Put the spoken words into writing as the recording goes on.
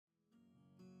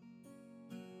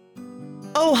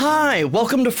Oh, hi!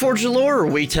 Welcome to Forge of Lore,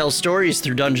 where we tell stories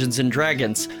through Dungeons and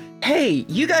Dragons. Hey,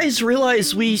 you guys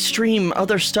realize we stream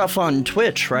other stuff on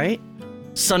Twitch, right?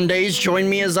 Sundays, join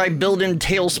me as I build in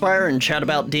Tailspire and chat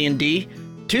about D&D.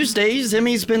 Tuesdays,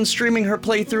 Emmy's been streaming her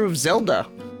playthrough of Zelda.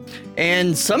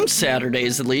 And some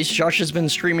Saturdays, at least, Josh has been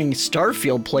streaming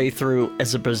Starfield playthrough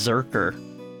as a berserker.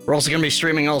 We're also going to be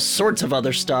streaming all sorts of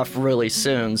other stuff really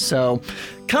soon, so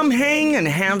come hang and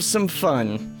have some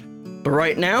fun. But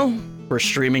right now, we're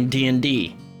streaming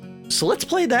D&D. So let's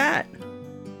play that.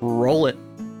 Roll it.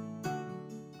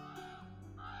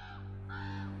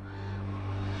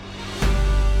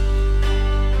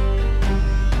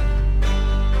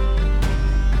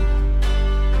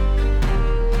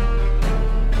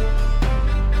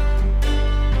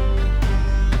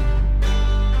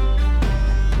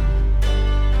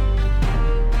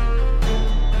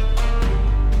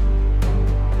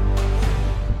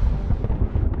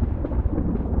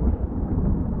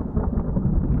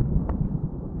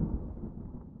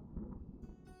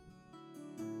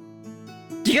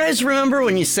 Do you guys remember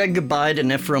when you said goodbye to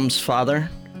Nifrim's father?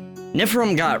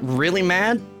 Nifrim got really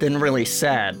mad, then really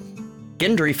sad.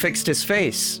 Gendry fixed his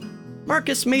face.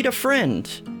 Marcus made a friend.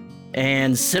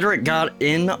 And Cedric got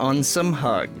in on some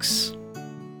hugs.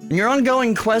 In your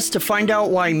ongoing quest to find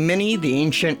out why Minnie, the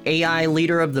ancient AI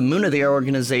leader of the Munithir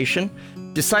organization,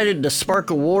 decided to spark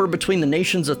a war between the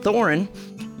nations of Thorin,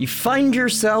 you find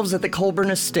yourselves at the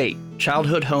Colburn Estate,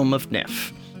 childhood home of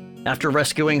Nif. After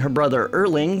rescuing her brother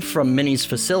Erling from Minnie's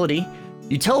facility,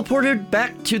 you teleported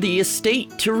back to the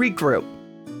estate to regroup.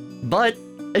 But,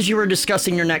 as you were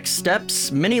discussing your next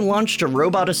steps, Minnie launched a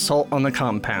robot assault on the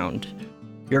compound.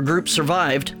 Your group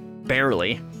survived,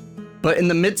 barely, but in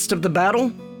the midst of the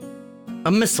battle,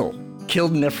 a missile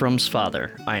killed Nifrim's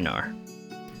father, Einar.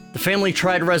 The family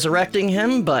tried resurrecting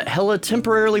him, but Hela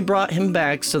temporarily brought him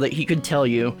back so that he could tell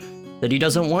you that he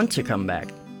doesn't want to come back.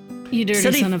 You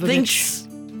dirty son of a bitch.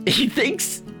 He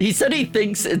said he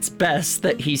thinks it's best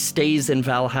that he stays in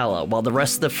Valhalla while the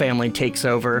rest of the family takes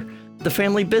over the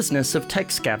family business of tech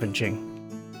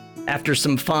scavenging. After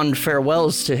some fond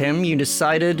farewells to him, you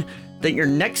decided that your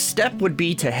next step would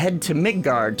be to head to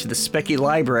Midgard to the Specky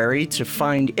Library to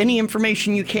find any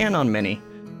information you can on Minnie.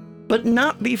 But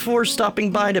not before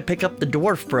stopping by to pick up the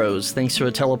Dwarf Bros thanks to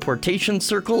a teleportation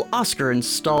circle Oscar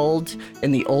installed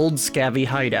in the old Scavvy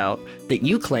hideout that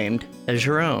you claimed as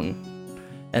your own.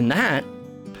 And that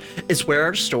is where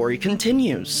our story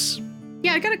continues.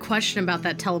 Yeah, I got a question about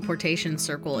that teleportation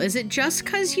circle. Is it just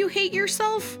because you hate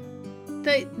yourself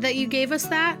that you gave us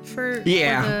that for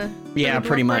the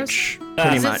pretty much.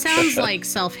 Pretty much. It sounds like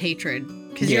self-hatred.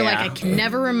 Because you're like, I can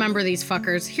never remember these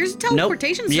fuckers. Here's a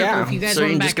teleportation circle if you guys want back in. So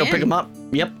you can just go pick them up.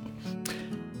 Yep.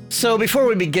 So before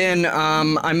we begin,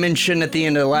 I mentioned at the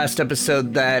end of the last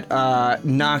episode that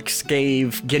Nox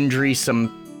gave Gendry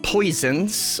some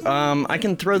poisons. I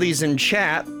can throw these in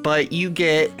chat, but you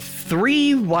get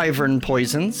 3 wyvern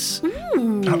poisons,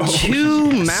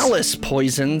 2 malice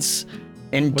poisons,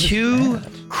 and 2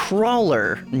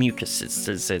 crawler mucuses.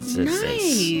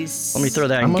 Nice. Let me throw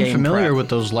that in I'm game unfamiliar prep. with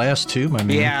those last 2, my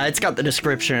man. Yeah, it's got the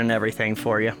description and everything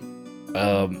for you.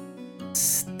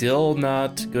 Still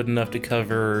not good enough to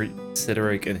cover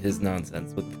Cedric and his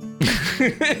nonsense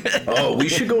with. Oh, we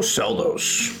should go sell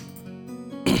those.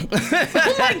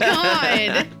 Oh my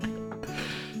god!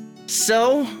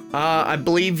 So, I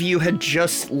believe you had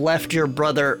just left your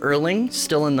brother Erling,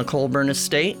 still in the Colburn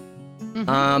estate.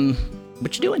 Mm-hmm.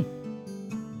 What you doing?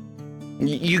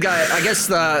 You got, I guess,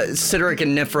 Cedric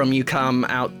and Nifrim, you come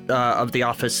out of the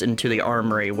office into the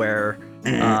armory where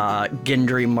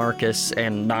Gendry, Marcus,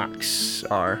 and Nox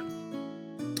are.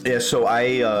 Yeah, so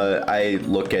I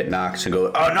look at Nox and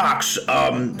go, Nox,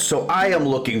 so I am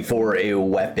looking for a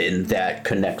weapon that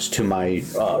connects to my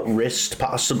wrist,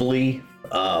 possibly,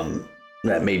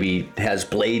 that maybe has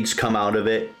blades come out of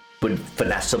it, but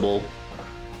finessable.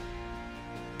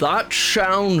 That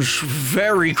sounds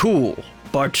very cool,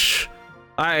 but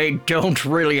I don't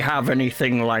really have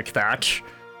anything like that.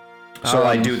 So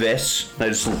I do this. I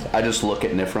just look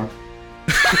at Nifrim.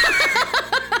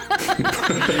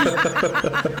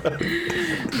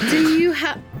 Do you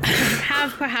have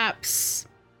perhaps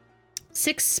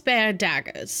 6 spare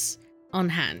daggers on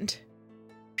hand?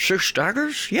 6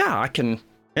 daggers? Yeah, I can.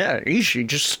 Yeah, easy.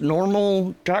 Just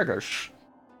normal daggers.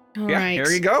 All yeah, right. Here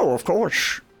you go, of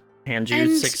course. Hands you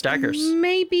and 6 daggers.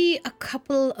 Maybe a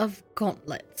couple of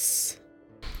gauntlets.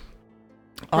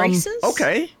 Braces?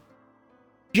 Okay.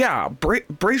 Yeah,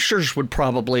 bracers would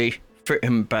probably fit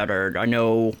him better. I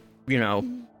know,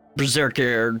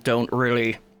 Berserker don't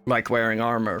really like wearing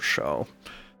armor, so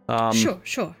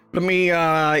Sure. Let me,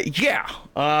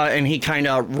 and he kind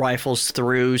of rifles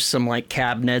through some, like,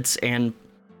 cabinets and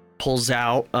pulls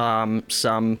out,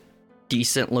 some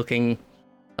decent-looking,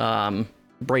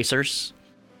 bracers.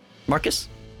 Marcus?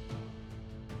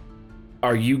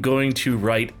 Are you going to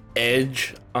write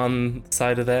edge on the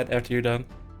side of that after you're done?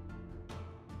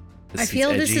 I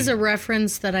feel this is a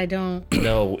reference that I don't...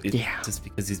 No, it's just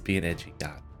because he's being edgy.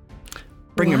 God.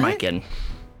 Bring your mic in.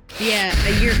 Yeah,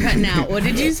 you're cutting out. What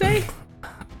did you say?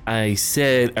 I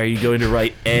said, are you going to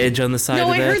write edge on the side of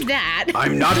that? No, I heard that.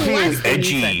 I'm not being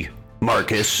edgy,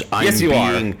 Marcus.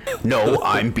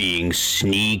 I'm being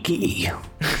sneaky.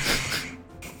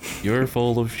 You're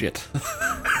full of shit.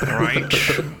 Right.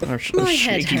 That's My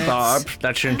head sneaky hurts. Bob.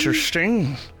 That's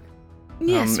interesting.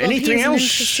 Yes, well, anything he's an else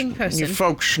interesting person. you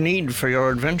folks need for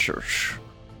your adventures?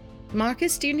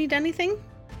 Marcus, do you need anything?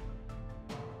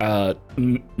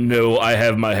 No, I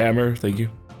have my hammer. Thank you.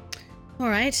 All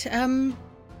right.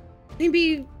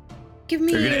 Maybe give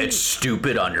me. You're gonna hit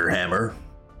stupid on your hammer.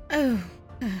 Oh,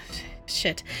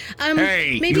 shit.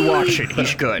 Hey, maybe... you watch it.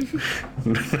 He's good.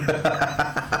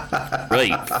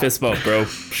 Right, fist bump, bro.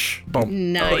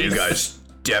 Nice. Oh, you guys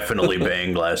definitely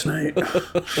banged last night.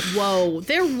 Whoa,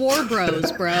 they're war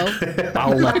bros, bro.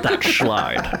 I'll let that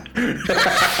slide.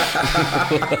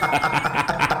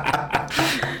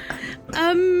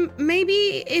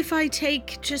 Maybe if I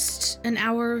take just an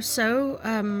hour or so,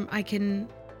 I can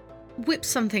whip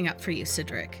something up for you,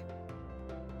 Cedric.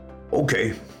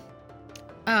 Okay.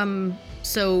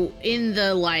 So in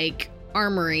the, like,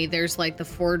 armory, there's, like, the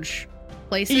forge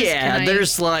places? Yeah,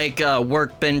 there's, like,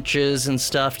 workbenches and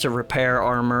stuff to repair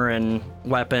armor and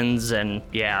weapons, and,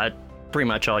 yeah, pretty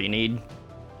much all you need.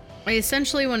 I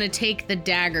essentially want to take the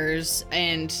daggers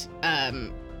and,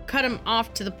 cut them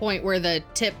off to the point where the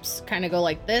tips kind of go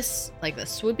like this, like the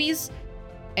swoopies,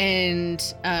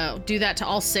 and do that to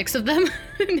all 6 of them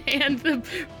and hand the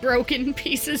broken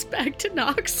pieces back to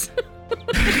Nox.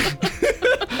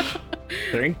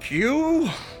 Thank you.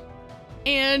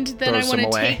 And then I want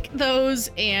to take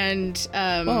those and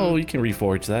you can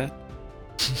reforge that.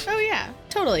 Oh yeah,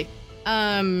 totally.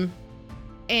 And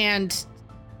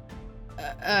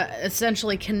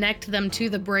essentially connect them to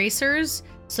the bracers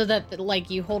so that like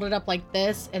you hold it up like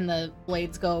this and the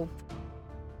blades go.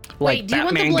 Like Wait, do you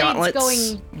want the Batman blades gauntlets?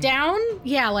 going down?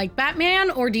 Yeah, like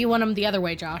Batman, or do you want them the other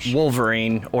way, Josh?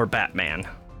 Wolverine or Batman.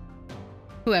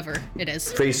 Whoever it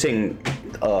is. Facing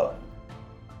up.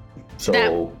 So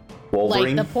That-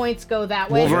 Wolverine. Like the points go that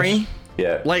way. Wolverine?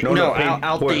 Yeah. Like,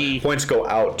 out the... Points go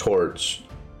out towards.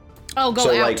 Oh, go So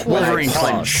out like towards. when I Wolverine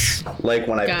punch, like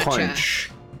when I Gotcha. punch,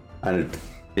 I don't have to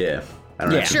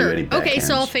do Sure. any Okay,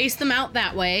 so I'll backhands. face them out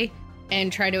that way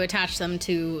and try to attach them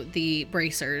to the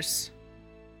bracers.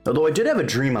 Although I did have a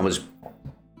dream I was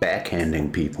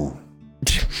backhanding people.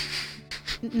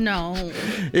 No.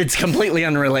 It's completely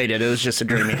unrelated. It was just a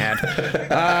dream he had.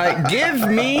 Give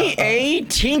me a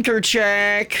tinker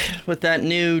check with that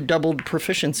new doubled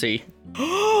proficiency.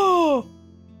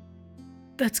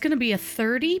 That's gonna be a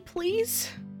 30,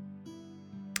 please?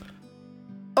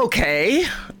 Okay.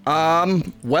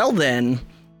 Well then.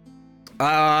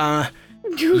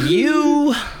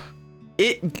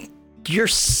 You're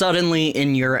suddenly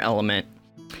in your element.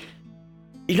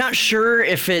 You're not sure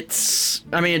if it's...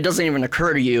 I mean, it doesn't even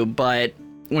occur to you, but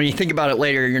when you think about it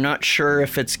later, you're not sure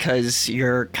if it's because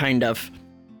you're kind of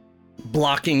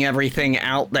blocking everything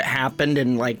out that happened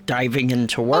and, like, diving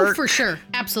into work. Oh, for sure.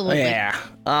 Absolutely. Yeah.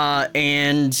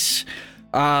 And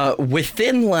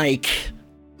within, like,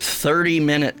 30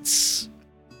 minutes,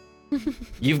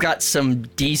 you've got some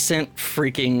decent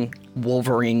freaking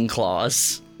Wolverine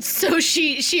claws. So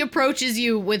she approaches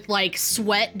you with like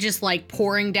sweat just like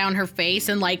pouring down her face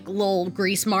and like little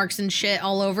grease marks and shit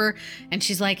all over, and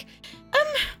she's like,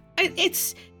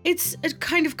 it's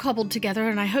kind of cobbled together,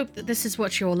 and I hope that this is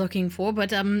what you're looking for, but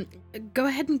go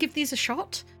ahead and give these a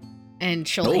shot. And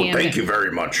she'll hand Thank it. you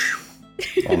very much.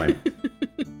 Oh my.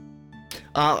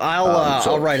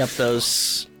 I'll write up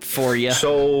those for you.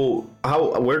 So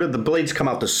where did the blades come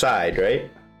out the side,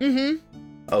 right? Mm-hmm.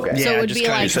 Okay. So it would just be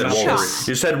kinda like You said a Wolverine. shot.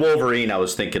 You said Wolverine. I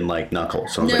was thinking like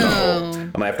Knuckles. So I was like,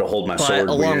 No. I might have to hold my But sword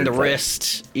along weird, the like,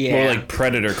 wrist, yeah. More like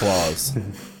predator claws.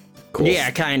 Cool. Yeah,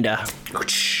 kinda.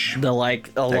 The,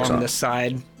 like, along Excellent. the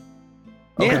side.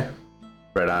 Okay. Yeah.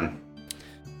 Right on.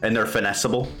 And they're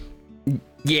finessable.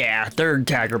 Yeah, they're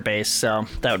dagger-based, so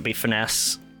that would be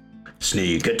finesse.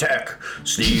 Sneak attack.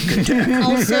 Sneak attack.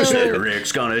 Also-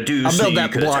 Cedric's gonna do I'll build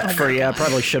that sneak block attack. for you. I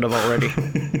probably should have already.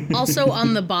 Also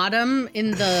on the bottom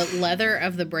in the leather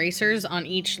of the bracers on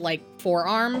each like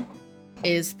forearm,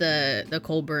 is the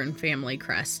Colburn family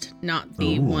crest, not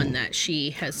the one that she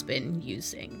has been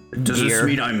using. Does this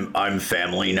mean I'm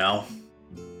family now?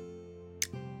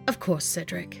 Of course,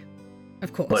 Cedric.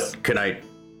 Of course. But can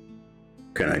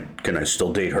I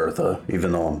still date Hertha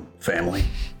even though I'm family?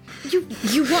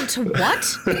 You want to what?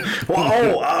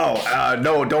 Well,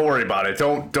 no, don't worry about it.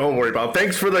 Don't worry about it.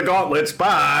 Thanks for the gauntlets.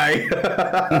 Bye.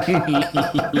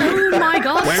 Oh my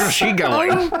gosh. Where's she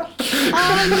going?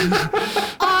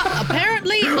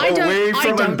 Apparently, I Away don't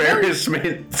from know.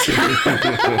 embarrassment.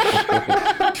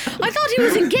 I thought he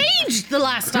was engaged the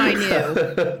last I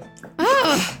knew.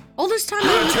 All this time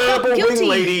You're I a was terrible guilty. wing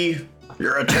lady.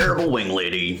 You're a terrible wing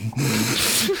lady.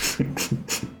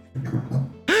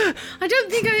 I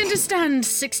don't think I understand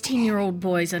 16-year-old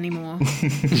boys anymore.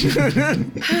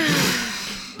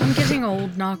 I'm getting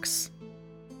old, Nox.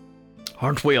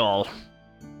 Aren't we all?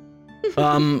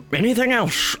 Anything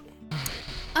else?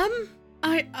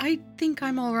 I think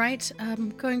I'm all right. I'm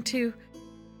going to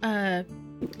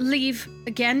leave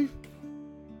again.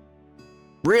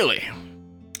 Really?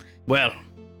 Well,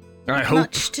 I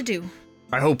Much to do.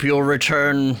 hope you'll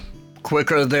return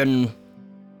quicker than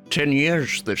 10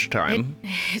 years this time.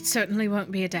 It certainly won't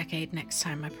be a decade next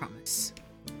time, I promise.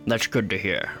 That's good to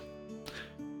hear.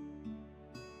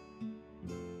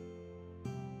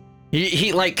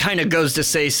 He like kind of goes to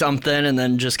say something and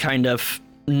then just kind of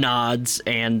nods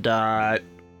and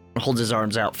holds his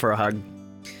arms out for a hug.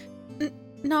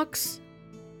 Nox,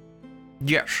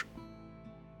 Yes.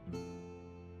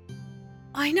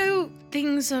 I know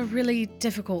things are really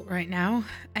difficult right now,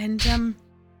 and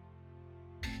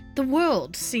the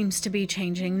world seems to be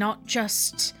changing, not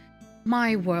just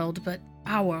my world, but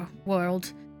our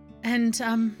world. And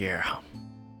Yeah.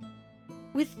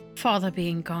 with Father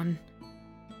being gone,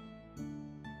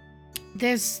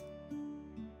 there's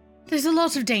a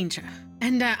lot of danger,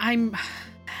 and I'm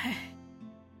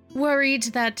worried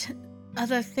that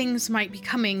other things might be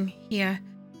coming here.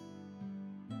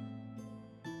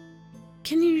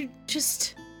 Can you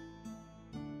just...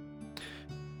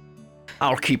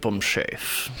 I'll keep them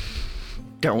safe.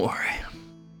 Don't worry.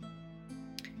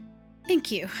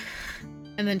 Thank you.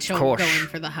 And then she'll course. go in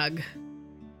for the hug.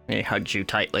 He hugs you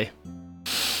tightly.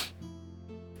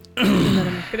 And then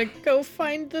I'm gonna go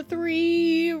find the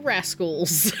 3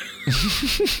 rascals.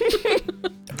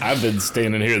 I've been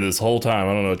standing here this whole time.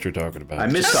 I don't know what you're talking about. I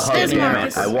missed the hug. Says Damn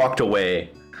Marcus. it. I walked away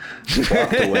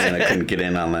and I couldn't get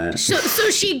in on that. So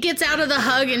she gets out of the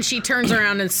hug and she turns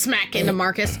around and smack into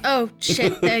Marcus. Oh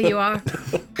shit, there you are.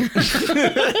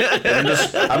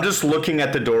 I'm just looking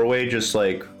at the doorway, just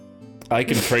like, I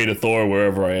can pray to Thor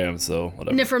wherever I am, so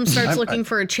whatever. Nifrim starts looking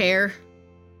for a chair.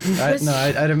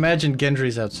 I'd imagine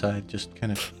Gendry's outside, just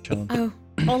kind of chilling. Oh,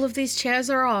 all of these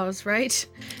chairs are ours, right?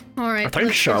 All right. I think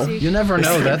let's so. proceed. You never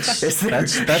know. That's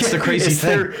the crazy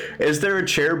thing. Is there a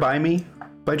chair by me,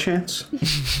 by chance?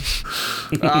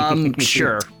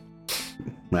 Sure.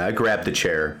 I grabbed the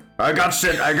chair. I got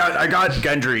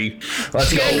Gendry.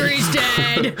 Let's go. Gendry's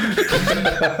dead.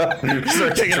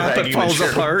 Start taking off, it falls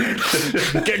apart.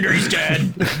 Gendry's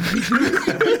dead.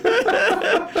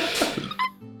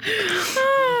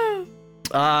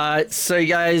 So you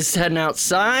guys heading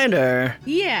outside, or?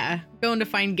 Yeah, going to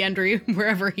find Gendry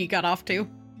wherever he got off to.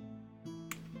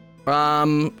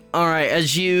 All right.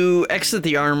 As you exit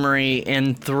the armory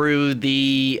and through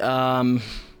the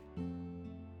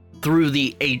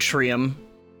atrium,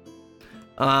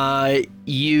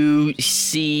 you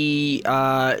see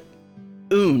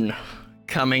Un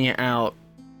coming out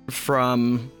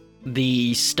from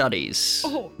the studies,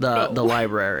 Oh, the no.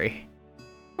 library,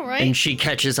 All right. and she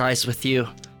catches eyes with you.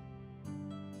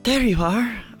 There you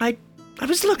are. I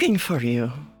was looking for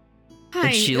you. Hi.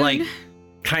 And she Un. like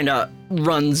kind of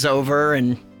runs over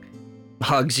and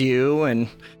hugs you, and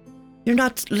you're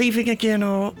not leaving again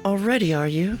already, are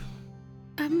you?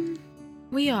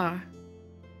 We are.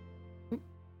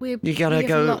 We gotta we have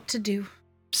go- a lot to do.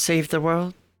 Save the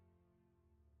world?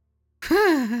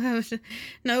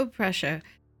 No pressure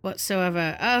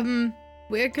whatsoever.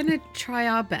 We're gonna try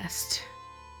our best.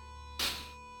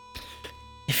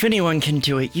 If anyone can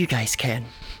do it, you guys can.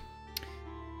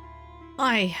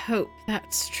 I hope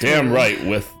that's true. Damn right,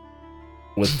 with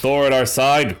Thor at our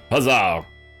side, huzzah!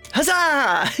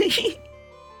 Huzzah!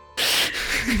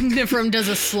 Nifrim does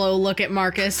a slow look at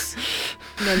Marcus.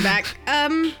 And then back.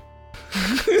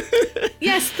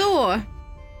 Yes, Thor.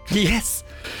 Yes.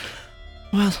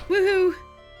 Well, Woohoo.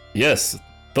 Yes,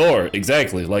 Thor,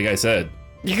 exactly, like I said.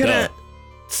 you're gonna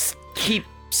Duh. keep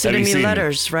sending you me seen me?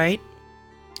 letters, right?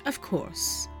 Of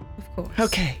course. Of course.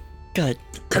 Okay, good.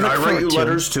 Can look I write forward you to 'em.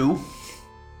 letters too?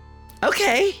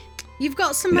 Okay. You've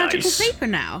got some magical Nice. paper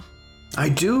now. I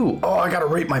do. Oh, I gotta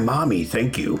rate my mommy.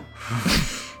 Thank you.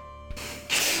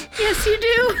 Yes, you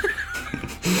do.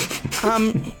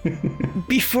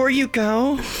 Before you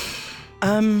go,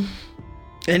 and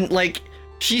like,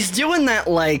 she's doing that,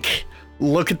 like,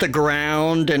 look at the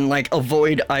ground and, like,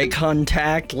 avoid eye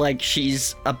contact, like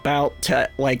she's about to,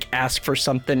 like, ask for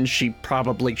something she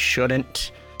probably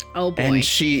shouldn't. Oh boy. And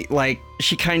she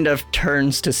kind of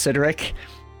turns to Cedric.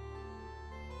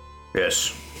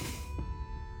 Yes.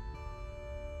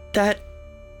 That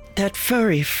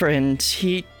furry friend,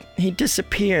 he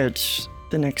disappeared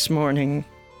the next morning.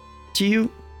 Do you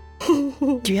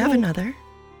have another?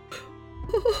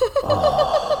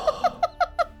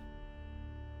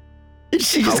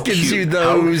 She just gives you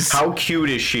those. How cute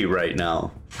is she right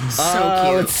now? So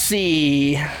cute. Let's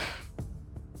see.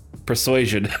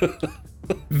 Persuasion.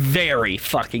 Very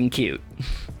fucking cute.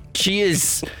 She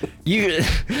is,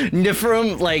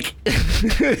 Nifrim, like,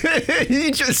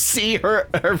 you just see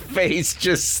her face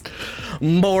just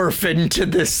morph into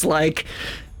this, like,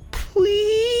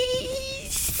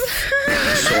 please.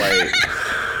 So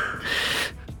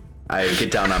I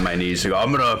get down on my knees and go,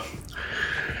 I'm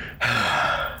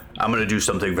gonna do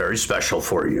something very special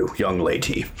for you, young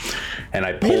lady. And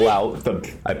I pull out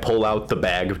the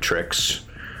bag of tricks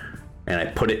and I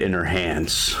put it in her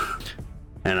hands.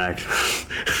 And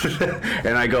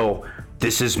I go,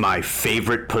 this is my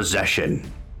favorite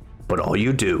possession. But all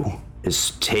you do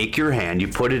is take your hand, you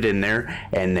put it in there,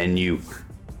 and then you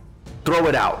throw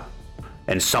it out,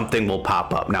 and something will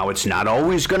pop up. Now, it's not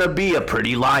always gonna be a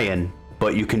pretty lion,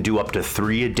 but you can do up to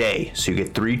 3 a day. So you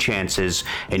get 3 chances,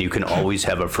 and you can always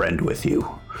have a friend with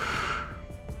you.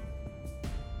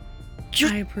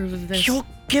 I approve of this. You're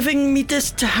giving me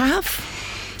this to have?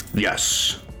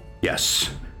 Yes.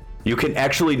 You can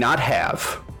actually not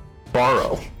have,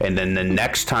 borrow, and then the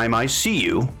next time I see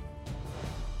you,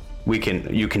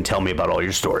 you can tell me about all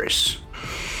your stories.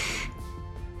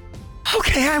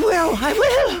 Okay, I will.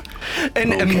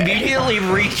 And Okay. immediately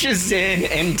reaches in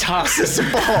and tosses a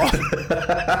ball.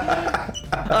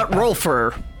 Roll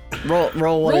what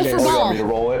Roll it for is. ball. Want me to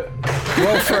roll it?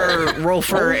 Roll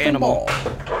for animal.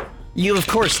 You, of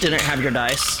course, didn't have your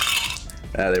dice.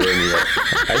 They were in the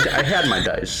I had my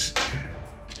dice.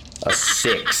 A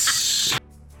 6.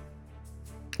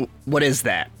 What is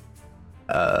that?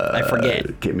 I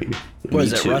forget. Give me. What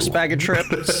is me it? too. Rust bag of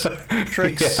tricks?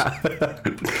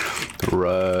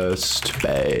 Rust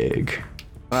bag.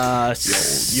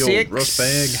 6 rust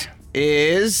bag.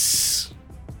 is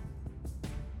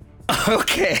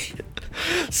okay.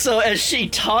 So as she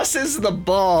tosses the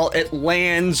ball, it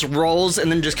lands, rolls,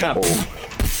 and then just kind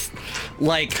of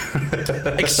like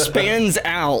expands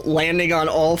out, landing on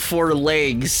all 4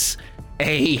 legs.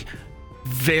 A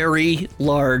very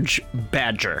large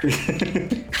badger.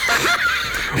 Wait,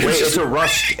 it's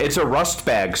a rust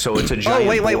bag, so it's a giant.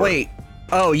 Wait.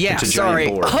 Oh yeah, It's a sorry.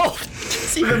 giant boar. Oh,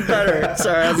 it's even better.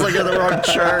 Sorry, I was looking at the wrong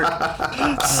chart.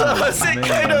 So as it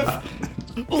kind of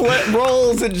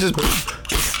rolls and just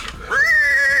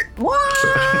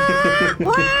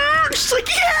she's like,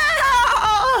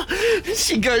 yeah!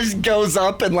 She goes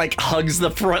up and like hugs the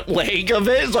front leg of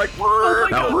it. It's like,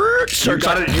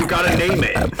 You gotta name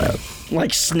it.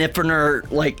 like sniffing her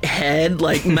like head,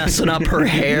 like messing up her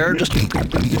hair. Just Oh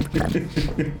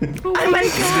my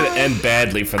It's god. gonna end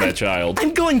badly for that child.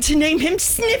 I'm going to name him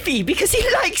Sniffy because he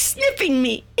likes sniffing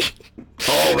me.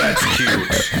 Oh, that's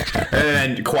cute.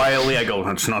 And then quietly I go,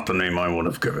 that's not the name I would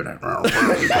have given it.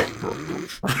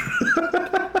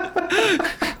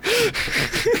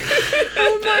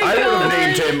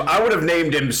 I would have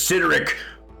named him Cedric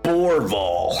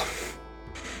Borval.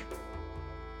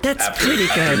 That's After- pretty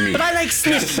after good. me. But I like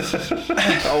Sniffy.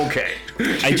 Okay.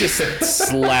 I just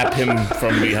slap him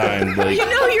from behind, like, You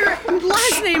know your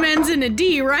last name ends in a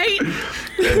D, right?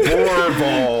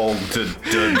 Borval.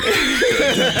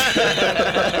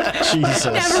 Jesus.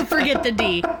 Never forget the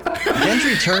D.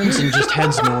 Gendry turns and just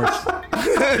heads north.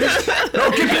 No,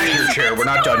 get back in your chair. We're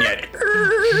not done yet.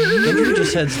 Gendry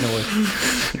just heads north.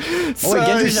 Oh wait,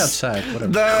 Gendry's outside.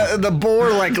 Whatever. The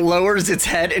boar like lowers its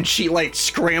head and she like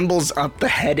scrambles up the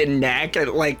head and neck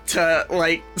and like to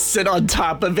like sit on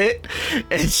top of it,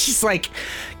 and she's like,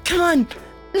 "Come on,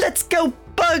 let's go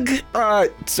bug."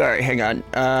 Sorry, hang on.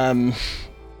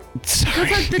 Look Sorry.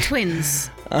 like the twins.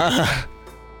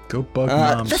 Go bug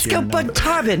mom. Let's go bug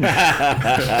Tarbin.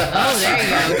 Oh, there you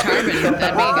go. Carbon.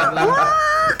 That'd be a good one.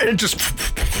 And it just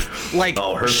like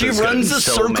her she is runs getting a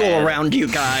so circle mad. around you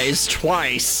guys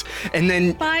twice and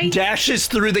then Bye. dashes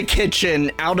through the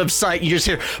kitchen out of sight. You just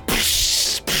hear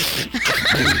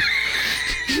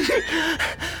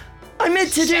I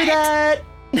meant to do that.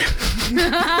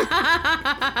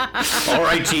 All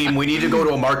right, team, we need to go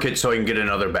to a market so I can get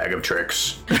another bag of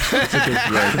tricks.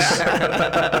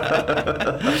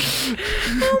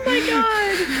 Oh my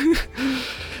god.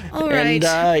 All right.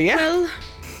 And, yeah. Well,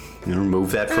 Remove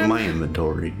that from my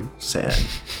inventory. Sad.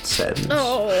 Sadness.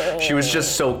 oh, She was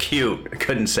just so cute. I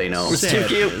couldn't say no. It's too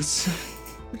cute.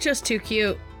 just too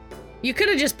cute. You could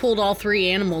have just pulled all 3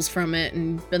 animals from it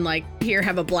and been like, here,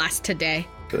 have a blast today.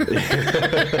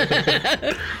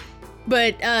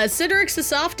 But Sidoric's a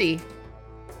softie.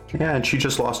 Yeah, and she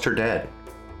just lost her dad.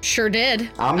 Sure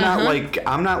did. I'm not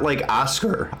like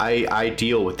Oscar. I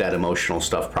deal with that emotional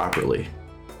stuff properly.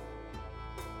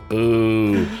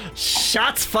 Ooh.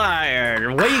 Shots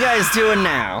fired. What are you guys doing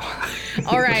now?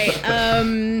 All right. Are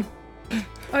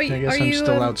I guess you I'm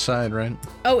still outside, right?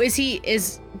 Oh, is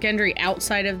Gendry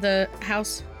outside of the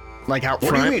house? Like out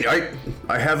What front? do you mean?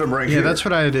 I have him right Yeah, here. that's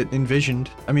what I had envisioned.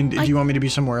 I mean, do you want me to be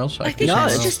somewhere else? I think No,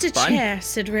 it's it's just a fine. chair,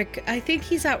 Cedric. I think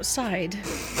he's outside.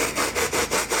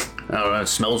 Oh, that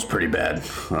smells pretty bad.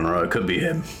 I don't know. It could be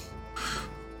him.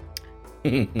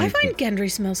 I find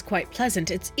Gendry smells quite pleasant.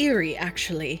 It's eerie,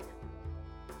 actually.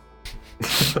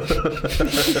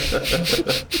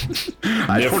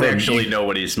 I don't Different. actually know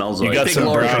what he smells You like. got some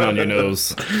Lord. brown on your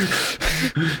nose.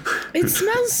 It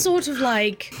smells sort of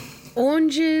like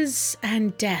oranges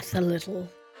and death a little.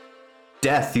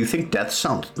 Death. You think death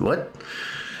sounds what?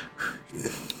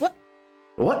 What?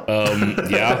 What?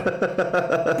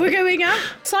 Yeah. We're going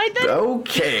outside then?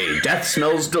 Okay, death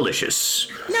smells delicious.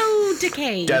 No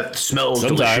decay. Death smells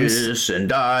Sometimes. delicious,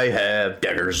 and I have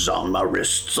daggers on my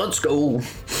wrists. Let's go.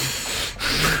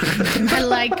 I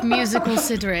like musical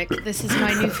Cedric. This is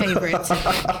my new favorite.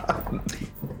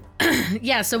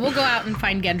 Yeah, so we'll go out and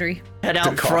find Gendry. Head The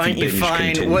out coffee front, you binge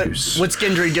find continues. what's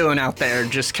Gendry doing out there?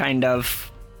 Just kind of.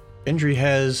 Gendry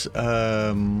has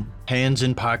hands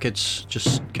in pockets,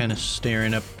 just kind of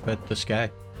staring up at the sky.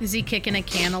 Is he kicking a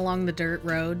can along the dirt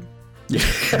road?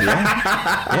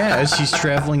 Yeah, as he's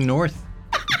traveling north.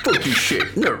 Fuck you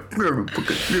shit. No.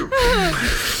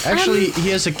 Actually, he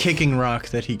has a kicking rock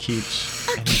that he keeps.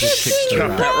 And he just kicks the Drop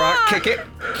rock. that rock, kick it.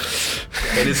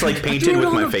 And it's like painted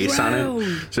with my the face on it.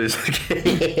 ground. So it's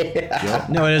like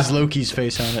No, it has Loki's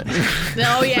face on it.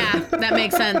 Oh yeah, that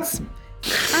makes sense.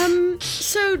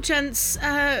 So gents,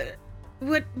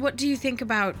 what do you think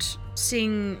about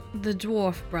seeing the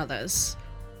dwarf brothers?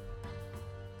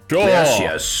 Sure.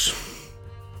 yes.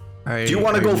 Do Do you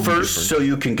want to go first so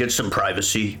you can get some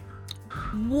privacy?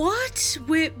 What?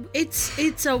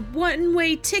 It's a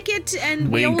one-way ticket,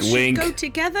 and we Wink, all should wink. go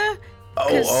together.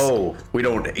 Oh, we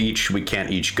can't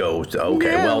each go.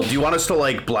 Okay, No. well, do you want us to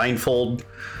like blindfold? I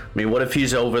mean, what if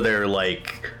he's over there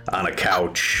like on a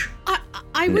couch?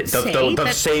 I would say The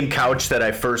that same couch that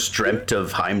I first dreamt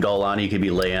of Heimdall on. He could be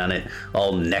laying on it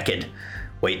all naked,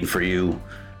 waiting for you.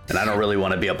 And I don't really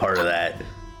want to be a part of that.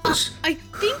 I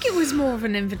think it was more of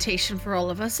an invitation for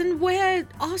all of us, and where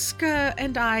Oscar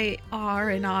and I are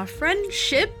in our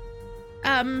friendship,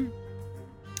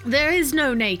 there is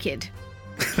no naked.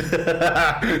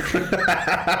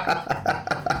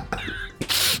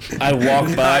 I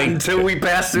walk by, Until we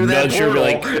pass through that nudge her, portal.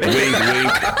 like, wink,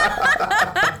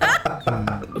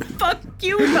 wink. Fuck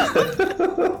you both.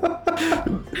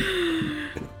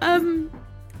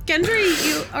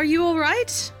 Gendry, are you all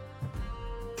right?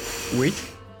 Wait.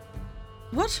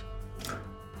 What?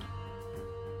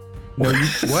 No, you,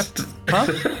 what? Huh?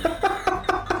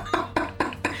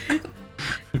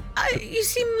 You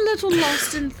seem a little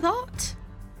lost in thought.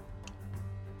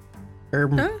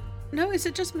 No, is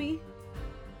it just me?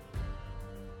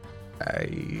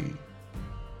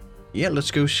 Yeah,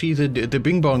 let's go see the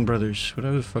Bing Bong Brothers.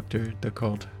 Whatever the fuck they're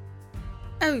called.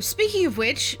 Oh, speaking of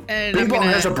which, and Bing Bong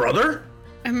has a brother?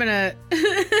 I'm gonna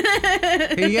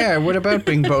Hey, yeah, what about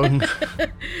Bing Bong?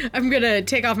 I'm gonna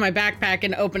take off my backpack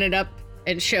and open it up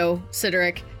and show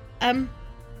Cedric.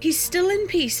 He's still in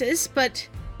pieces, but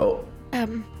Oh,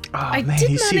 I man, did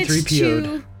he's manage C-3PO'd.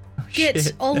 to get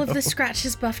shit, all of no. the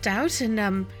scratches buffed out,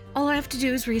 and all I have to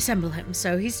do is reassemble him.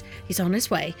 So he's on his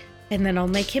way, and then I'll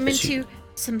make him into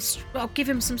I'll give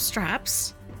him some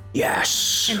straps,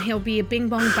 yes. and he'll be a Bing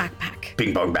Bong backpack.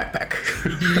 Bing Bong backpack.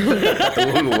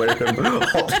 I will wear him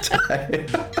all the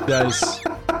time. Nice.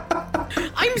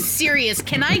 I'm serious.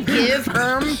 Can I give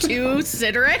Herm to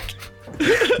Cedric?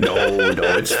 No,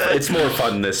 it's more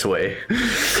fun this way.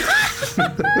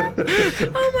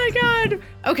 Oh my god.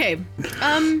 Okay.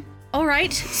 All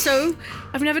right. So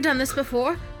I've never done this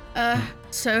before.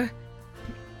 So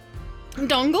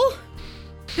dongle,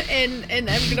 and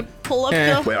I'm gonna pull up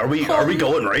the. Wait, are we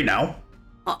going right now?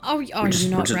 Are you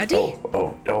not ready?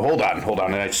 Hold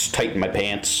on. I just tighten my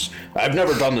pants. I've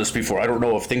never done this before. I don't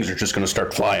know if things are just going to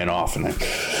start flying off. And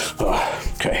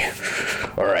okay.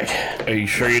 All right. Are you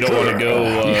sure you don't want to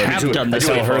go You have done this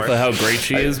tell before. Hertha how great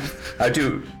she is? I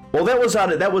do. Well,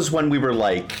 that was when we were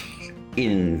like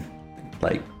in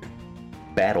like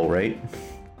battle, right?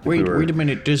 Wait a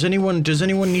minute. Does anyone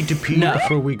need to pee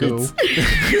before we go?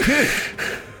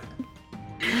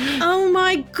 Oh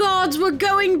my God, we're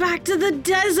going back to the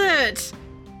desert.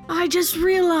 I just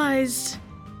realized.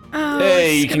 Oh,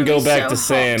 Hey, it's you can gonna go be back so to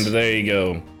sand. hot. There you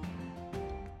go.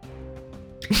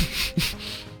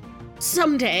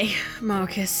 Someday,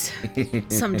 Marcus,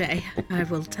 someday I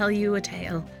will tell you a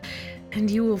tale, and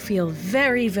you will feel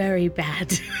very, very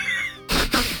bad.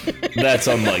 That's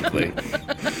unlikely.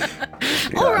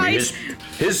 All I mean, right.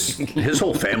 his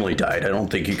whole family died. I don't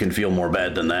think you can feel more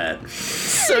bad than that.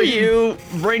 So you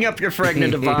bring up your Fragna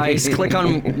device, click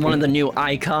on one of the new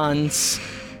icons,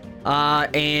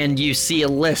 and you see a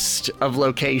list of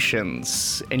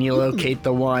locations, and you locate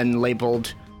the one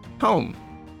labeled home.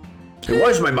 Hey, why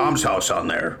is my mom's house on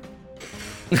there?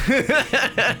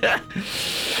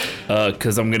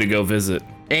 Because I'm gonna go visit.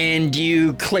 And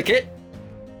you click it,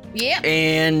 Yep.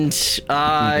 and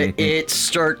it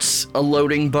starts a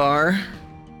loading bar,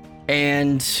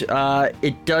 and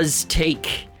it does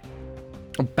take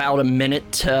about a minute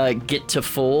to get to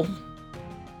full.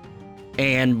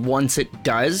 And once it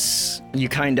does, you're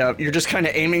just kind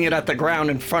of aiming it at the ground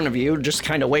in front of you, just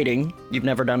kind of waiting. You've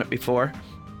never done it before.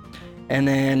 And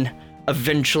then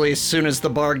eventually, as soon as the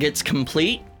bar gets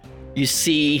complete, you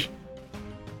see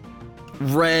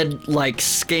red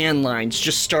scan lines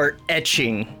just start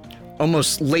etching,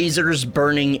 almost lasers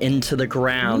burning into the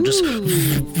ground.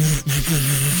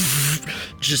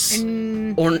 Just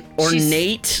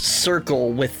ornate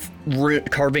circle with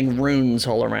carving runes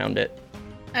all around it.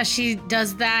 As she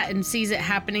does that and sees it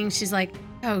happening, she's like,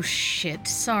 "Oh shit,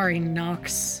 sorry,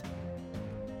 Nox."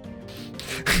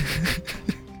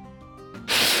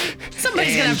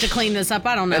 Somebody's gonna have to clean this up.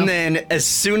 I don't know. And then, as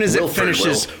soon as Wilfred it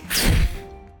finishes,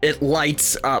 it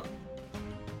lights up,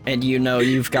 and you know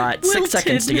you've got 6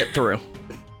 seconds to get through.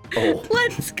 Oh,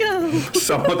 Let's go.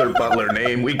 some other butler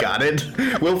name. We got it.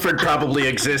 Wilfred probably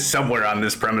exists somewhere on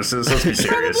this premises. Let's be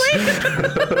serious.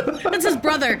 That's his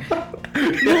brother,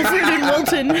 Wilfred and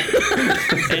Wilton.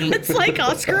 It's like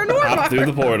Oscar and Hop through Orvar.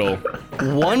 the portal.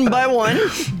 One by one,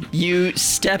 you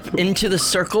step into the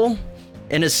circle,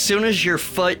 and as soon as your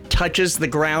foot touches the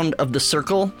ground of the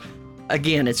circle,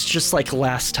 again, it's just like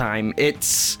last time.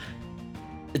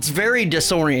 It's very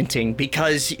disorienting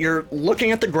because you're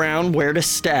looking at the ground where to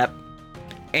step,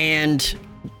 and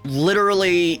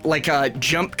literally like a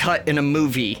jump cut in a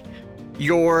movie,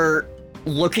 you're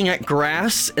looking at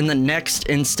grass, and the next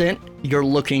instant, you're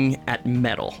looking at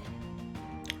metal.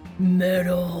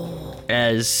 Metal.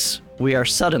 As we are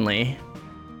suddenly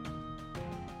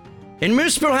in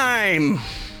Muspelheim!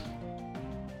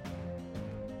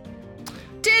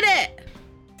 Did it.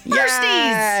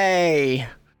 Firsties. Yay!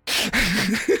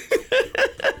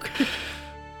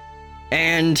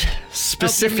 And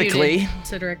specifically,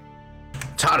 Cedric.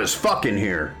 It's hot as fuck in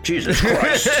here. Jesus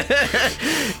Christ.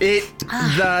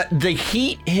 the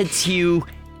heat hits you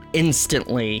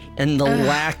instantly, and the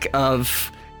lack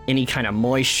of any kind of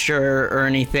moisture or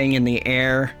anything in the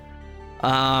air.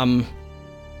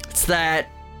 It's that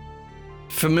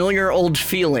familiar old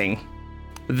feeling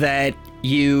that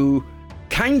you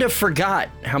kind of forgot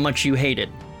how much you hated.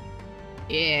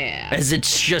 Yeah. As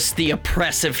it's just the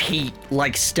oppressive heat,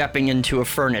 like stepping into a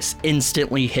furnace,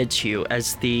 instantly hits you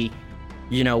as the,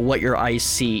 what your eyes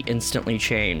see instantly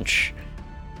change.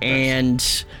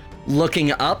 And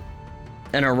looking up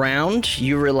and around,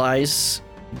 you realize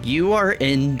you are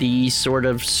in the sort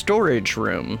of storage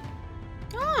room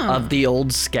of the old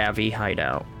Scavvy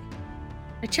hideout.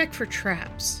 I check for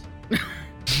traps.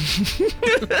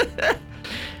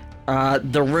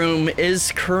 The room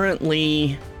is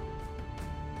currently...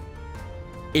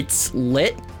 It's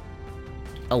lit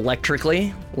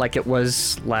electrically, like it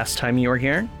was last time you were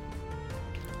here.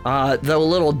 Though a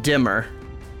little dimmer.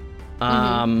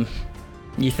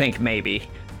 You think maybe.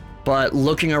 But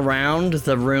looking around,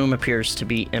 the room appears to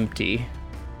be empty.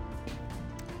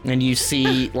 And you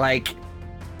see,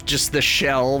 just the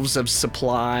shelves of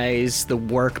supplies, the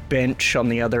workbench on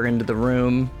the other end of the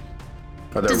room.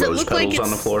 Are there Does it rose look like petals on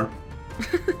the it's- floor?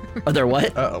 Are there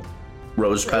what? Uh-oh.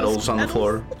 Rose petals on the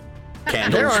floor?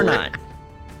 Candles There are lit? not.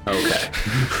 Okay.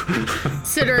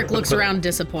 Cedric looks around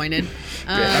disappointed.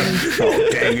 Oh,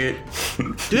 dang it.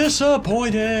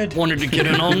 Disappointed. Wanted to get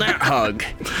in on that hug.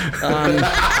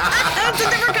 That's a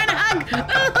different kind of hug. dog!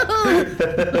 Oh.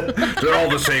 They're all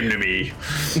the same to me.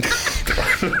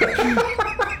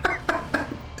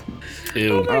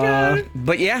 Ew.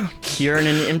 But yeah, you're in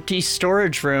an empty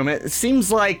storage room. It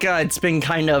seems like it's been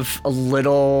kind of a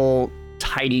little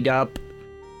tidied up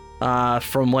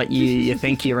from what you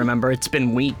think you remember. It's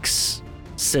been weeks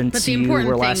since But the you were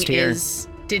important last thing here. is,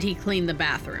 did he clean the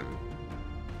bathroom?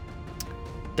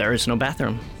 There is no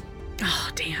bathroom. Oh,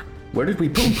 damn. Where did we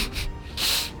poop?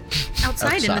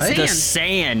 Outside in the Outside? The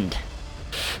sand. sand.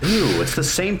 Ew, it's the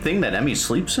same thing that Emmy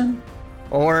sleeps in?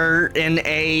 Or in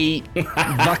a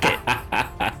bucket.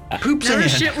 Poop No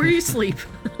sand. shit where you sleep.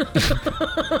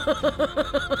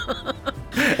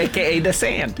 AKA the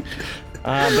sand.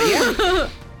 But yeah,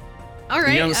 All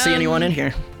right. you don't see anyone in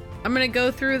here. I'm gonna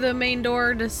go through the main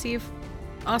door to see if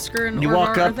Oscar and You Orvar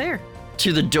walk are up. there.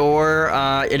 To the door,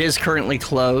 it is currently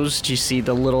closed. You see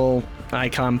the little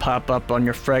icon pop up on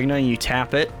your Fregna. You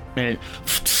tap it,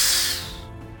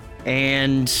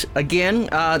 and again,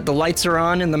 the lights are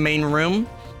on in the main room.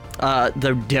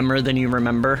 They're dimmer than you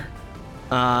remember,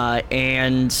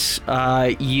 and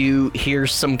you hear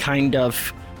some kind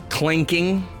of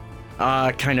clinking.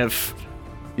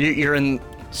 You're in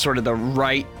sort of the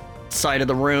right side of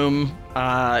the room.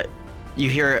 You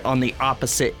hear it on the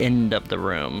opposite end of the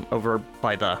room, over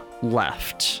by the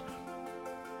left.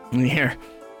 And you hear,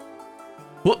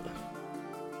 what?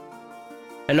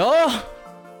 Hello?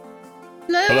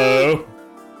 Hello?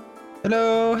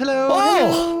 Hello, hello.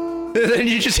 Oh! And then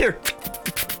you just hear,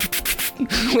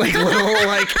 like little,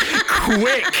 like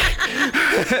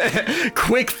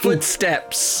quick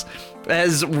footsteps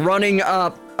as running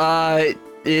up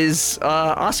is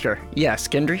Oscar. Yes,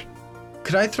 Gendry?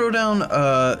 Could I throw down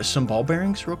some ball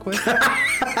bearings real quick? If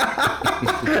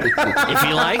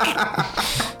you like.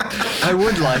 I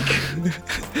would like.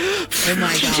 Oh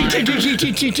my god.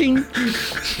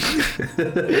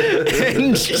 And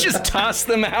you just toss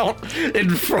them out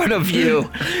in front of you.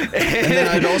 And then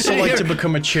I'd also like to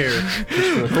become a chair.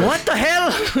 What the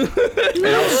hell? And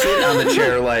I'll sit on the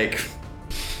chair like...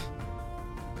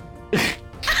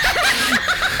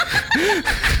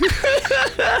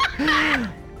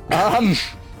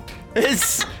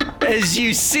 As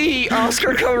you see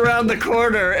Oscar come around the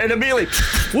corner and immediately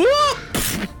whoop,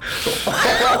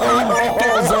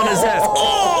 falls on his ass.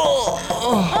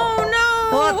 Oh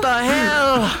no! What the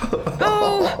hell?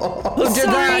 Oh, Who did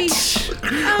sorry.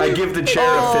 that? I give the chair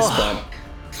a fist bump.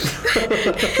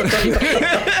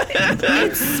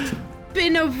 It's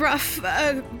been a rough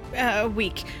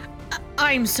week.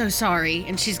 I'm so sorry.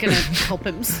 And she's gonna help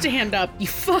him stand up. You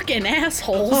fucking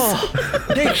assholes.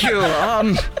 Thank you.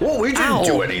 Well, we didn't Ow.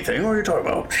 do anything. What are you talking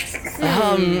about?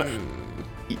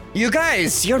 You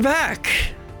guys, you're back.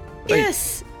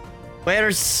 Yes.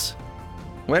 Where's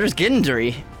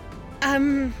Gendry?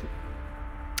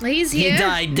 He's He here.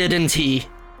 died, didn't he?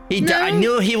 No. I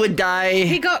knew he would die.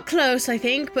 He got close, I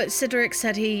think, but Cedric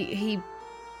said he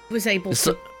was able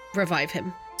So- to revive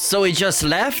him. So he just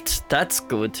left? That's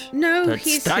good. No,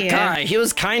 he's that here. guy. He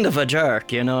was kind of a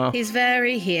jerk, you know. He's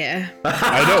very here.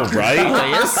 I know, right?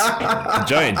 Yes.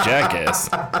 Giant jackass.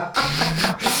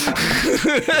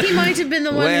 He might have been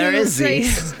the one Where who is he?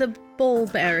 replaced the ball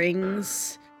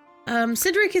bearings.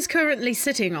 Cedric is currently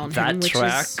sitting on him, That which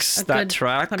tracks. is a That good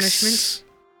tracks. punishment.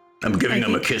 I'm giving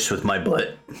him a kiss with my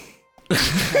butt.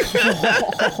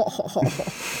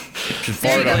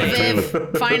 Fart on it, too.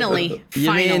 Viv, finally.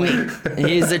 You mean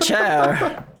he's a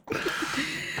chair?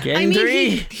 I mean,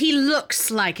 Gendry? he looks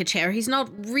like a chair. He's not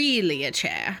really a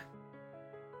chair.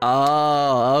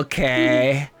 Oh,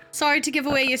 okay. Sorry to give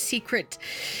away your secret,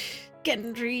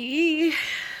 Gendry.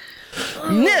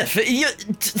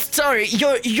 Nif, sorry,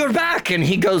 you're back, and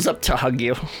he goes up to hug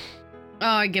you. Oh,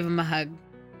 I give him a hug.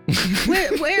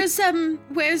 Where's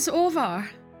Orvar?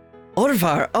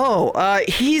 Orvar,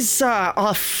 he's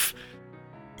off.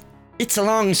 It's a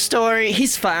long story.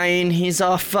 He's fine. He's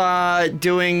off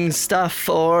doing stuff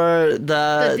for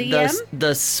the DM?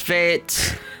 the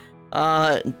Svet.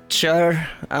 Sure.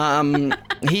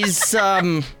 He's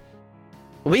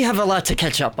we have a lot to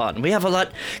catch up on. We have a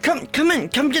lot. Come in.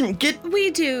 Get.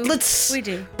 We do. Let's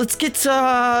get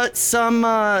some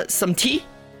tea.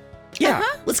 Yeah,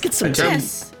 Uh-huh. let's get some tea.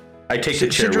 Yes. I take the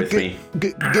chair with me.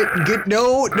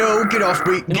 No, get off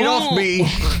me. Get off me.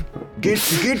 Get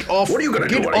off. What are you gonna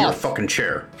get do out of your off. fucking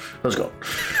chair? Let's go.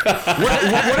 What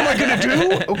am I gonna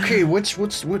do? Okay, what?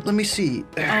 Let me see.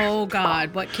 Oh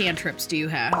God, what cantrips do you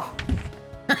have?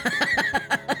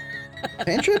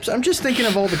 Cantrips? I'm just thinking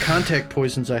of all the contact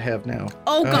poisons I have now.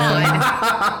 Oh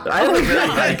God. I have a very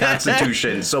high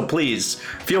constitution, so please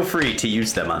feel free to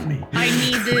use them on me.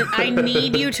 I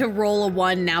need you to roll a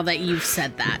 1 now that you've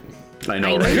said that. I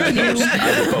know, right?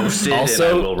 I posted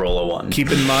Also, and I will roll a 1.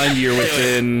 Keep in mind you're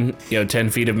within 10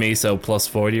 feet of me, so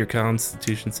 +4 to your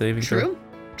Constitution saving throw.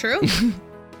 True.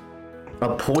 A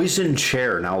poison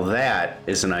chair. Now that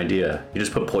is an idea. You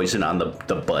just put poison on the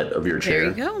butt of your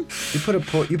chair. There you go.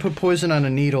 You put poison on a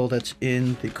needle that's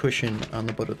in the cushion on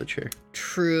the butt of the chair.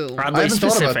 True. Oddly I haven't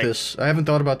thought specific. about this. I haven't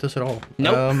thought about this at all.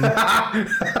 Nope.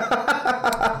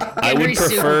 I would Henry's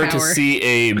prefer to superpower. see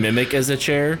a mimic as a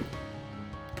chair.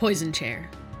 Poison chair.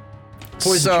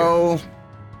 So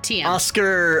TM.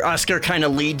 Oscar kind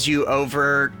of leads you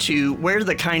over to where you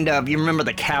remember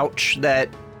the couch that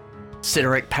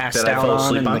Sideric passed That I out fell on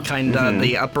asleep in the on? kind of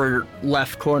the upper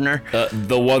left corner.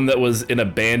 The one that was in a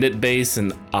bandit base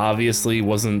and obviously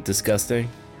wasn't disgusting.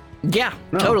 Yeah,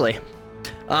 totally.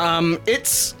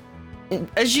 It's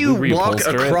as you We walk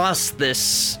reupholster it? across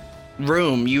this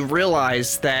room, you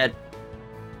realize that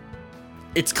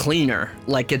it's cleaner.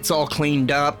 Like it's all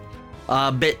cleaned up,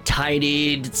 a bit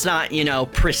tidied. It's not,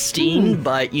 pristine,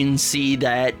 but you can see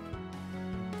that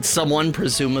someone,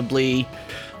 presumably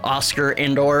Oscar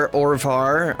and or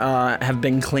Orvar, have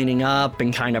been cleaning up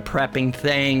and kind of prepping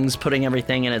things, putting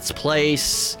everything in its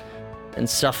place and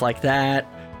stuff like that.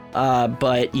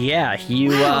 But yeah,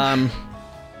 you Wow.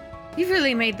 You've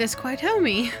really made this quite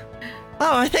homey.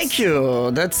 Oh, thank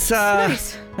you. That's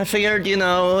nice. I figured,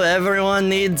 everyone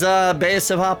needs a base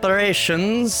of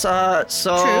operations.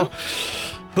 So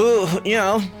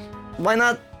why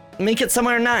not make it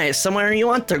somewhere nice, somewhere you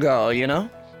want to go,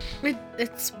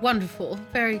 It's wonderful.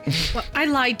 Very. Well, I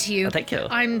lied to you. Oh, thank you.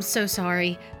 I'm so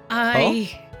sorry.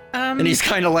 And he's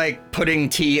kind of like putting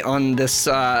tea on this,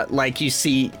 like you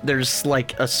see, there's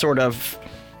like a sort of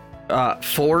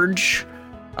forge,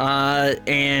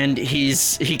 and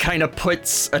he kind of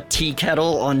puts a tea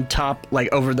kettle on top,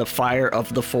 like over the fire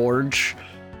of the forge.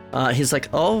 He's like,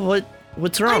 oh,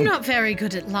 what's wrong? I'm not very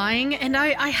good at lying, and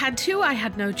I had to. I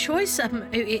had no choice.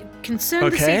 It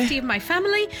concerned the Okay. safety of my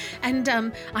family, and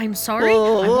I'm sorry. I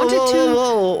wanted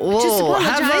to just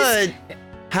apologize.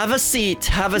 Have a seat.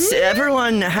 Have a seat.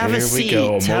 Everyone, have a Here we seat.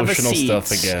 go, Have a emotional seat.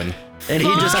 stuff again. And he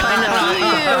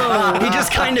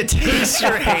just kind of takes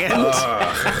your hand.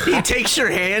 He takes your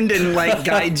hand and like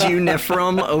guides you,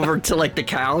 Nifrim, over to like the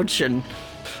couch and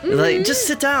like just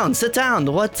sit down.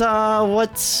 What's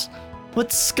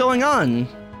going on?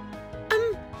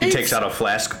 He takes out a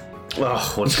flask.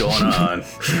 Oh, what's going on?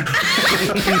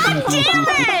 Damn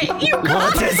it! You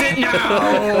What is it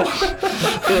now?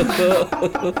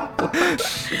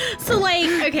 So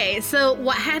so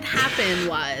what had happened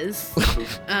was,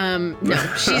 no,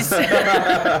 she's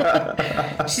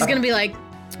she's gonna be like,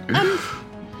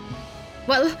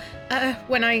 well,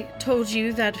 when I told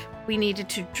you that we needed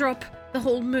to drop the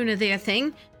whole Munadhir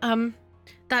thing,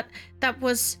 that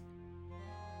was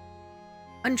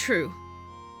untrue.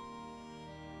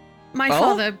 My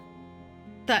father,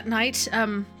 that night,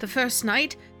 the first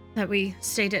night that we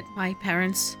stayed at my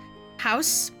parents'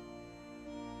 house,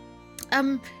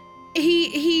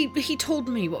 he told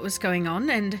me what was going on,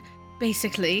 and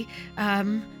basically,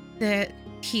 that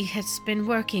he has been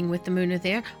working with the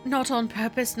Munadhir, not on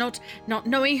purpose, not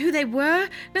knowing who they were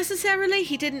necessarily.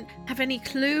 He didn't have any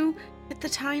clue at the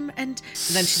time, and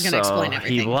then she's gonna explain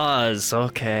everything. He was,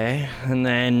 okay. And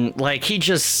then, like, he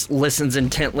just listens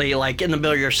intently. Like, in the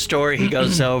middle of your story, he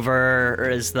goes over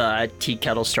as the tea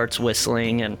kettle starts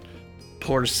whistling and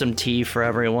pours some tea for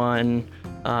everyone.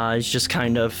 He's just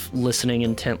kind of listening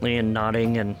intently and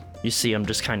nodding, and you see him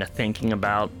just kind of thinking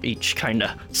about each kind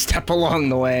of step along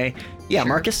the way. Yeah,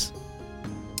 Marcus?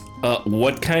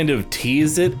 What kind of tea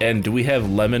is it? And do we have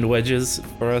lemon wedges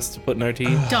for us to put in our tea?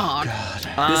 Dog.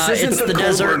 This isn't it's the the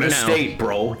desert. Coburn No. Estate,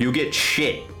 bro. You get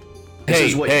shit. This Hey,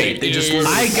 is what hey, they just is-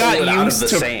 I pulled got it out of used the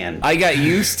to sand. I got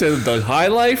used to the high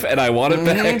life, and I want it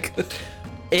back.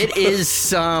 It is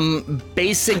some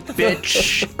basic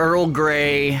bitch Earl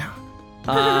Grey.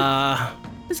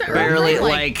 Is that Barely right?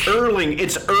 like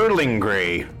It's Erling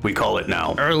Grey, we call it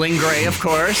now. Erling Grey, of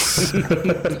course.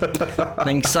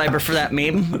 Thanks, Cyber, for that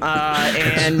meme.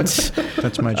 And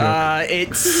That's my joke.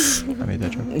 it's I made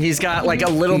that joke. he's got like a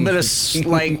little bit of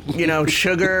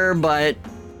sugar, but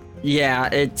yeah,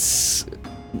 it's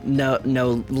no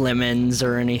lemons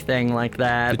or anything like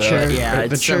that. The chair, But yeah,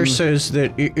 the it's chair some- says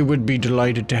that it would be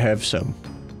delighted to have some.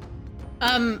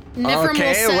 Nifrim Okay,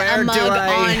 will set where a do mug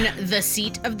I- on the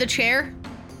seat of the chair.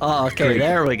 Oh, okay,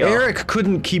 there we go. Eric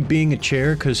couldn't keep being a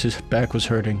chair because his back was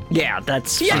hurting. Yeah,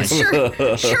 that's Yeah,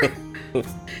 fine. sure.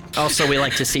 Also, we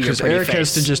like to see your Because pretty Eric face.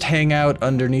 has to just hang out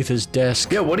underneath his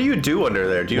desk. Yeah, what do you do under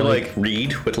there? Do you like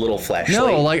read with a little flashlight?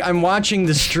 No, like I'm watching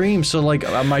the stream, so like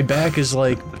my back is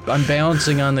like I'm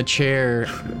balancing on the chair.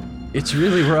 It's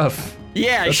really rough.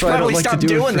 Yeah, you That's should why I don't probably like to stop do it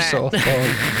doing for that. so long.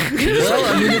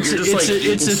 Well, I mean,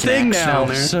 it's a thing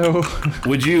now, so...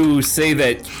 Would you say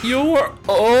that you're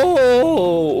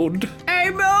old?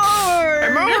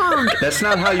 That's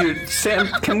not how you. Sam,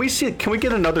 can we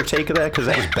get another take of that? Because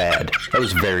that was bad. That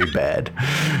was very bad.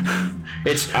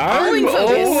 It's I'm Dude,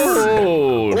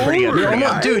 old.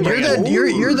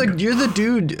 You're the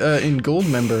dude in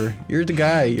Goldmember. You're the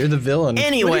guy. You're the villain.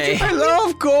 Anyway, I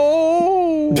love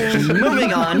gold.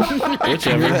 moving on. You're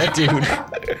that dude.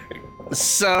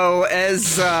 So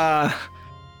as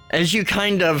you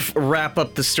kind of wrap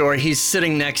up the story, he's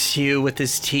sitting next to you with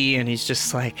his tea, and he's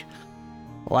just like,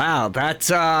 "Wow, that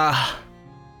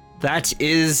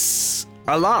is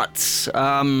a lot."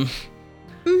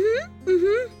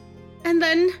 And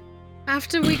then,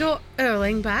 after we got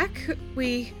Erling back,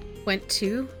 we went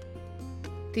to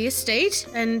the estate,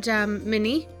 and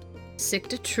Minnie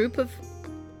sicked a troop of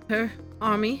her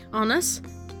army on us,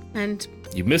 and...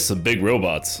 You missed some big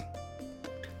robots.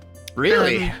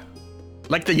 Really?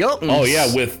 Like the Jotuns? Oh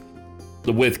yeah,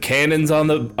 with cannons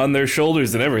on their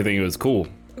shoulders and everything. It was cool.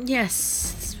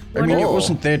 Yes. I mean, it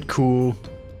wasn't that cool.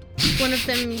 One of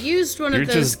them used one You're of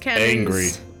those just cannons. angry.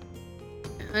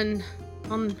 And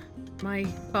on my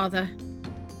father.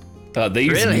 They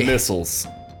use Really? missiles.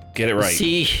 Get it right.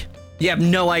 See, you have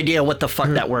no idea what the fuck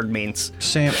that word means.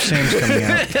 Sam's coming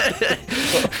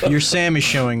out. Your Sam is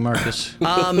showing, Marcus.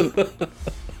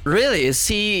 Really? Is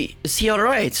he all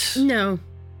right? No.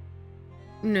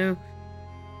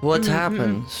 What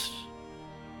happened?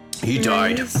 He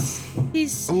died.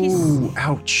 He's Ooh,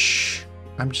 ouch.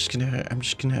 I'm just gonna.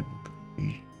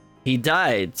 He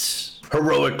died.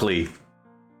 Heroically.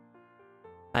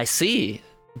 I see.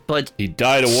 But He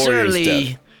died a warrior's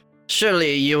death.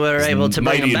 surely you were able to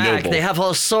bring him mighty and back. noble. They have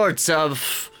all sorts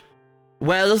of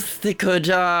wealth they could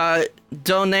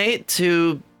donate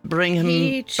to bring him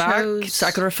He back. chose-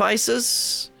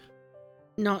 Sacrifices.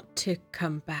 not to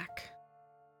come back.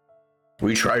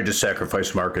 We tried to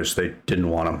sacrifice Marcus. They didn't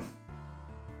want him.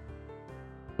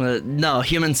 No,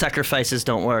 human sacrifices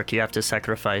don't work. You have to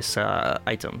sacrifice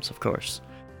items, of course.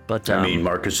 But I mean,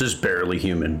 Marcus is barely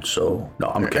human, so no,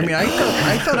 I'm I kidding. mean,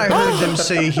 I thought I heard them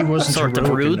say he wasn't Sort of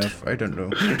heroic rude. enough. I don't know.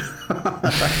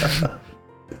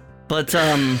 But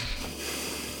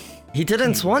he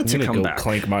didn't want to I'm gonna come go back.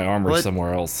 clank my armor What?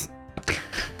 somewhere else.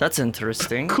 That's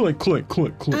interesting. Clink.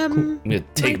 I'm gonna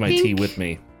take my tea with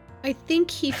me. I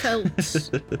think he felt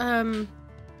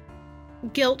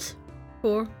guilt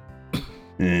for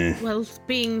well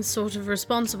being sort of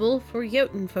responsible for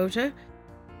Jotun photo.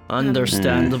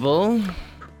 Understandable.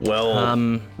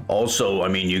 Well, also, I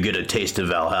mean, you get a taste of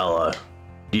Valhalla.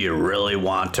 Do you really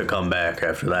want to come back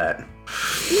after that?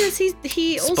 Yes,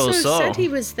 he also Suppose so. said he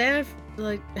was there,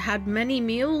 like had many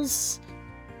meals.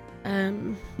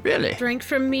 Really? Drank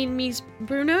from Mimi's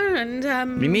Bruno and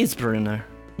Mimi's Brunner.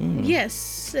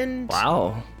 yes, and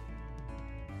Wow.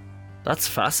 That's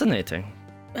fascinating.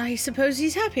 I suppose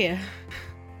he's happier.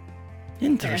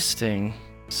 Interesting.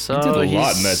 So He did a lot in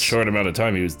he's- that short amount of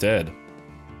time he was dead.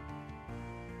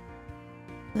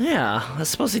 Yeah, I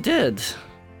suppose he did.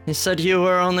 He said you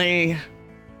were only.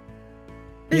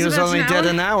 It He was about only an dead hour.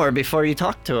 an hour before you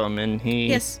talked to him, and he.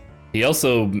 Yes, He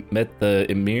also met the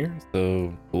Emir,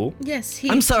 so cool. yes. He,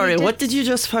 I'm sorry. he What did you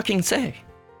just fucking say?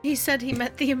 He said he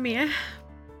met the Emir,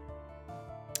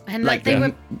 and Like that they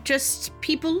them? were just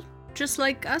people, just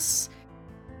like us.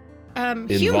 In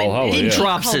Human. Valhalla, He yeah.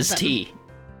 drops Called his them. tea.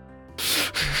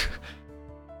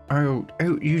 Oh,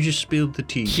 you just spilled the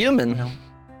tea. Human. Well,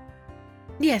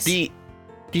 Yes. The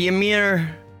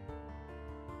Emir.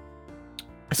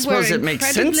 I suppose We're it makes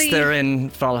sense incredibly they're in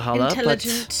Valhalla,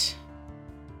 intelligent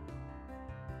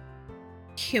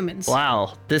humans. but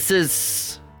wow, this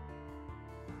is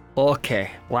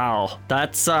okay. Wow,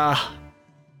 that's a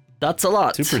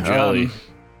lot. Super jelly.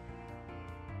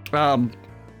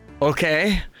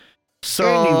 Okay.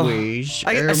 So anyways,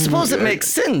 I suppose it makes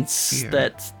sense yeah.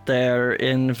 that they're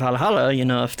in Valhalla. You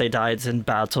know, if they died in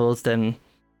battles, then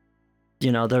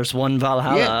you know there's one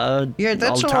Valhalla. Yeah,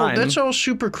 that's all all. time. That's all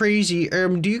super crazy.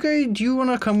 Do you want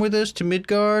to come with us to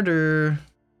Midgard or?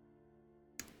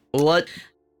 What?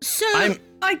 So I'm-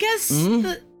 I guess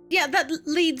Mhm. that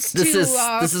leads This to is-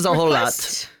 our this is a whole lot.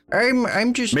 request.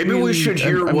 I'm just. Maybe we really- should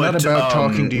hear I'm what not about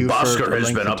talking to you for Bhaskar a has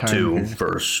length been of up time to here.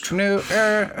 first. No,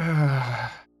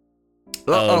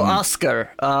 Oscar.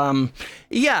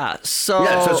 Yeah. So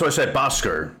Yeah, that's what I said,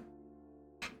 Bhaskar.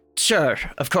 sure,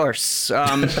 of course.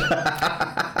 I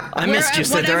missed you,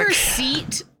 Whatever Cedric.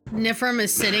 seat Nifrim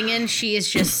is sitting in, she is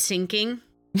just sinking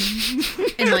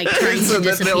and like trying It's to in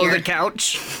the middle of the disappear.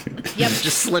 couch. Yep.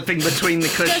 Just slipping between the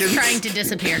cushions. Just trying to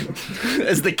disappear.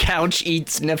 As the couch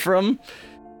eats Nifrim.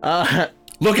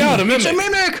 Look out, a mimic! It's a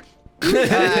mimic!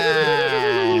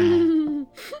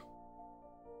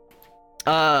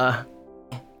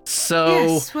 So...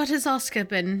 Yes, what has Oscar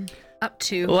been up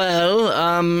to?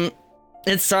 Well,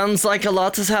 it sounds like a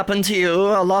lot has happened to you.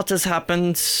 A lot has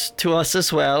happened to us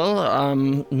as well.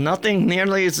 Nothing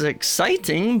nearly as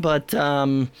exciting, but,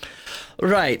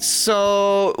 right.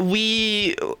 So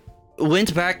we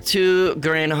went back to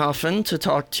Grainhofen to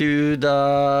talk to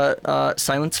the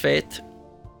Silence Fate.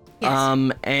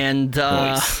 Yes. And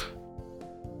Nice.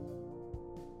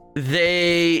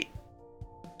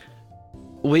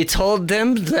 we told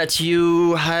them that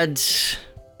you had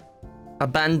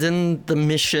abandoned the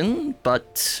mission,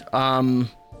 but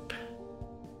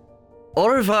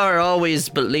Orvar always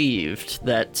believed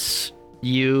that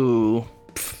you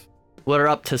were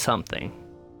up to something.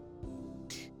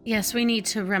 Yes, we need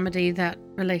to remedy that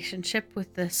relationship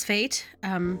with this fate.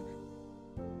 I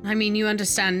mean, you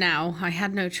understand now. I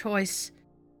had no choice.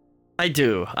 I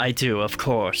do, of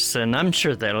course, and I'm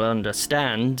sure they'll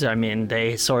understand. I mean,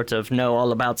 they sort of know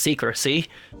all about secrecy.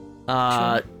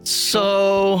 But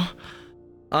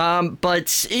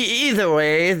either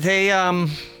way, they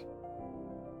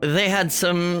had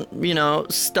some,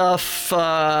 stuff,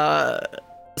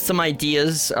 some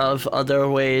ideas of other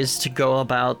ways to go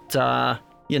about,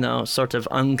 sort of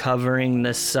uncovering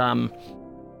this,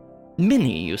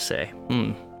 mini, you say?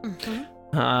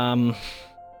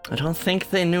 I don't think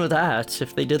they knew that.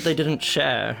 If they did, they didn't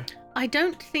share. I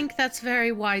don't think that's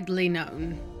very widely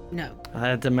known. No.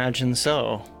 I'd imagine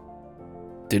so.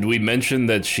 Did we mention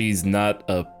that she's not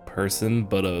a person,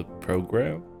 but a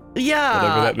program? Yeah,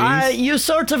 Whatever that means? You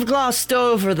sort of glossed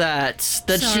over that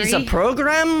she's a Sorry.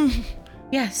 program?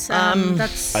 Yes,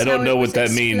 that's I don't how know it what was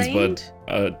that means, explained.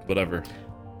 but whatever.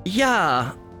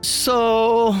 Yeah,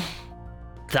 so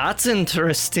that's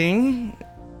interesting.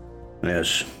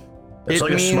 Yes. It's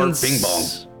like a smart bing bong.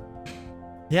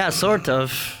 Yeah, sort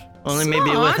of. Only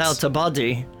maybe Smart? without a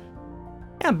body.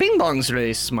 Yeah, Bing Bong's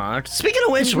really smart. Speaking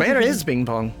of which, where is Bing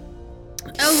Bong?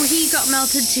 Oh, he got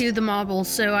melted to the marble,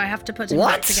 so I have to put him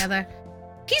What? back together.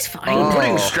 He's fine. Oh.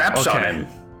 Putting straps on okay. him.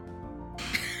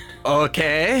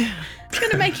 Okay, It's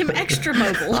gonna make him extra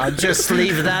mobile. I'll just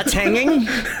leave that hanging.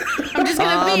 I'm just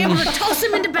gonna be able to toss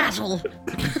him into battle.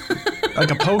 Like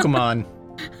a Pokemon.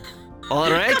 All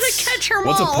right. Gotta catch her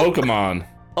What's a all. Pokemon?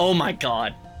 Oh my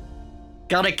god.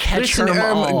 Gotta catch Listen, them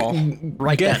all.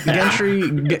 Write that down.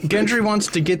 Gendry wants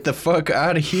to get the fuck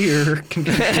out of here. Can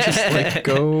we just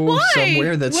go Why?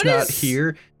 somewhere that's What not is-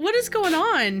 here? What is going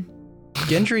on?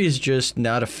 Gendry is just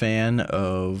not a fan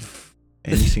of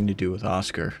anything to do with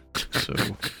Oscar. So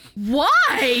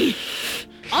Why?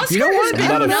 Oscar You know what? has I'm been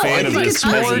not a melted fan of like this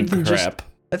more us. cousin than just- crap.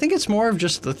 I think it's more of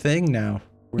just the thing now.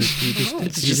 Where he just,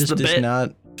 It's he just just the is bit.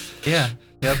 not. Yeah.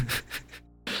 Yep.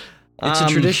 It's a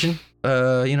tradition.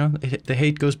 The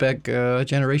hate goes back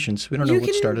generations. We don't know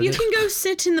what started You it. can go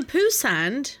sit in the poo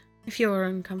sand if you're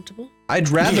uncomfortable. I'd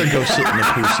rather go sit in the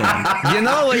poo sand. You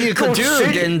know what you could do,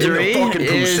 sit in the Gendry, fucking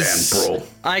poo is sand, bro.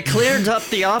 I cleared up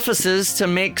the offices to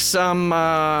make some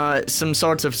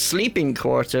sort of sleeping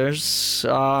quarters.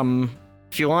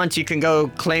 If you want, you can go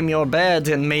claim your bed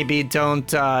and maybe don't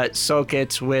soak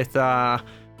it with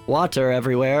water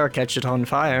everywhere or catch it on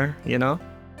fire, you know?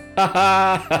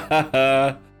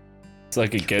 It's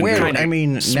like a Gendry. Where? Kinda I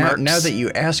mean, smirks. now that you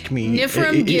ask me,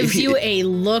 Nifrim gives you a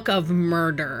look of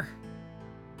murder.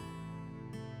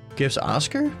 gives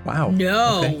Oscar. Wow.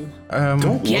 No. Okay.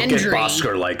 Don't look at Gendry.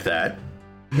 Bosker like that.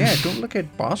 Yeah, don't look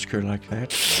at Bosker like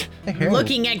that. The hell?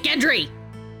 Looking at Gendry.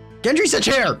 Gendry's a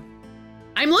chair.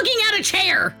 I'm looking at a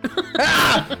chair.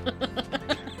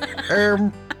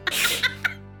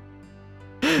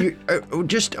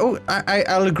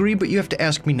 I'll agree, but you have to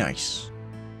ask me nice.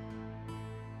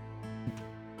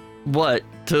 What?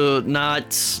 To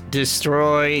not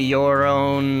destroy your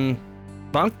own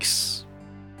bunks?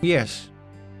 Yes.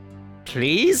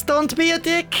 Please don't be a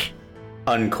dick.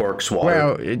 Uncorks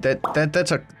water. Well,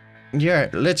 that's a. Yeah,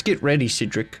 let's get ready,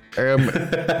 Cedric. That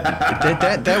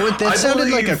sounded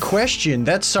like a believe- question.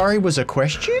 That sorry was a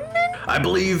question? I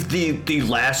believe the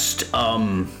last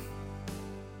time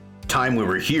we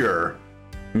were here,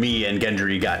 me and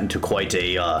Gendry got into quite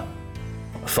a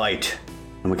fight,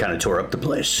 and we kind of tore up the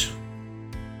place.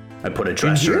 I put a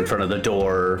dresser in front of the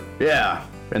door. Yeah,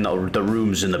 and the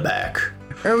rooms in the back.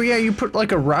 Oh yeah, you put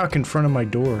like a rock in front of my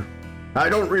door. I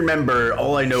don't remember.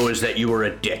 All I know is that you were a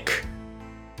dick,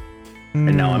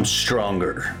 and now I'm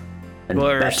stronger and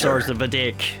Or better. sort of a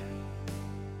dick.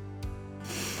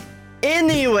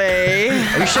 Anyway,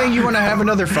 Are you saying you want to have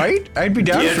another fight? I'd be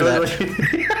down Yeah, for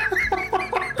that.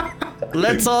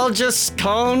 let's all just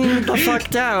calm the fuck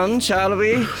down, shall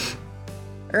we?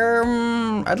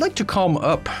 I'd like to calm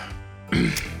up.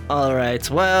 All right.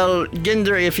 Well,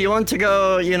 Gendry, if you want to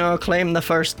go, claim the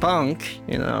first punk,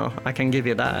 I can give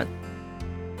you that.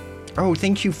 Oh,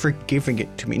 thank you for giving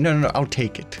it to me. No, I'll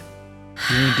take it.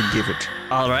 You need to give it.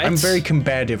 All right. I'm very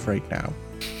combative right now.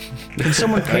 Can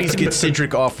someone please get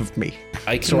Cedric off of me?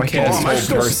 I can cast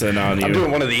Hold Person on you. I'm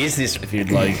doing one of these. If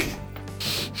you'd like.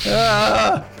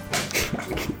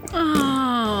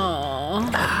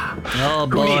 Oh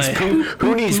boy.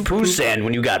 Who needs poo sand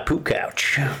when you got poo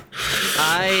couch?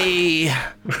 I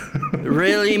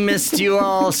really missed you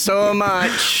all so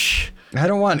much. I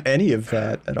don't want any of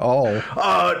that at all.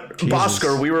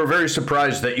 Bhaskar, we were very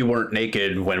surprised that you weren't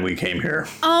naked when we came here.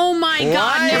 Oh my God!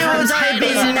 Why Nifrim's would I head be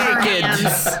is in our naked?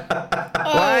 hands.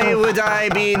 Why would I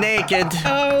be naked?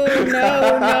 Oh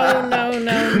no!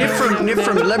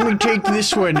 Nifrim, let me take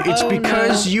this one. It's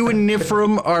because you and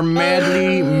Nifrim are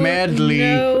madly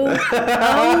No.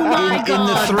 Oh my in the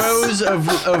God! throes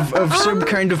of some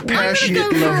kind of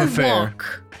passionate love affair.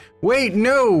 Walk. Wait,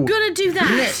 no. Gonna do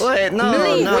that. Wait, no,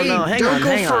 hang don't on, go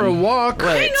hang for on. a walk.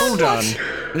 Wait, hold on.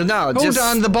 No, Hold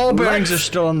on, the ball bearings are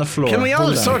still on the floor. Can we all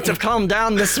Hold on. sort of calm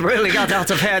down? This really got out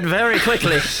of hand very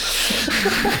quickly.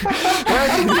 I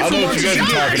don't know what you guys are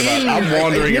talking about. I'm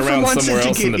wandering around somewhere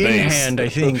else in the base. Hand, I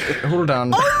think. Hold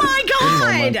on. Oh my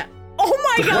God! Oh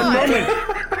my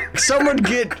God! Someone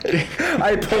get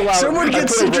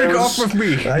Cedric off of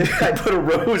me. I put a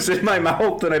rose in my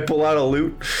mouth and I pull out a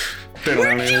loot.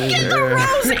 Where'd you get the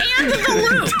rose and the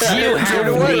loot? You have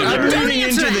I'm leaning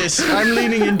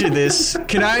into this.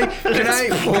 Can I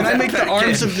make the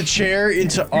arms of the chair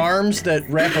into arms that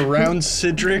wrap around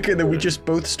Cedric, and then we just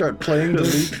both start playing the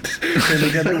lute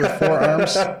together with 4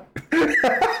 arms?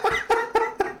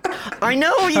 I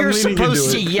know you're leaning supposed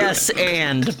to into it. yes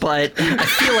and, but I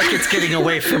feel like it's getting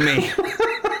away from me.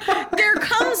 There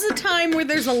comes a time where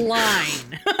there's a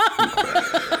line.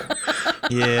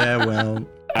 Yeah, well.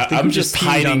 I'm just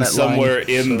hiding somewhere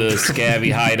in the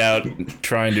scabby hideout,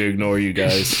 trying to ignore you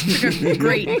guys.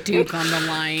 Great Duke on the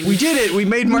line. We did it. We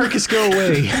made Marcus go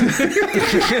away.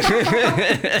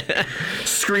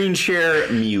 Screen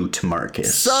share mute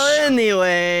Marcus. So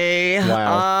anyway,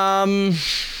 Wow.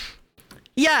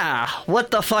 yeah, what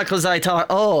the fuck was I talking?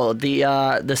 Oh,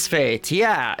 this fate.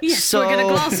 Yeah. Yes, so we're gonna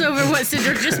gloss over what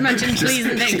Cedric just mentioned, please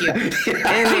and thank you.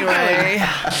 anyway,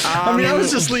 I mean, I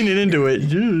was just leaning into it.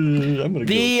 I'm gonna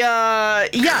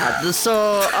go.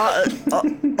 so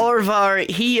Orvar,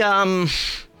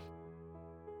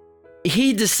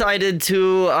 he decided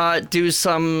to do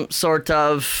some sort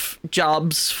of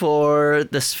jobs for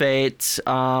this fate.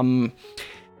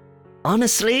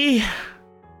 Honestly,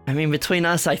 I mean, between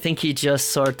us, I think he just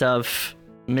sort of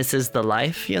misses the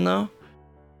life,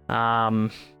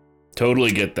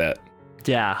 Totally get that.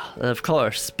 Yeah, of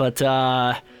course. But,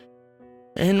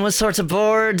 and was sort of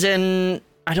bored, and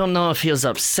I don't know if he was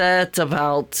upset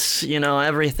about,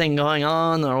 everything going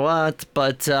on or what,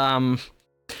 but,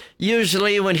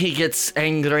 usually when he gets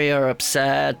angry or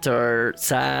upset or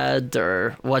sad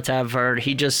or whatever,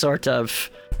 he just sort of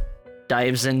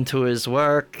dives into his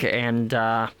work and,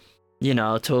 to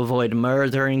avoid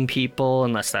murdering people,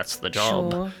 unless that's the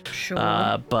job.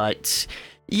 Sure. But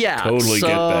yeah, Totally so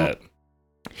get that.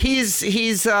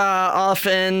 He's off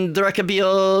in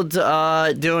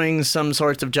Drecabild, doing some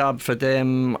sort of job for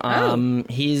them.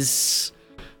 He's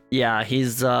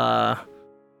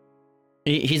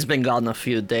been gone a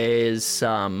few days.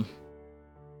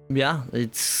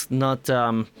 It's not.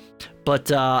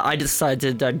 But I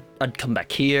decided I'd come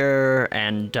back here,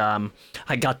 and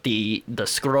I got the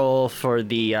scroll for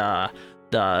the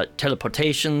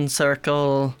teleportation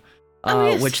circle,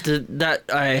 yes. which that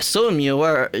I assume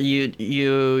you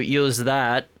use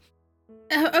that.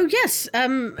 Oh yes.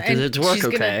 Did it work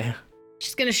okay?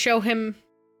 She's gonna show him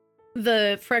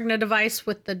the Fregna device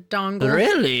with the dongle.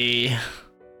 Really?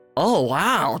 Oh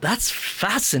wow, that's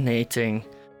fascinating.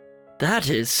 That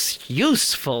is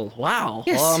useful. Wow.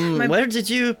 Yes, where did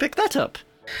you pick that up?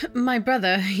 My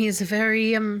brother, he's a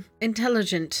very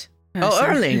intelligent person. Oh,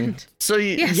 Erling. So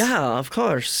Yes. yeah, of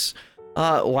course.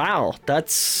 Wow,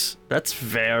 that's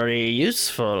very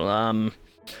useful. I'm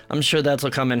sure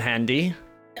that'll come in handy.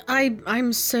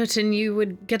 I'm certain you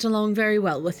would get along very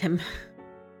well with him.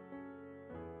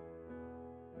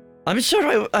 I'm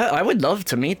sure I would love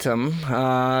to meet him.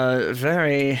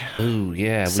 Very Ooh,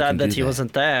 yeah. sad that he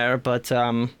wasn't there, but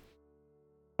I'm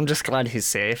just glad he's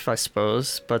safe, I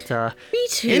suppose. But Me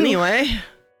too. anyway,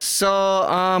 so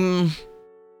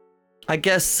I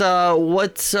guess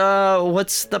what's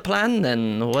the plan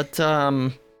then? Well,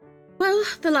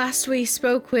 the last we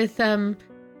spoke with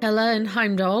Hela and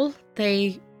Heimdall,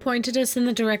 they pointed us in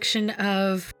the direction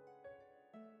of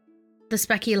the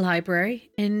Specky Library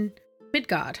in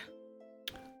Midgard.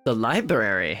 The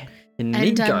library in And,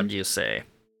 Midgard, you say?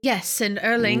 Yes, and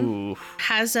Erling Ooh.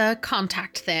 has a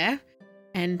contact there,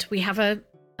 and we have a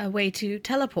way to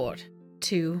teleport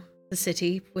to the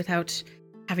city without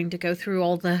having to go through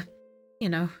all the,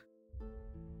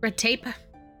 red tape.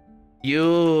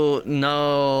 You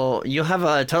know, you have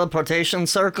a teleportation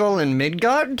circle in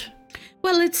Midgard?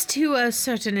 Well, it's to a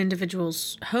certain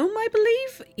individual's home, I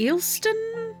believe.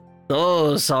 Eelston?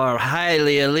 Those are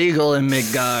highly illegal in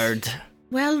Midgard.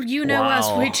 Well, you know us,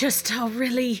 Wow. we just are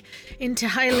really into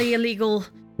highly illegal.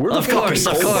 We're the Of course,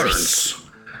 fucking of Goldbergs. course.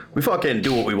 We fucking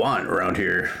do what we want around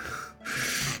here.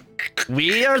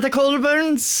 We are the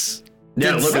Colburns?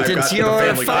 Yeah, look, I've Did got the your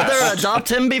family father crest.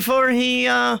 adopt him before he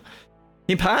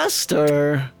passed,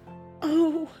 or?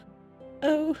 Oh.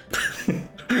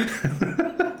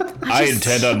 I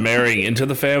intend on marrying into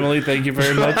the family. Thank you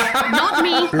very much. Not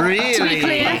me. To be Really?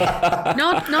 clear.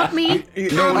 Not me.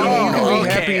 No, Oh, be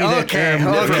happy that okay.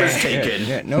 Nifrim's Okay. taken.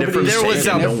 Yeah, nobody- Nifrim's There was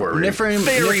taken, a don't worry.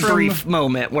 Very brief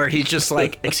moment where he's just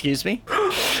like, excuse me?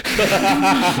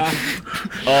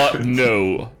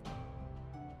 No.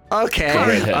 Okay.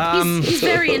 Redhead. He's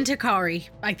very into Kari,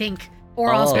 I think.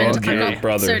 Or Osmond. okay. I'm Your not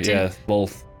brother, certain. yeah,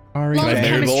 both. Sorry, Love man.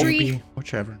 chemistry.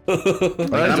 Whichever.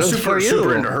 And I'm Just super for you.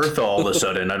 super into Hertha all of a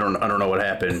sudden. I don't know what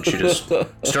happened. She just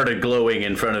started glowing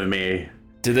in front of me.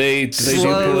 Do they do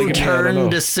Slow polygamy? I don't turn know.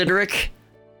 to Sidric.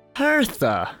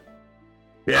 Hertha.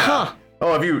 Yeah. Huh.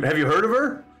 Oh, have you heard of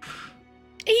her?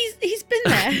 He's been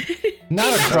there.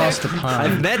 Not across the I've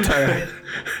pond. met her.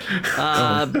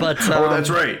 But Oh, that's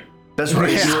right. That's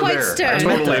right. Yeah. You were Quite there. stern. I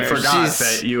totally Met her. forgot She's-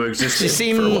 that you existed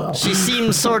she for a while.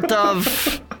 seems sort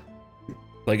of,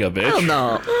 Like a bitch? I don't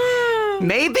know.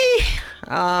 Maybe?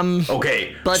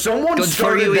 Okay, But someone good for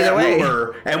started you either that way.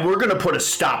 rumor, and we're gonna put a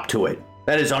stop to it.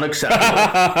 That is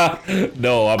unacceptable.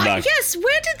 No, I'm not. Yes,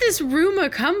 where did this rumor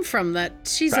come from that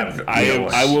she's a...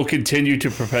 I will continue to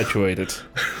perpetuate it.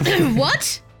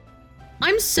 What?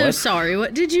 I'm so What? sorry.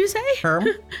 What did you say? Herm?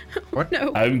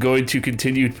 No. I'm going to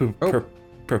continue to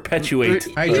perpetuate.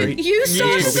 Hydrate. You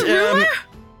started the rumor?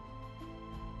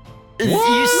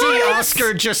 You see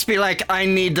Oscar just be like, I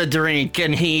need the drink,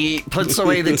 and he puts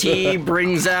away the tea,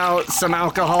 brings out some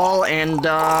alcohol, and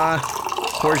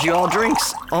pours you all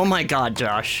drinks. Oh my god,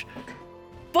 Josh.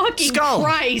 Fucking Skald.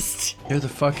 Christ. You're the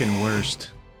fucking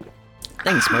worst.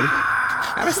 Thanks, buddy.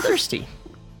 I was thirsty.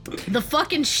 The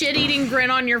fucking shit-eating grin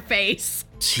on your face.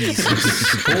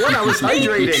 Jesus. What? I was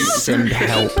hydrating. Send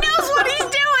help. He knows what he's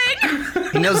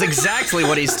doing. He knows exactly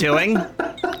what he's doing.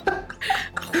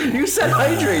 You said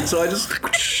hydrate, so I just.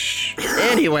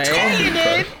 Anyway, You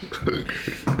did.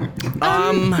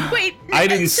 Wait. I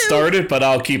didn't so start it, but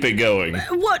I'll keep it going.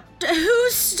 What? Who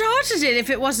started it if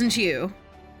it wasn't you?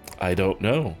 I don't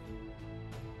know.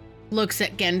 Looks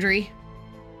at Gendry.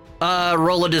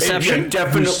 roll a deception.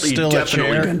 Definitely, Still a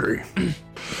chair? Gendry.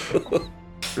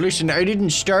 Listen, I didn't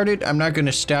start it. I'm not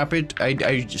gonna stop it.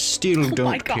 I still don't Oh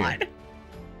my care. god.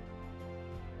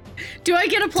 Do I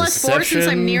get a +4 since I'm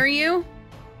Deception. near you?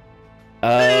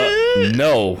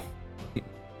 No.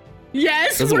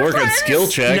 Yes. Doesn't we're work on friends. skill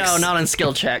checks. No, not on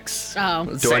skill checks. Oh.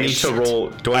 Do I need to roll?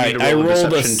 Do I need to I roll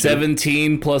rolled a deception too?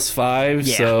 17 plus 5,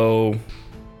 Yeah. so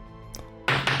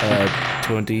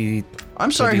 20.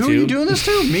 I'm sorry, who are you 22? doing this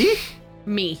to? Me?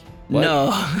 Me. What?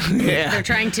 No. They're Yeah.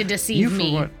 trying to deceive You for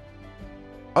me. what?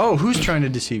 Oh, who's trying to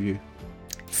deceive you?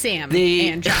 Sam The-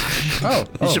 and Josh. Oh,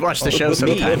 You should watch the show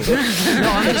sometime. No,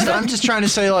 I'm just trying to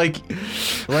say like, the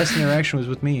last interaction was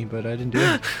with me, but I didn't do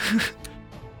it.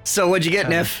 So what'd you get,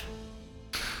 Nif?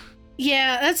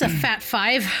 Yeah, that's a fat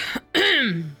 5.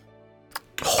 I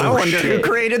wonder who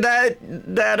created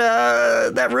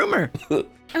that rumor. Well,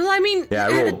 I mean, Yeah,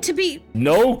 I rolled. to be...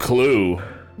 No clue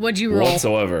What'd you roll?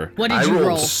 whatsoever. What did you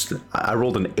roll? I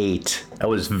rolled an 8. I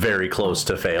was very close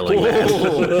to failing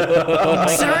that.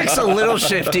 Cyric's a little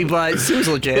shifty, but seems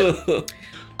legit.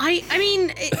 I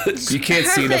mean... You can't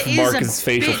see enough of Hertha is a Marcus'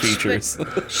 facial bitch, features.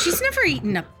 but She's never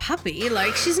eaten a puppy.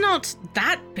 Like, she's not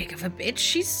that big of a bitch.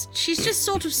 She's just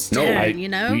sort of stern, you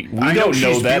know? We I know don't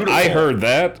know she's that. I beautiful. heard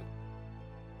that.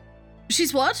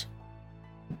 She's what?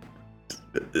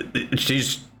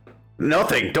 She's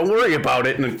nothing. Don't worry about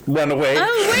it and run away.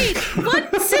 Oh, wait.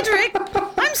 What? Cedric?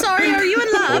 I'm sorry. Are you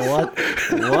in love?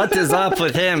 What is up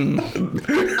with him?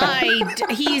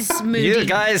 He's moody. You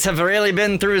guys have really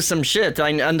been through some shit,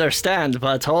 I understand,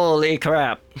 but holy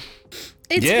crap.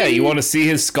 It's Yeah, been- you want to see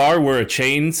his scar where a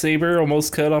chain saber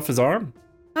almost cut off his arm?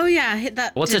 Oh, yeah. Hit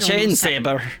that. What's a did almost chain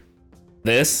saber?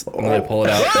 this, and then I pull it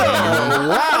out. Oh,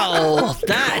 wow.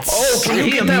 That's... can you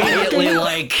he get that immediately,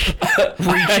 like,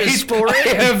 reaches for I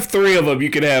it. have 3 of them. You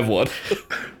can have one.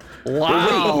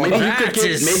 Wow. maybe that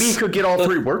is- maybe you could get all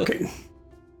 3 working.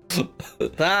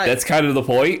 That's kind of the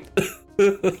point.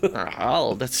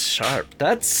 Oh, that's sharp.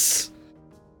 That's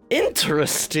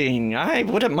interesting. I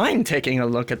wouldn't mind taking a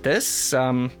look at this.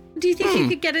 Do you think you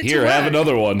could get it Here, to have work?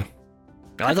 another one.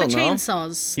 I don't know.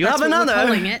 Chainsaws. You That's have what we're another?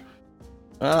 calling it.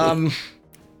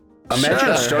 Imagine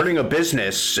Sure. starting a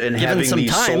business and Given having some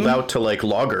these time. sold out to like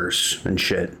loggers and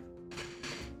shit.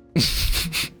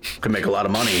 Could make a lot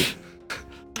of money.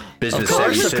 Business Of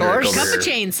course, savvy of Cedric course. over Cup of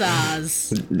here.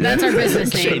 chainsaws. That's our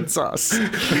business name. Chainsaws.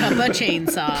 Cup of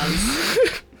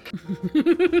chainsaws.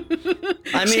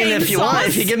 I mean, if you want,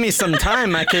 if you Chainsaws? give me some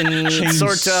time, I can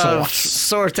sort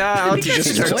out. It think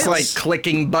just that's starts oil. like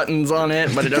clicking buttons on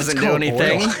it, but it doesn't do called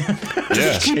anything.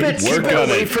 Yeah, Keep it work on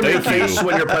away it. from your Thank face you.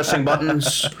 when you're pressing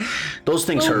buttons. Those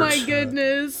things Oh hurt. my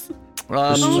goodness.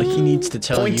 Like he needs to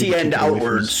tell Pointy you to end keep it away from his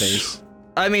outwards. face.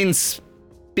 I mean,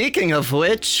 speaking of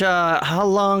which, how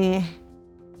long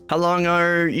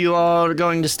are you all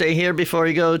going to stay here before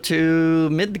you go to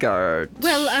Midgard?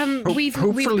 Well, we've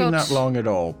Hopefully got. not long at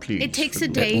all, please. It takes a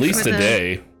But day At least for a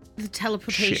day. the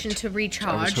teleportation Shit. to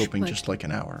recharge. I was hoping but- just like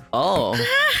an hour. Oh,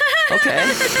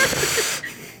 okay.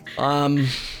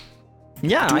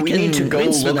 Yeah, I we can need to go we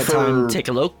can spend look the time, for- take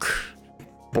a look.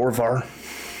 Borvar,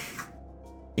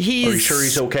 He's are you sure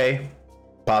he's okay?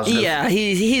 Positive? Yeah,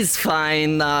 he's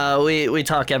fine. We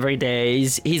talk every day.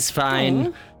 He's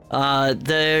fine.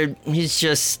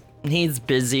 He's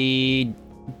busy.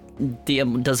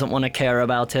 DM doesn't want to care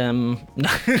about him.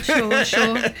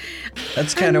 Sure.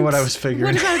 That's kind of what I was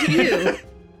figuring. What about you?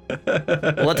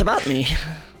 What about me?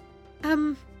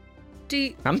 Do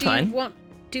you, I'm do fine.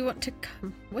 Do you want to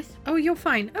come with? Oh, you're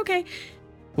fine. Okay.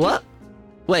 What?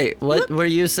 Wait, what were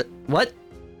you what?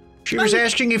 She was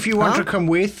asking if you want Huh? to come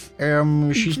with.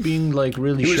 She's been like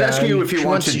really He was shy. asking you if you she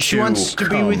wanted She to wants to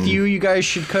be with come you. You guys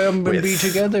should come and be with-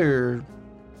 together.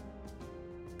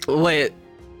 Wait.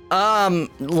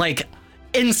 Like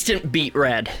instant beat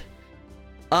red.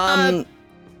 What's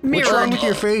Mirror. wrong with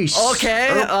your face? Okay,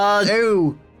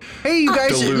 Oh. Hey, you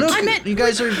guys! Dilute. Look, I meant you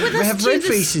guys with us have to red the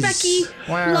faces. specky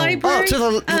Wow. library. to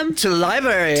the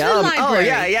library. to the Oh library.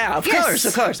 yeah, of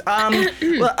Yes. course.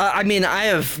 Well, I mean, I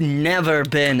have never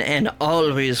been and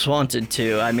always wanted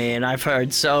to. I mean, I've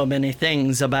heard so many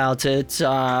things about it.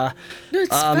 No, it's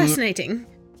fascinating.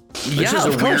 This Yeah, is a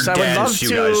of course, weird I would love dance to.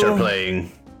 you guys are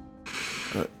playing.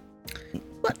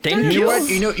 Thank You you. know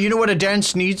what? You know what a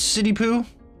dance needs, City Poo?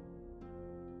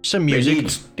 Some music.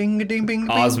 needs- Ding ding ding.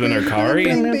 Osmond or Kari?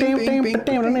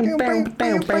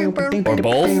 Or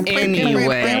both?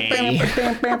 Anyway,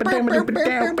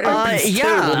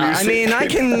 yeah. I mean,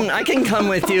 I can come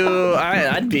with you.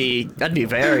 I'd be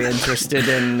very interested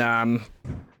in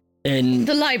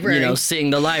The library. You know, seeing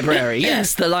the library.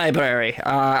 Yes, the library.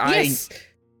 Yes.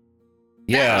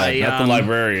 Yeah, I, not the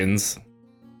librarians.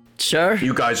 Sure.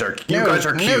 You guys are cute. No,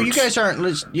 you guys aren't.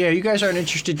 You guys aren't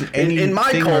interested in anything In my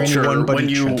or culture, anyone but when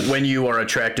each other. when you are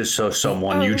attracted to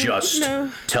someone, you just no.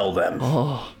 tell them.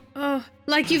 Oh,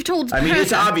 like you've told. I mean,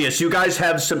 it's Hertha. obvious. You guys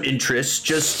have some interests.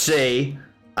 Just say,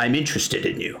 "I'm interested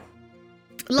in you."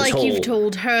 Like whole- you've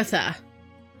told Hertha.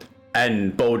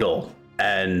 And Bodil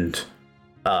and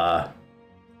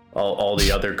all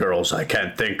the other girls. I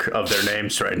can't think of their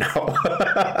names right now.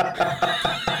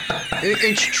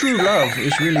 It's true love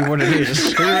is really what it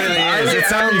is. It really is. It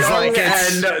sounds like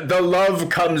it's. and the love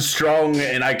comes strong,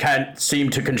 and I can't seem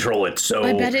to control it. So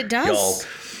I bet it does. y'all-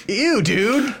 Ew,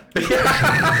 dude. What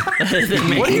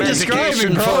are you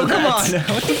describing, bro? Come on.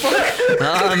 What the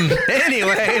fuck?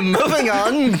 Anyway, moving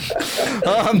on.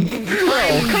 I'm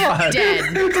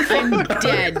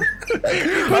dead.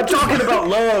 I'm talking about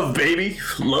love, baby.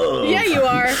 Love. Yeah, you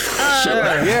are.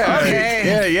 Yeah.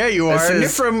 Okay. Yeah, you are.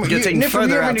 This is Nifrim, getting you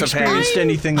further haven't out of hand. experienced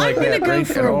anything like I'm gonna that, go right?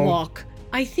 for at a all? walk.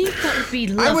 I think that would be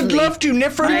lovely. I would love to,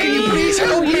 Nifrim. Can you please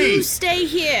help me? You stay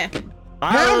here.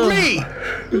 Help me!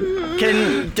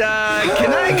 Can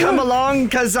I come along?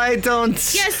 Cause I don't.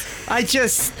 Yes.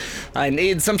 I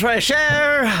need some fresh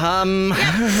air. I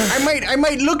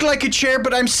might look like a chair,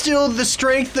 but I'm still the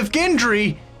strength of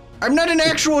Gendry. I'm not an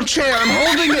actual chair. I'm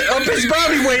holding it up his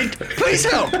body weight. Please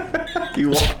help.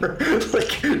 You are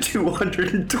like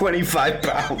 225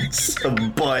 pounds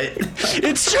of butt.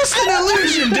 It's just an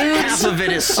illusion, dude. Half of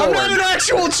it is I'm not an sword.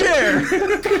 actual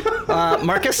chair.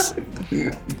 Marcus.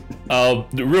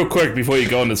 Real quick before you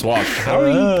go on this walk, how are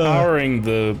you powering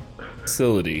the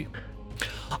facility?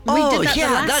 did that the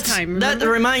last time, that remember?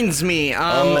 reminds me. So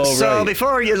right.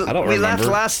 before we left remember.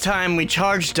 last time, we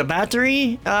charged a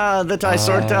battery that I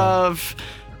sort of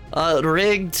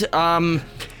rigged.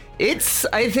 It's,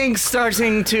 I think,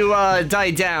 starting to die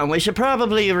down. We should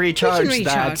probably recharge,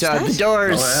 recharge that. The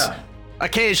doors Oh, yeah.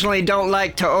 occasionally don't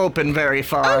like to open very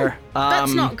far.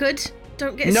 That's not good.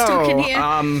 Don't get stuck in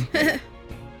here.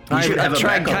 should have I've a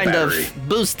tried backup kind battery. of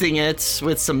boosting it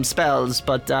with some spells,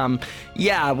 but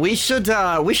yeah, we should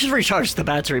recharge the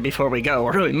battery before we go,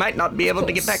 or we might not be able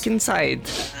to get back inside.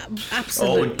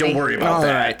 Absolutely. Oh, don't worry about All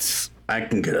that. right. I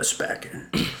can get us back in.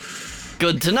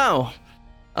 Good to know.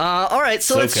 All right,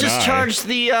 so So let's can just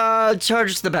I.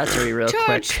 charge the battery real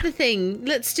Charge quick. the thing.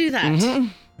 Let's do that.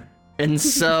 And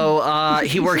so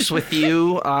he works with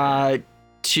you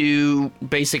to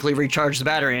basically recharge the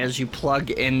battery as you plug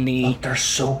in the They're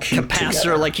so cute capacitor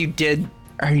together. like you did.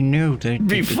 I know that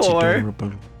Before.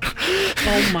 adorable.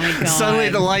 Oh my god. Suddenly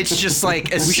the lights just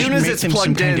like, as We should soon as make it's them some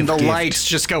plugged kind in, of the gift. lights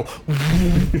just go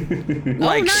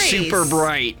like nice. super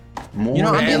bright. More You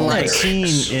know, I'm in like- that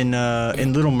scene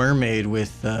in Little Mermaid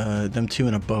with them two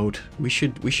in a boat. We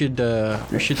should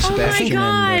Sebastian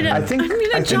God. and I think I'm gonna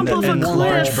I think jump that off a and cliff.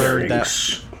 large Bird that-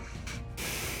 bearings.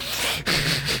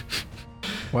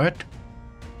 what?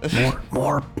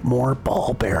 More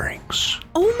ball bearings.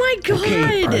 Oh my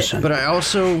god. Present. But I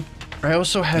also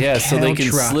have Yeah, so they can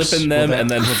cow slip traps. in them Will that- and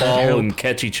then will that fall help? and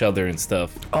catch each other and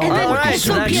stuff. And then All right,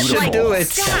 so also that get should like do it.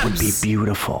 That would be scabs.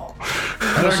 beautiful.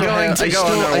 I also going have, to go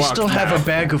on our I walk still have now. a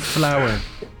bag of flour.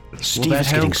 Steve that is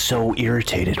getting help? so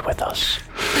irritated with us.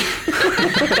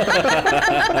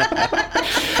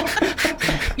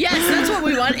 Yes, that's what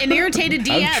we want. An irritated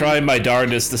DM. I'm trying my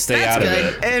darndest to stay That's out of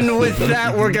good. it. And with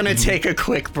that, we're gonna take a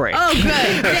quick break. Oh, good.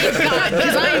 Thank God,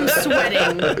 because I am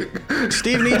sweating.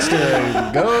 Steve needs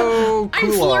to go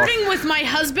I'm cool off. flirting with my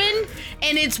husband,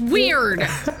 and it's weird.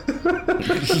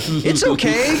 It's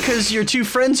okay, because your two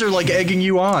friends are like egging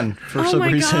you on for Oh some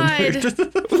my reason.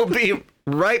 God. We'll be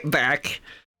right back.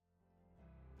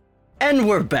 And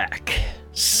we're back.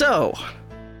 So,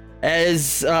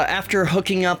 as after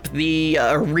hooking up the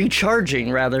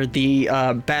recharging rather the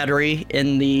battery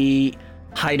in the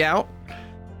hideout,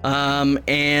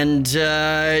 and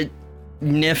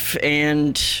Nif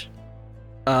and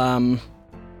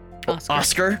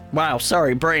Oscar. Wow,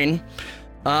 sorry, brain.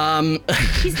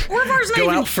 Orvar's not Go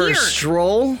even out for here. a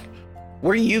stroll.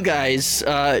 What are you guys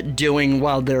doing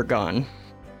while they're gone?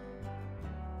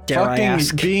 Dare I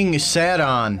ask? Fucking being sat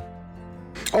on.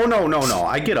 Oh no.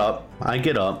 I get up.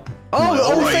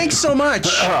 Oh, thanks so much.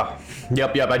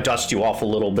 Yep. I dust you off a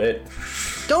little bit.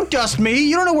 Don't dust me.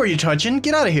 You don't know where you're touching.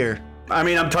 Get out of here. I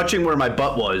mean, I'm touching where my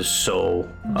butt was, so.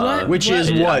 What? Which is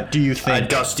yeah. what do you A think?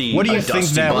 dusty. What do you a think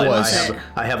dusty that butt. was?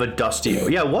 I have a dusty.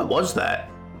 Yeah. What was that?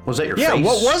 Was that your Yeah, face?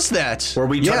 what was that? Were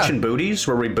we Yeah. touching booties?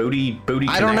 Were we booty?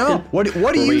 I don't know. connected?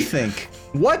 What do Were you we- think?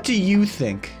 What do you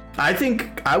think? I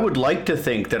think I would like to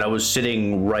think that I was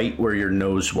sitting right where your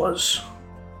nose was.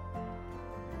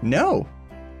 No.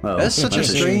 Oh, That's such a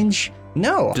strange.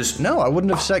 No. No, I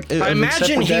wouldn't have said. I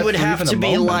imagine he would have to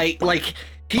be like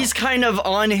he's kind of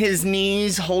on his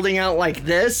knees holding out like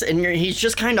this, and he's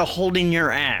just kind of holding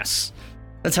your ass.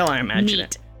 That's how I imagine Neat.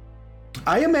 it.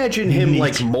 I imagine him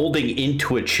like molding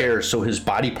into a chair, so his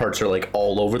body parts are like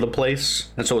all over the place,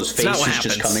 and so his face not is what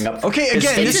just happens. coming up. Okay, his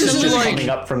again, face this is isn't just like- coming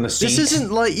up from the seat. This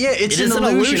isn't like it's It is an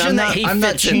an illusion. illusion that he I'm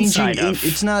not fits changing. inside of.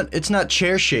 It's not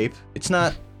chair shape. It's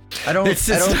not. I don't It's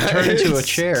turn into a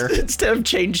chair. Instead of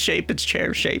change shape, it's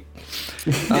chair shape.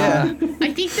 Yeah.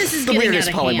 I think this is The getting weirdest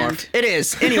out of polymorph. hand. It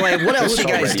is. Anyway, what else It's you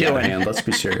guys already out of doing? hand, let's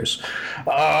be serious.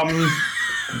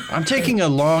 I'm taking a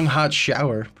long hot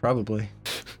shower, probably.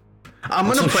 I'm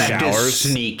gonna practice showers.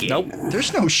 sneaking. Nope.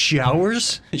 There's no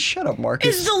showers. Shut up,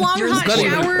 Marcus. Is the long You're hot better.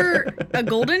 shower a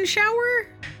golden shower?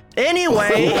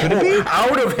 Anyway,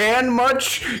 Out of hand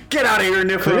much? Get out of here,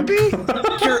 Niffer. Could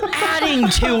it be? you're adding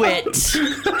to it.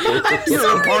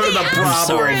 You're a part of the they asked problem.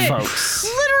 Sorry, it. folks.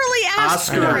 Literally asked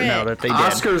Oscar, for I it. know that they did.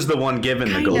 Oscar's the one giving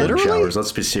the Kinda. golden Literally? showers.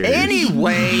 Let's be serious.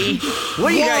 Anyway,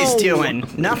 what are you guys Whoa. doing?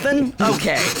 Nothing?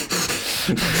 Okay.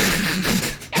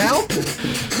 Help?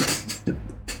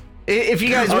 If you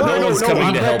guys Oh, want, no, one's coming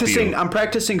I'm to help practicing. you. I'm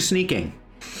practicing sneaking.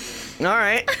 all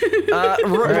right.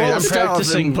 Roll I'm a stealth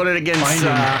practicing and put it against.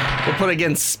 finding. We'll put it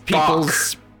against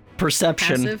people's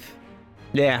perception. Passive.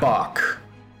 Yeah. Fuck.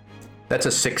 That's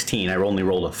a 16. I only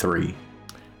rolled a 3.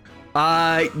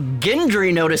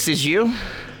 Gendry notices you.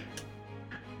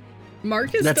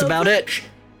 Marcus. That's does about it.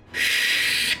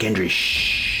 Shh, Gendry,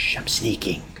 shh. I'm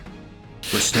sneaking.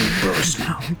 We're sneak bros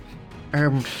now.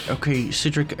 Okay,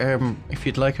 Cedric, if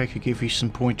you'd like, I could give you some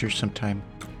pointers sometime.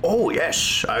 Oh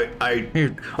yes, I.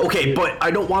 Here. Okay, but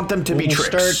I don't want them to be We'll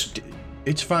tricks.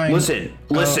 It's fine. Listen.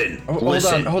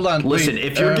 Hold on. Listen, wait,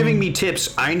 if you're giving me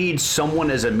tips, I need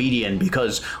someone as a median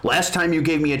because last time you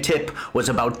gave me a tip was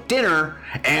about dinner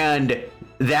and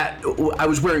that I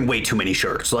was wearing way too many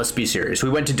shirts. Let's be serious.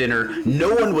 We went to dinner.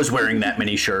 No one was wearing that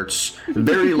many shirts.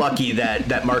 Very lucky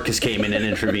that Marcus came in and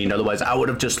intervened. Otherwise, I would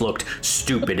have just looked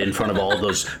stupid in front of all of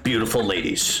those beautiful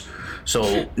ladies.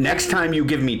 So next time you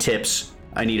give me tips,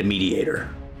 I need a mediator.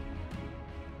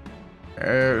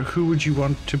 Who would you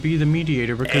want to be the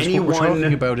mediator? Because what we're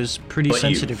talking about is pretty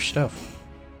sensitive stuff.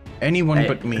 Anyone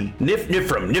but me.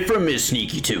 Nifrim is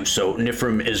sneaky too, so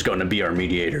Nifrim is going to be our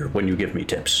mediator when you give me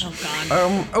tips.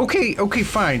 Oh God. Okay,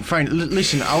 fine.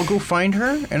 Listen, I'll go find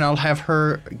her, and I'll have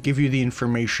her give you the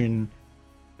information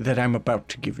that I'm about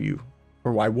to give you,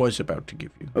 or I was about to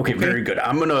give you. Okay, very good.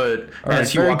 I'm gonna, All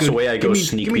as he walks away, I go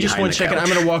sneak behind the couch. Give me just 1 second. I'm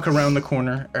gonna walk around the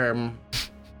corner.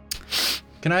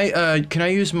 Can I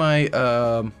use my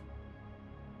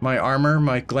my armor,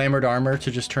 my glamored armor,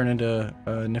 to just turn into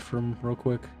Nifrim real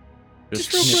quick?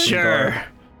 Just real quick. Sure.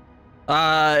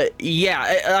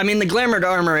 Yeah. I mean, the glamored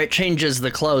armor, it changes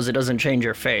the clothes. It doesn't change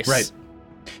your face. Right.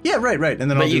 Yeah, right. And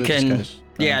then I'll do the disguise.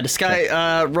 Yeah, disguise.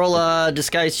 Roll a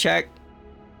disguise check.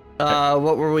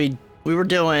 What were we? We were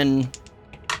doing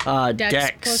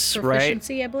Dex, plus right?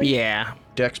 proficiency, I believe. Yeah.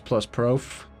 Dex plus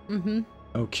prof. Mm-hmm.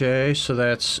 Okay, so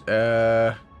that's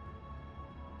a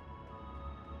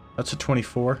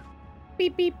 24.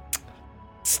 Beep beep.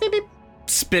 Snip.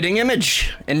 Spitting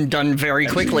image and done very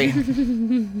quickly.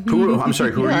 I'm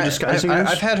sorry, who are you disguising as?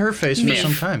 I've had her face for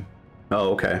some time.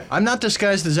 Oh, okay. I'm not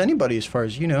disguised as anybody as far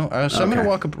as you know. So I'm going to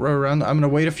walk around. I'm going to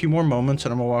wait a few more moments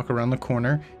and I'm going to walk around the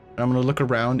corner. And I'm going to look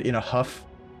around in a huff.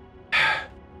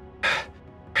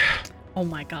 Oh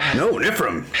my God. No,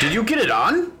 Nifrim, did you get it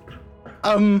on?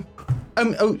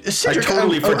 Cedric, I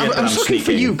totally forget that I'm I'm looking for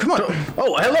sneaking. you. Come on.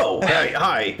 Oh, hello.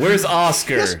 Hi. Where's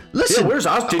Oscar? Yes, listen. Yeah, where's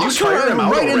Oscar? Did you Oscar, fire him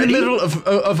out right already? in the middle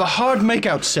of a hard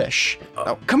makeout sesh.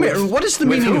 Come here. What is the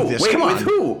With meaning who? of this? Wait, Come on. with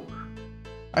who?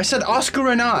 I said Oscar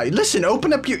and I. Listen,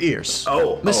 open up your ears.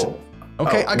 Listen. Oh.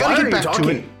 Okay, I gotta get back to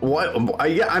it. What?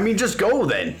 Yeah, I mean, just go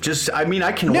then.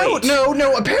 I can wait.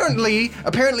 No. Apparently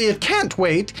it can't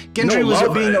wait. Gendry was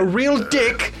love being it. a real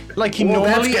dick, like he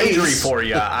normally that's Gendry is. for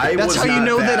you. That's how you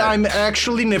know that I'm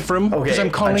actually Nifrim, because I'm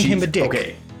calling him a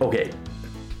dick. Okay.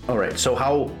 All right. So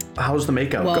how's the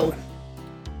makeout going?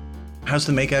 How's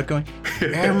the makeout going?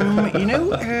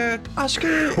 Oscar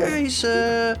is he's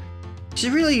a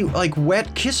really like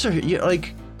wet kisser.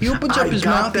 He opens up his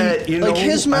mouth.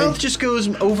 His mouth just goes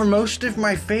over most of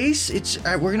my face.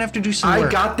 We're gonna have to do some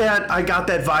work. I got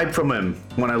that vibe from him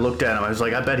when I looked at him. I was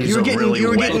like, I bet he's you were really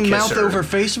wet getting mouth kisser. over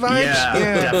face vibes.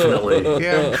 Yeah, definitely.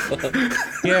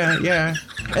 Yeah.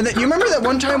 And then, you remember that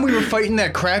one time we were fighting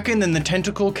that kraken and the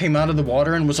tentacle came out of the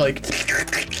water and was like.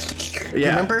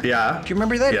 Yeah. Remember? Yeah. Do you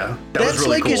remember that? Yeah. That's was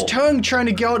really like his tongue trying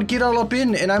to get all up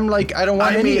in, and I'm like, I don't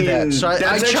want any of that. So I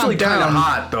that's chopped actually kind down. of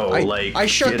hot though. I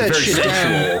shut that very shit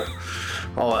down.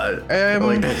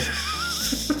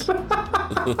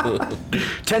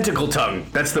 Tentacle tongue.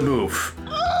 That's the move.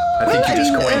 I think you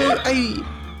just coined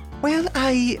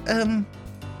it.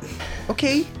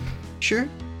 Okay, sure,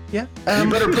 yeah. You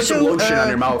better put some lotion on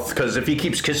your mouth, because if he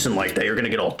keeps kissing like that, you're gonna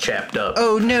get all chapped up.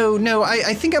 Oh no!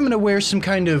 I think I'm gonna wear some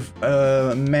kind of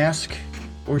mask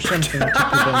or something to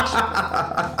prevent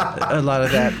a lot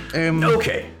of that.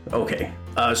 Okay.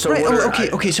 So right.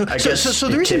 what Okay. So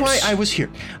the reason why I was here,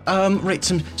 right?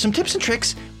 Some tips and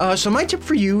tricks. So my tip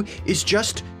for you is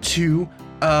just to,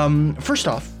 first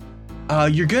off,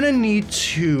 you're gonna need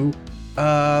to,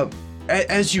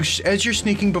 as you're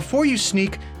sneaking, before you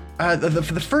sneak,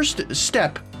 the first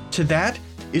step to that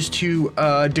is to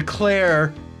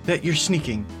declare that you're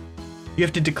sneaking. You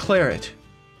have to declare it.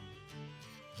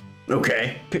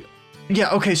 Okay. Yeah.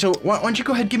 Okay. So why don't you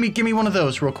go ahead? Give me one of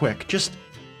those real quick. Just.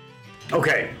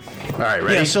 Okay. All right,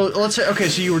 ready? Yeah, so let's say, okay,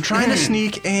 so you were trying to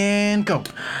sneak and go.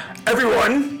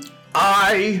 Everyone,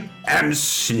 I am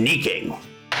sneaking.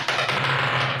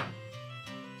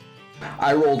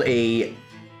 I rolled a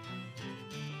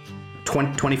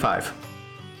 25.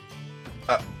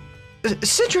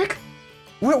 Cedric,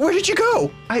 where did you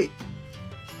go? That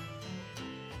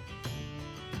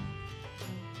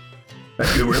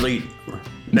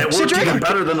worked Cedric, even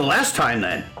better than the last time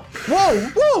then.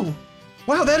 Whoa!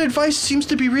 Wow, that advice seems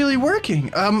to be really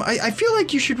working. I feel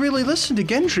like you should really listen to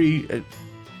Gendry.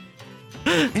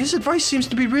 His advice seems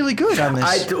to be really good on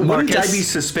this. Wouldn't I be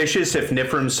suspicious if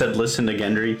Nifrim said listen to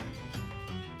Gendry?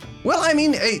 Well, I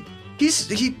mean, this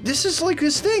is like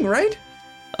his thing, right?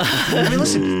 I mean,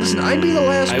 listen. I'd be the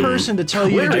last person to tell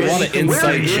you. I want to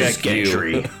insight check you.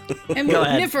 Gendry? And Go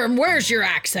ahead. Nifrim, where's your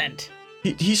accent?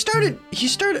 He started.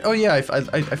 Oh yeah, I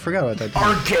forgot about that.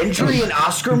 Are Gendry and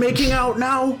Oscar making out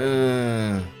now?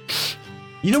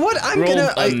 You know what? I'm Rolled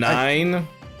gonna. a 9.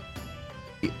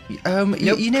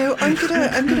 You know, I'm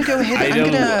gonna go ahead.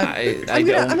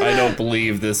 I don't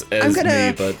believe this as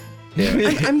me, but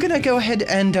yeah. I'm gonna go ahead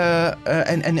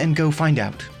and go find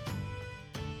out.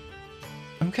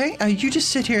 Okay, you just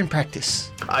sit here and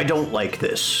practice. I don't like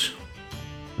this.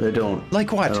 I don't.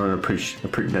 Like what? I don't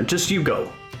appreciate. Just you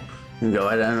go. You go.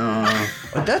 I don't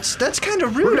know. That's kind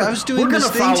of rude. I was doing we're this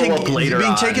gonna thing follow up later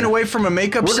being on. taken away from a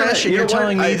makeup sesh, and you you're know what?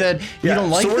 telling me that you don't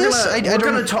like so this.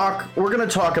 We're gonna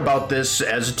talk about this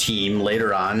as a team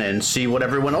later on and see what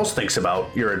everyone else thinks about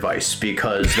your advice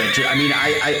because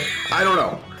I don't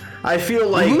know. I feel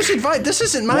like Whose advice? This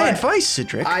isn't my What? advice,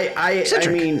 Cedric. I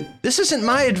mean, this isn't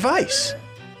my advice.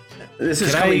 this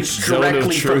is Can I coming zone of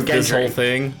directly from truth this whole Gendry.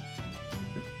 thing?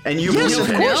 And you Yes, believe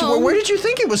of it. course. No. Well, where did you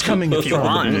think it was coming If you from?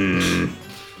 want.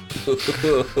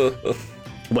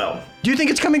 Well, Do you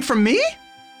think it's coming from me?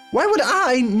 Why would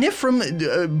I,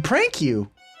 Nifrim, prank you?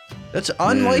 That's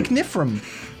unlike Nifrim.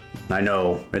 I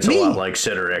know it's Me? a lot like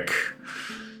Cedric.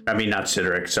 I mean, not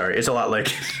Cedric. Sorry, it's a lot like.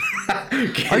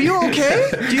 Are you okay?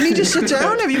 Do you need to sit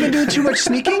down? Have you been doing too much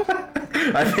sneaking?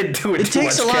 I've been doing It too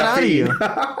takes a much lot out of caffeine. you.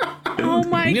 Oh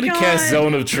my I'm god. gonna cast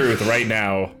Zone of Truth right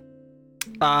now.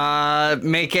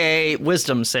 Make a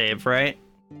wisdom save, right?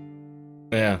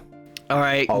 Yeah. All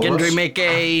right, All of Gendry, us? make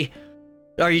a.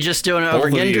 Are you just doing it Both over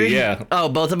of you, Gendry? yeah. Oh,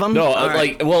 both of them. No, All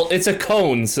right. it's a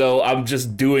cone, so I'm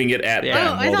just doing it at Yeah. them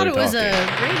Oh, I while thought they're it was a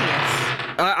talking.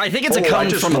 radius. I think it's a Oh, I cone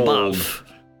just from rolled. above.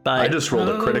 But I just rolled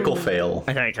a critical fail.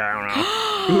 I think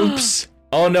I don't know. Oops.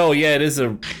 Oh no, yeah, it is a.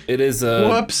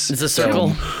 Whoops. It's a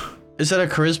circle. Is that a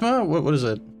charisma? What is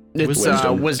it? It's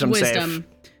Wisdom. wisdom save. Wisdom. To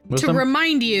Wisdom?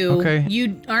 remind you, Okay.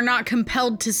 you are not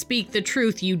compelled to speak the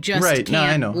truth. You just Right, can't no,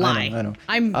 I know, lie. I know.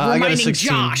 I'm I got a reminding 16.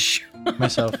 Josh.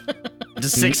 Myself.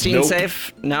 Does 16 Nope.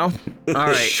 save? No? All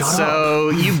right. Shut so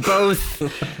you both,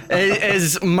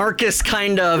 as Marcus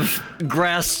kind of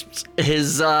grasps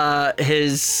his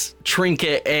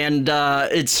trinket and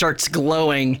it starts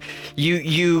glowing,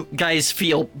 you guys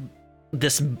feel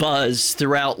this buzz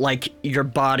throughout like your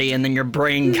body, and then your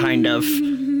brain kind of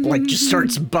like just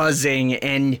starts buzzing,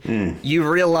 and you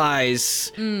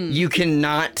realize you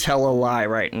cannot tell a lie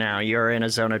right now. You're in a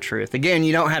zone of truth. Again,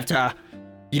 you don't have to talk.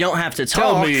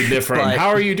 Tell me, different. but- How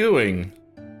are you doing?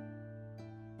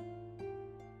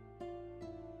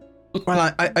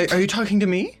 Well, are you talking to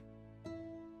me?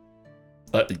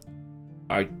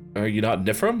 Are you not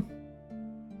Nifrim?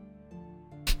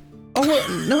 Oh well,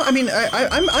 no. I mean,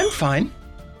 I'm fine.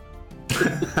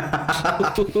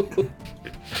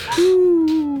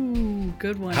 Ooh,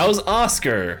 good one. How's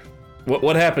Oscar?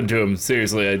 What happened to him?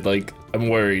 Seriously, I'm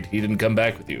worried. He didn't come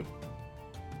back with you.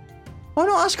 Oh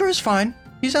no, Oscar is fine.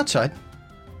 He's outside.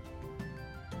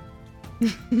 Do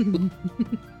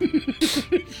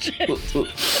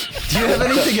you have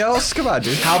anything else? Come on,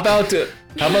 dude. How about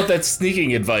that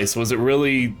sneaking advice? Was it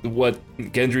really what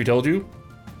Gendry told you?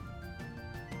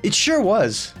 It sure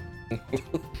was.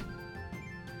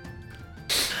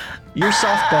 You're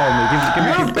softballing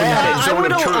me. Give me bad.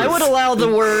 Zone of truth. I would allow the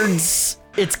words,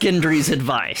 it's Gendry's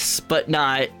advice, but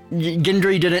not,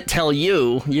 Gendry didn't tell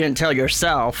you. You didn't tell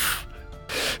yourself.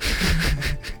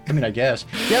 I mean, I guess.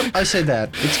 Yep, I say that.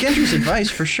 It's Gendry's advice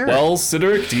for sure. Well,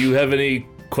 Cedric, do you have any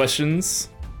questions?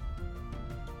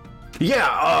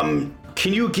 Yeah,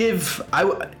 can you give...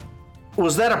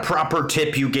 was that a proper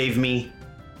tip you gave me?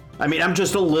 I mean, I'm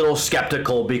just a little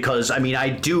skeptical because, I mean, I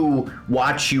do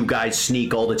watch you guys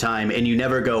sneak all the time, and you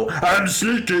never go, I'm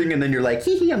sneaking, and then you're like,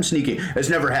 hee hee, I'm sneaking. It's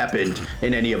never happened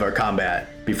in any of our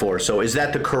combat before, so is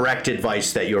that the correct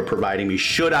advice that you're providing me?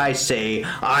 Should I say,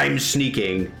 I'm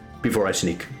sneaking before I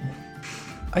sneak?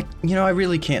 I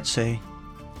really can't say.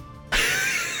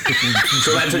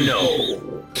 So that's a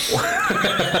no.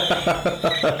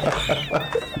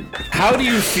 How do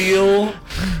you feel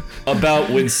about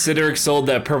when Cedric sold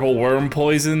that purple worm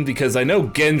poison? Because I know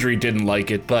Gendry didn't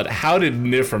like it, but how did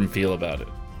Nifrim feel about it?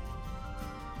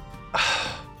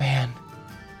 Man.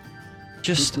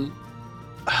 Just...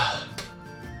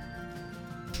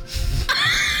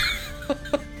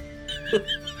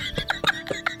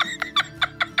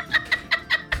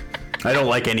 I don't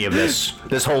like any of this.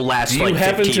 This whole last, Do you like,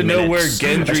 happen 15 to know where minutes.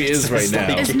 Gendry is right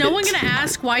now? Is no one gonna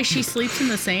ask why she sleeps in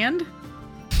the sand?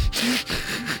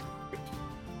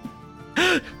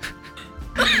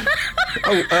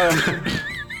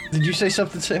 Did you say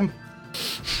something, Sam?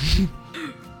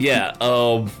 Yeah,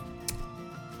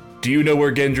 Do you know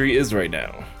where Gendry is right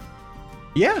now?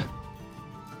 Yeah.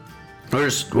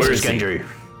 Where's is he? Gendry?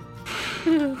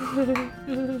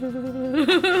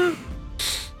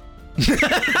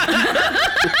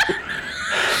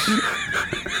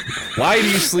 Why do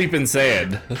you sleep in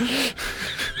sand?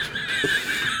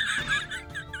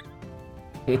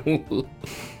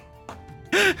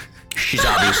 She's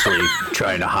obviously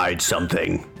trying to hide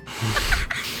something.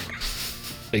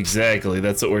 Exactly.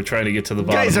 That's what we're trying to get to the You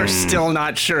bottom. guys are still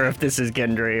not sure if this is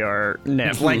Gendry or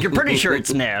Nif. Like, you're pretty sure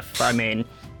it's Nif. I mean,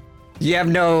 you have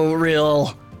no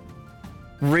real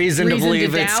reason to Reason to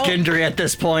believe it's doubt? Gendry at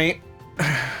this point.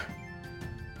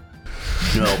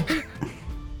 No.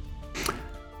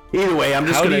 Either way, I'm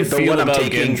just How do gonna. you feel What I'm about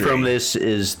taking Gendry? from this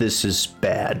is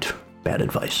bad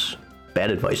advice.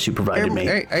 Bad advice you provided me.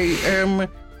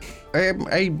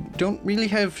 I don't really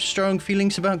have strong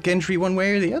feelings about Gendry one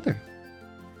way or the other.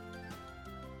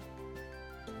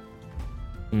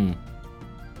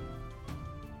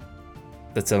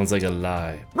 That sounds like a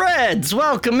lie. Reds,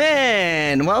 welcome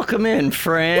in. Welcome in,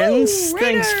 friends. Woo,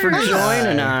 Thanks for Raiders.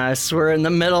 joining us. We're in the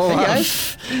middle of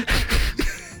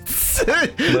Zone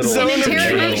of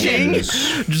interrogation.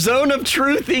 Truthing. Zone of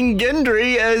Truthing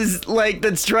Gendry as like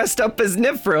that's dressed up as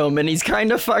Nifrom, and he's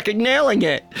kind of fucking nailing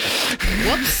it.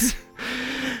 Whoops.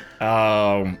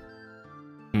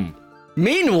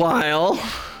 Meanwhile,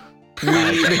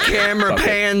 the camera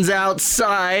pans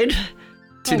outside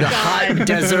to the hot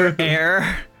desert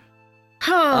air,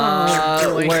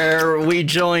 Oh, boy. where we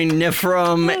join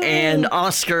Nifrom and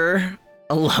Oscar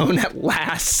alone at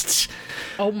last,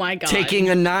 Oh my god. taking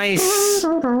a nice,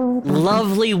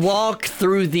 lovely walk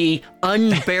through the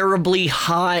unbearably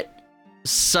hot,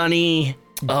 sunny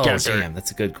Oh, desert. damn. That's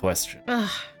a good question. All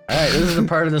right, this is the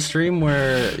part of the stream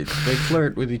where they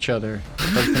flirt with each other,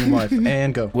 husband and wife,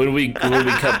 and go. When we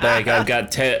cut back, I've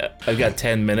got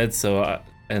 10 minutes, so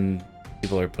and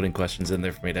people are putting questions in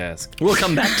there for me to ask. We'll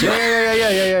come back to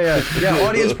it. Yeah,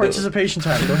 audience participation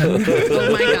time. Go ahead.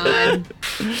 Oh my god.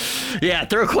 Yeah,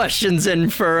 throw questions in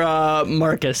for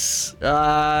Marcus.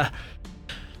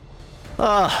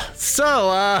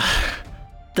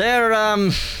 There,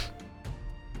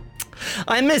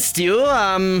 I missed you,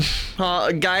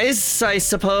 guys, I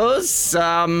suppose.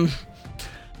 That's,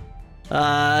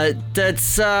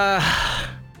 how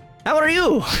are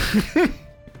you?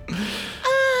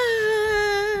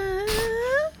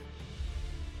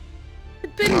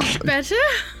 Been better?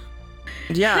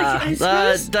 Yeah, I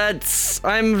suppose.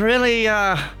 I'm really,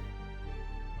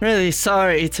 really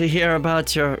sorry to hear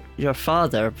about your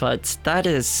father, but that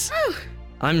is,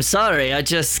 I'm sorry, I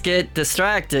just get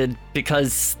distracted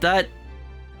because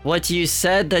what you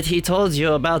said that he told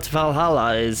you about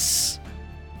Valhalla is,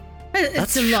 It's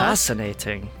that's a lot.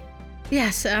 fascinating.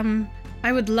 Yes,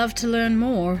 I would love to learn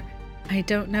more. I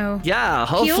don't know. Yeah,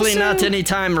 hopefully not also-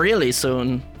 anytime really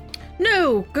soon.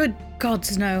 No, good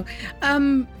gods, no.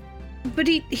 But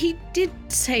he did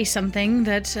say something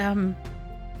that,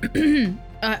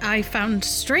 I found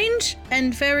strange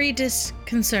and very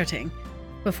disconcerting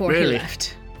before Really? he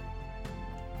left.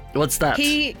 What's that?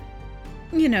 He,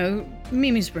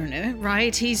 Mimi's Bruno,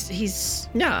 right? He's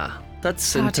Yeah,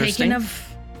 that's partaking interesting.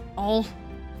 of all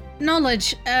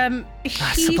knowledge. I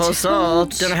suppose so.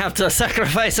 Didn't have to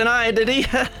sacrifice an eye, did he?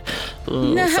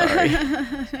 Ooh, sorry.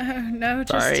 No,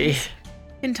 just Sorry. his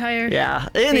entire. Yeah.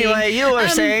 Anyway, you were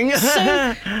saying.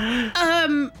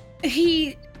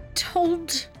 He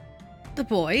told the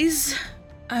boys,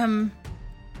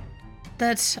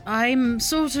 that I'm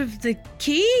sort of the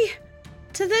key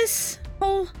to this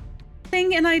whole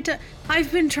thing, and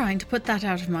I've been trying to put that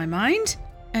out of my mind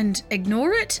and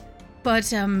ignore it,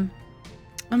 but I'm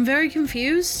very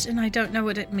confused and I don't know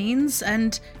what it means,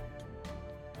 and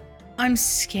I'm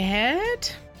scared.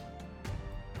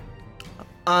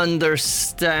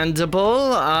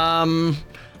 Understandable.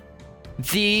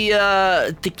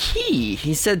 The key.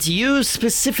 He said you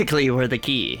specifically were the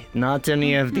key, not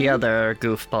any of the other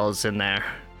goofballs in there.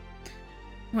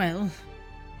 Well,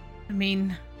 I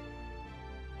mean,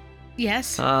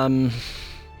 yes.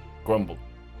 Grumble.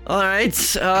 All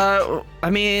right. I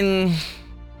mean,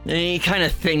 he kind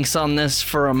of thinks on this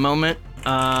for a moment.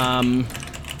 And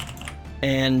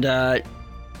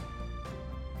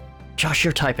Josh,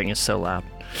 your typing is so loud.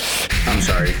 I'm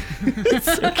sorry.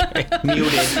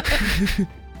 Muted.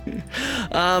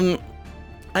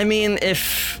 I mean,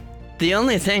 if the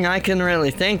only thing I can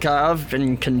really think of,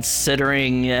 and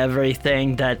considering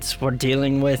everything that we're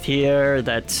dealing with here,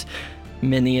 that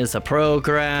Mini is a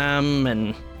program,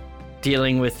 and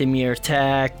dealing with Emir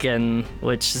Tech, and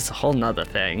which is a whole nother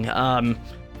thing.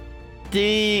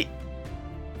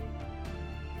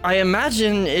 I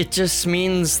imagine it just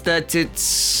means that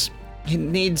they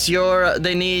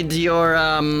need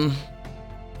your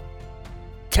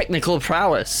technical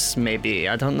prowess, maybe.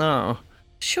 I don't know.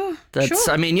 Sure.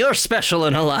 I mean, you're special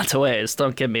in a lot of ways,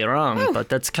 don't get me wrong, but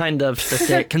that's kind of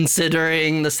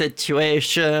considering the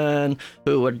situation,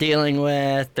 who we're dealing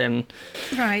with, and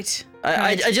Right.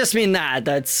 I just mean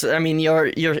that's, I mean,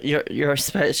 you're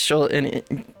special in,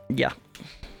 yeah.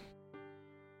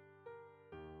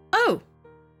 Oh.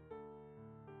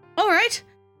 All right.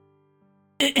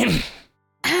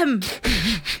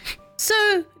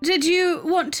 So, did you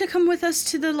want to come with us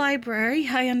to the library?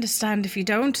 I understand if you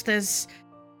don't. It's...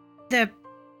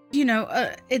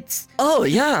 Oh,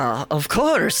 yeah, of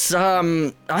course.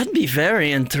 I'd be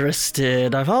very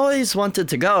interested. I've always wanted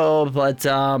to go, but,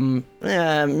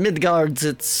 Midgard's,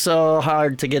 it's so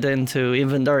hard to get into.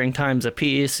 Even during times of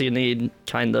peace, you need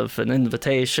kind of an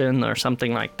invitation or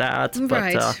something like that.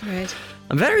 Right, But, right.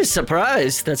 I'm very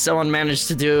surprised that someone managed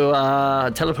to do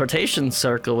a teleportation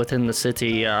circle within the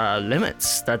city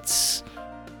limits. That's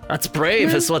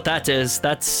brave, is what that is.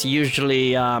 That's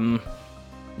usually,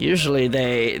 usually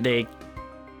they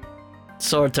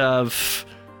sort of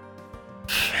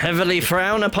heavily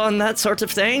frown upon that sort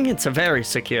of thing. It's a very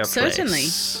secure Certainly.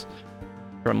 place.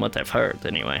 From what I've heard,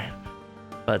 anyway.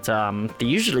 But they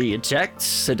usually eject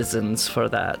citizens for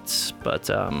that. But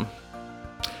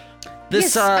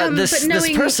this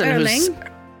person who's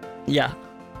yeah.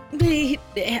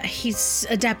 He's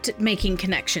adept at making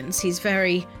connections. He's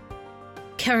very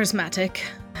charismatic,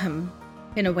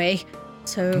 in a way.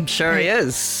 So I'm sure he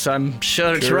is. I'm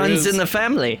sure it Sure runs is. in the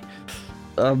family.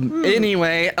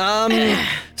 Anyway,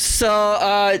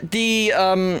 so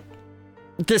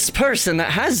this person that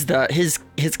has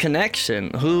his connection,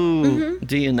 who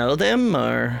do you know them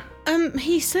or?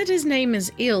 He said his name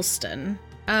is Eelston.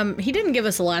 He didn't give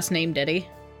us a last name, did he?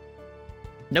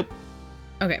 Nope.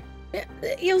 Okay.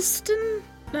 Eelston?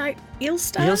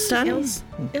 Eelston?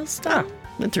 Eelston? Ah,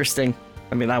 interesting.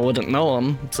 I mean, I wouldn't know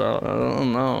him, so I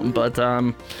don't know. But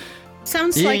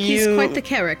Sounds like he's quite the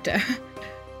character.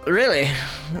 really,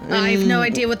 I have no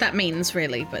idea what that means,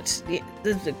 really, but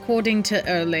according to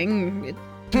Erling,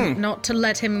 not to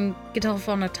let him get off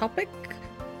on a topic,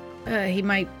 he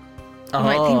might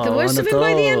think the worst one of him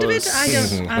by the end of it.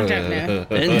 those. I don't know.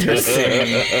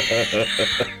 Interesting.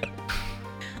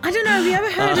 I don't know. Have you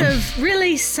ever heard of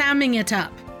really samming it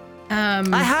up?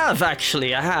 I have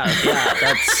actually. Yeah,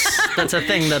 that's a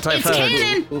thing that I've It's heard.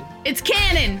 canon. It's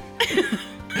canon.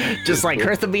 Just like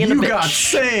Hertha being a You bitch. got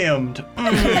Sammed.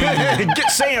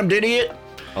 Get Sam, idiot.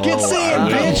 Get Sam,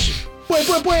 bitch. Wham,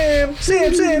 wham, wham.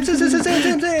 Sam.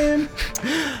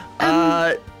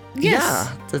 Yes.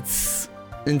 Yeah, that's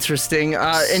interesting.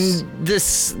 And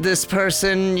this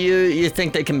person, you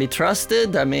think they can be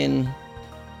trusted? I mean,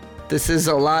 this is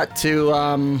a lot to.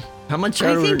 How much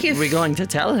are we going to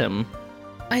tell him?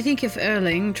 I think if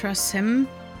Erling trusts him,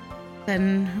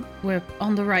 then we're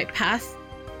on the right path.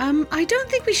 I don't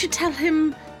think we should tell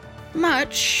him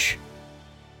much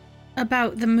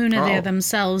about the Munadir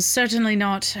themselves. Certainly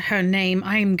not her name.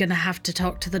 I'm gonna have to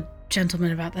talk to the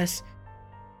gentleman about this.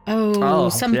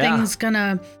 Something's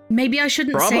gonna... Maybe I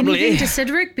shouldn't say anything to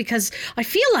Cedric, because I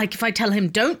feel like if I tell him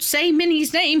don't say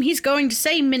Minnie's name, he's going to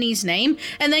say Minnie's name,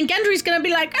 and then Gendry's gonna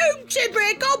be like, oh,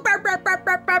 Cedric, oh, brr, brr, brr,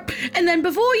 brr, brr. And then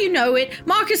before you know it,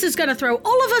 Marcus is gonna throw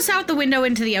all of us out the window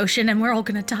into the ocean, and we're all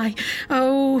gonna die.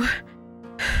 Oh...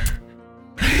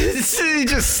 He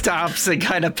just stops and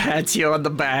kind of pats you on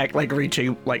the back, like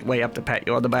reaching like way up to pat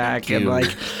you on the back, and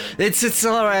like, it's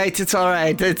all right,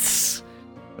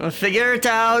 we'll figure it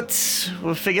out.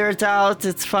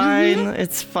 It's fine.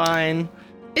 It's fine.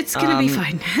 It's gonna be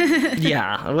fine.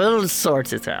 Yeah, we'll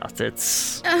sort it out.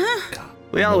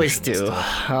 We always do.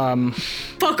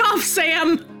 Fuck off,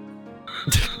 Sam!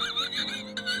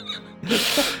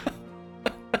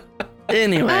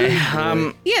 Anyway,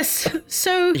 Yes,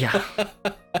 so... yeah.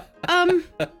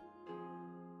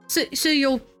 So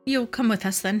you'll come with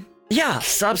us then?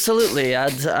 Yes, absolutely.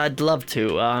 I'd love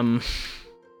to.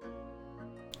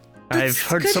 I've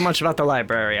heard so much about the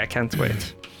library. I can't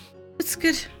wait. It's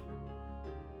good.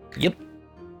 Yep.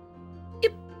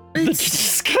 Yep. But you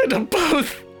just kind of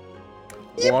both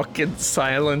walk in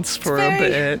silence for a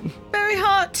bit. Very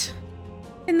hot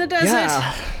in the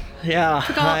desert. Yeah.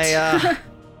 Forgot.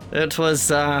 It was.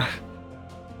 I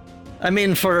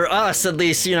mean, for us at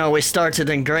least, we started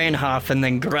in Grainhof and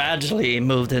then gradually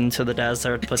moved into the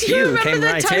desert. But Do you remember came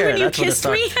that right time here. when you That's what it kissed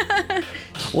me?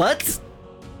 What?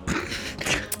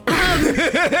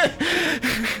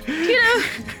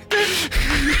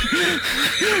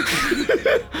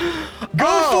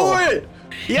 Go for it.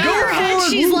 Yeah. In her head,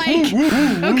 she's like,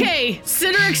 okay,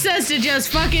 Cedric says to just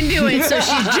fucking do it, so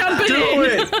she's jumping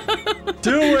in.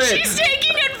 Do it! She's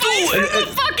taking advice from a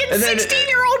fucking and then-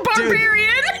 16-year-old barbarian.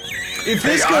 If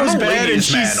this Hey, I'm goes a bad and ladies'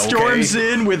 she man, storms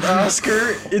okay? in with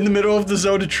Oscar in the middle of the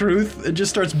zone of truth and just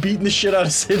starts beating the shit out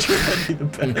of Cedric, that'd be the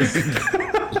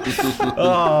best.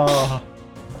 Oh.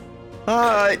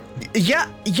 Yeah,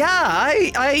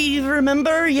 I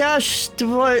remember. Yeah,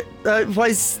 what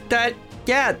was that?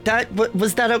 Yeah,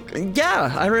 was that?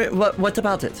 Yeah, what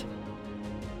about it?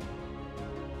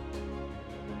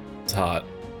 It's hot.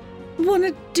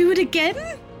 Wanna do it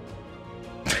again?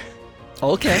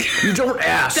 Okay. You don't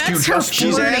ask. That's you her just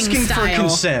She's Flirting asking style. for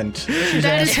consent.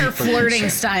 That is her flirting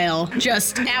style.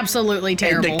 Just absolutely And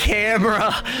terrible. the camera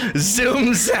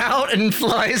zooms out and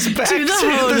flies back To the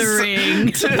hoe the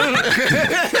ring. to-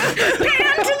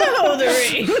 Pan to the hoe the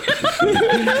ring.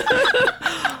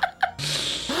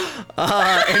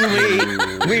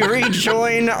 and we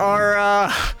rejoin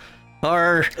our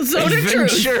Zone of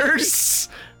truth. adventures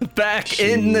back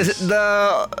in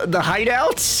the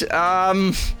hideout.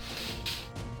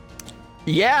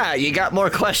 Yeah, you got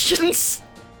more questions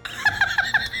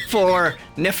for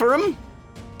Nifrim?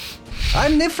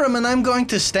 I'm Nifrim and I'm going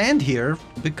to stand here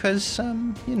because,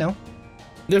 you know.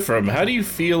 Nifrim, how do you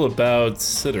feel about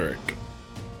Cedric?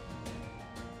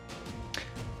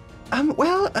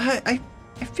 Well, I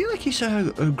feel like he's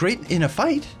great in a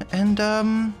fight and,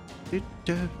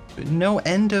 no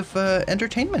end of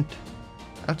entertainment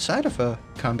outside of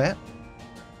combat.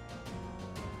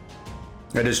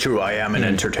 That is true. I am an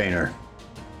entertainer.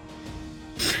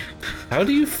 How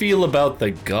do you feel about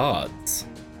the gods?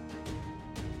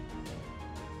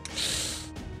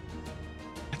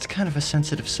 It's kind of a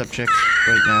sensitive subject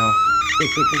right now.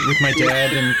 With my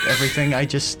dad and everything, I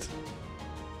just...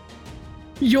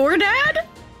 Your dad?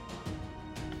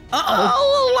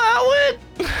 I'll allow it.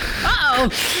 Uh-oh.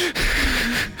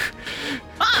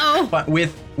 Uh-oh. But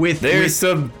with There's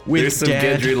some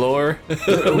dad. Gendry lore. dad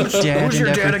Who's your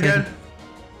and dad everything. again?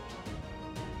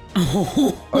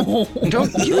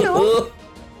 Don't you know?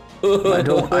 I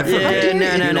don't. I forget.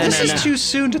 Yeah, no. This is too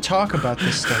soon to talk about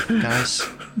this stuff, guys.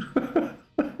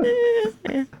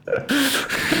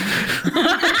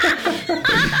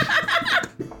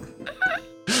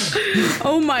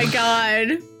 Oh my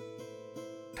god.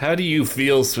 How do you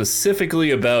feel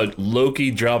specifically about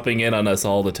Loki dropping in on us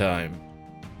all the time?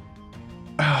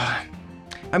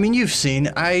 I mean, you've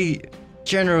seen, I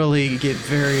generally get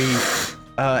very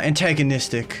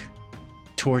antagonistic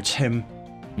towards him.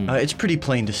 It's pretty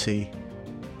plain to see.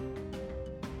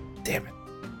 Damn it.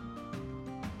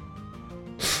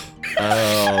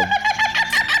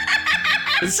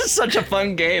 This is such a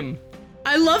fun game.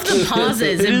 I love the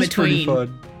pauses It in is pretty between.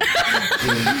 fun.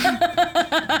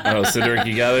 Oh, Cedric,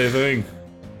 you got anything?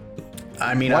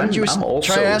 I mean, Why don't you I'm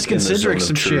also try asking in the Cedric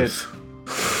zone some of shit?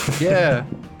 truth. Yeah.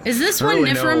 Is this when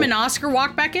Really Nifrim no. and Oscar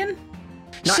walk back in?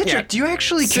 Not Cedric, yet. do you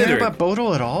actually care Cedric. about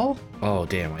Bodil at all? Oh,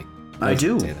 damn. I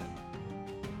do. Say that.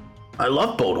 I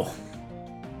love Bodil.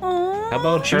 How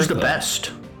about She's the Hertha?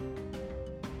 best.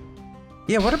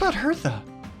 Yeah, what about Hertha?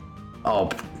 Oh,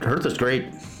 Hertha's great.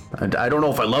 I don't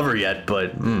know if I love her yet,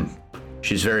 but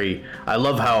she's very. I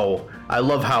love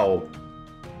how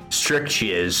strict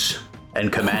she is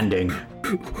and commanding.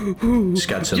 She's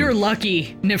got some. You're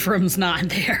lucky Nifrim's not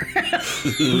there.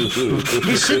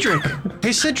 Hey, Cedric.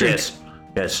 Hey, Cedric.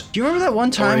 Yes. Do you remember that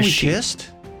one time is we she? kissed?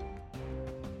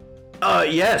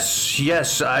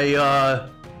 Yes. I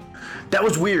that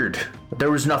was weird.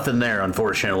 There was nothing there,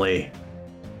 unfortunately.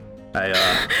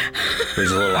 It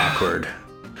was a little awkward.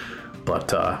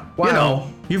 But Wow. you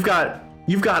know, you've got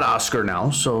Oscar now,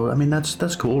 so I mean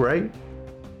that's cool, right?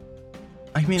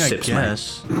 I mean, Sips, I man.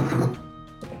 guess.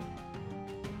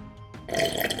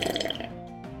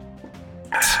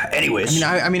 Anyways.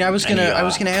 I mean, I was gonna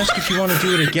ask if you want to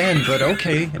do it again, but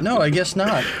okay. No, I guess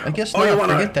not. I guess not.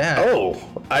 Forget that. Oh,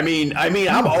 I mean,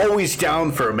 I'm always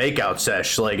down for a makeout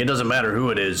sesh. Like, it doesn't matter who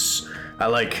it is. I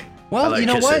like. Well, I like you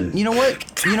know kissing. what? You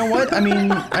know what? I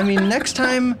mean, next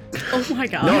time. Oh my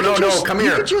god. No, come You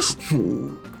here. could just.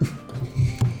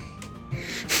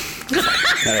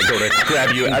 And I go to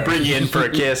grab you. I bring you in for a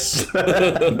kiss.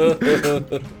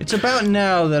 It's about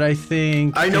now that I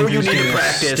think. I know you Andrew's need to gonna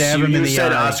practice. Stab him in You the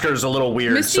said eye. Oscar's a little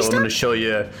weird, Misty so I'm going to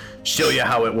step? show you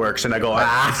how it works. And I go.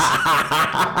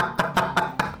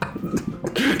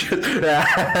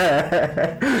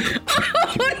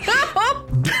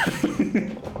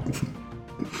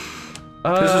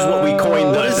 This is what we coined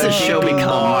What does this show become?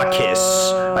 Maw kiss.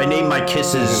 I named my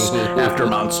kisses after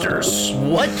monsters.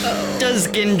 What does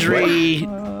Gendry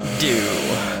do?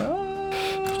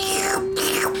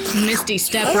 Misty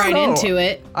step I don't right know. into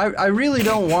it. I really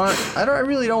don't want. I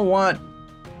really don't want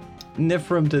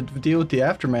Nifrim to deal with the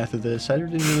aftermath of this. I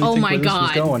didn't really Oh think my where this God.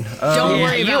 was going. Don't Yeah,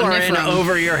 worry you about are in Nifrim.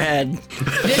 over your head.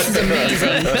 This is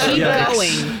amazing. Keep Yes.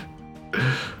 going.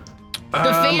 The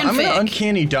I'm gonna fanfic.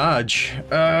 uncanny dodge.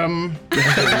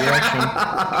 Reaction.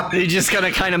 You're just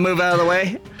gonna kind of move out of the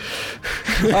way.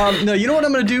 No, you know what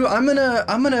I'm gonna do? I'm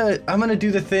gonna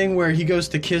do the thing where he goes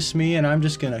to kiss me, and I'm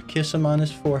just gonna kiss him on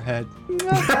his forehead.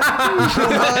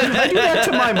 I do that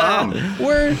to my mom.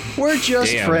 We're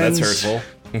just Damn, friends. that's hurtful.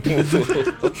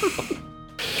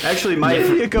 Actually,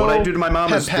 There you go. what I do to my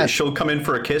mom is Pat. she'll come in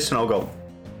for a kiss, and I'll go,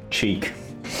 cheek.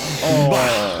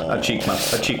 Oh. I cheek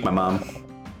my mom.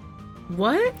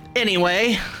 What?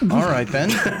 Anyway, All right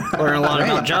then. learn a lot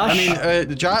about Josh. I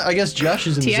mean, I guess Josh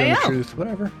is in the zone of TIL. truth.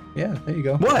 Whatever. Yeah, there you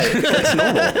go. What? That's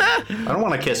normal. I don't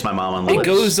want to kiss my mom on the It lips.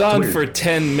 goes on It's for weird.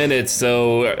 10 minutes,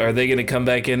 so are they gonna come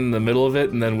back in the middle of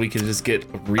it, and then we can just get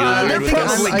real they're weird with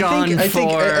this? probably gone I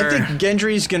think for-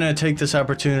 Gendry's gonna take this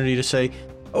opportunity to say,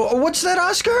 "Oh, what's that,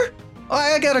 Oscar? Oh,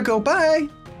 I gotta go. Bye."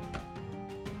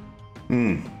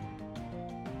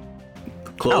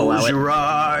 Close your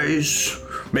eyes,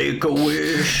 make a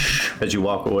wish as you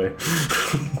walk away.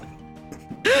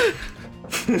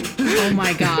 Oh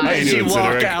my god. Hey, as you doing,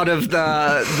 walk Cedric? out of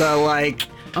the like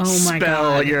Oh my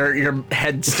spell, God. your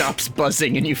head stops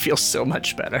buzzing and you feel so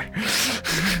much better.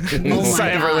 Oh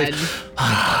Sigh my of relief.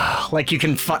 god. Like you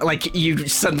can like you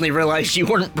suddenly realized you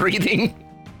weren't breathing.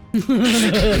 You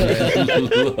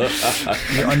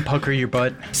unpucker your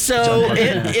butt. So,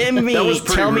 Emmy, That was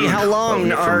pretty tell me rude. how long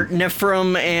Oh, are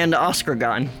Nifrim and Oscar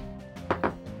gone?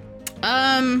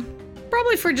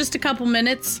 Probably for just a couple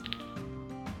minutes.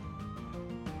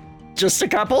 Just a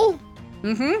couple?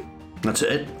 That's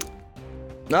it.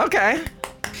 Okay.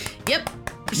 Yep.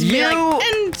 Just be You- like,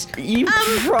 and You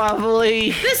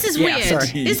probably. this is Yeah, weird.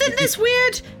 sorry. Isn't this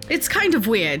weird? It's kind of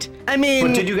weird. I mean,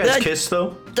 But did you guys kiss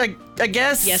though? I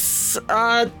guess. Yes.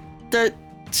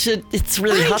 It's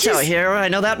really I hot out just- here. I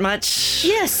know that much.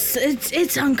 Yes,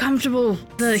 it's uncomfortable.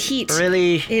 The heat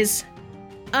Really, is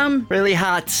really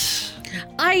hot.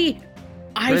 I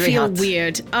Really feel hot.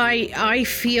 weird. I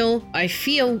feel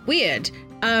weird.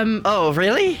 Oh,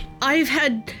 really? I've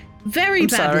had very I'm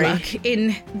bad sorry. luck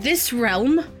in this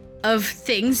realm of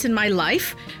things in my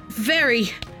life.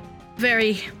 Very,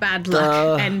 very bad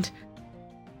luck. And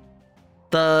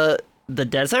The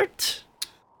desert?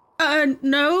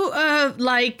 no,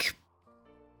 like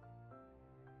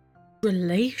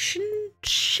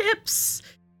relationships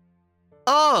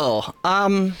Oh,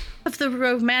 of the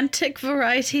romantic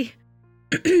variety.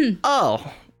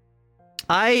 oh.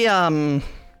 I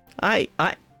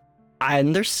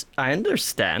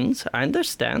understand. I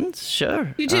understand.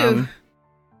 Sure. You do?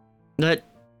 That.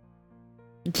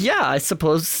 Yeah, I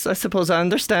suppose I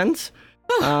understand.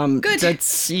 Oh, good.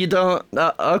 That's you don't.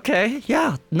 Okay.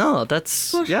 Yeah. No.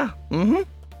 That's Well- yeah. Mm-hmm.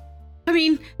 I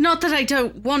mean, not that I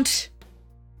don't want.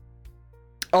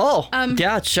 Oh. Um,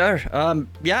 Yeah. Sure.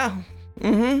 Yeah.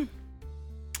 Mm-hmm.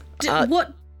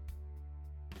 What?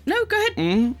 No, go ahead.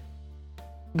 Mm-hmm.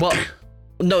 Well,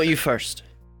 no. You first.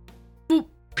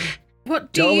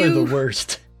 What do Y'all you? are the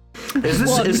worst.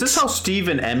 Is this how Steve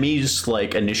and Emmy's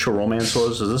like initial romance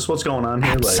was? Is this what's going on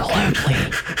here?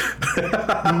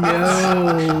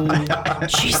 No.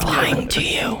 She's lying to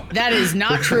you. That is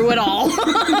not true at all.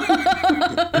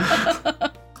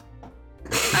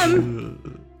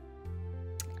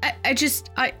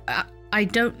 I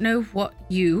don't know what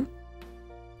you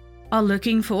are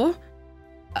looking for.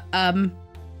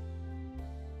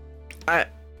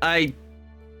 I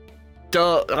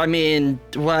don't. I mean,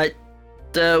 what?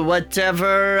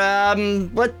 Whatever.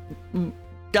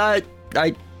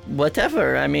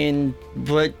 Whatever. I mean,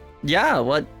 what? Yeah.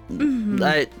 What?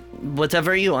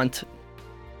 Whatever you want.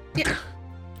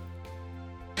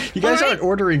 You guys All right. aren't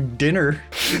ordering dinner.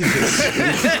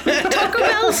 Taco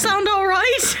Bell sound all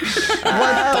right?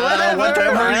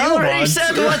 Whatever I you already want.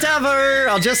 said whatever.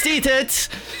 I'll just eat it.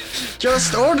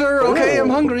 Just order. Okay, I'm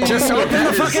hungry. Just open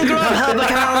the fucking Grubhub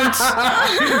account.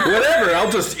 Whatever,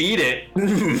 I'll just eat it.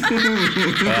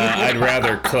 I'd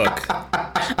rather cook.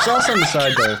 Sauce on the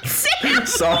side though.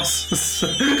 Sauce.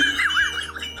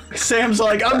 Sam's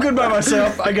like, I'm good by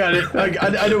myself. I got it.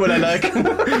 I do what I like.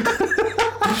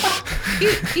 You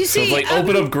So see, it's like,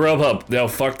 open up Grubhub. No,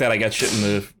 fuck that. I got shit in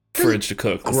the fridge to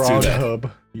cook. Let's do that.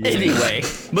 Grubhub. Yeah. Anyway,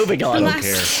 moving on. the don't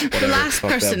care. last Whatever. Fuck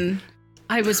them. person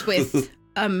I was with,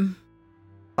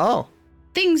 Oh.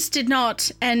 things did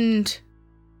not end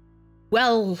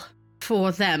well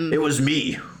for them. It was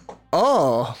me.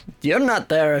 Oh, you're not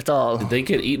there at all. Did they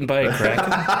get eaten by a kraken?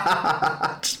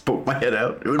 Just poke my head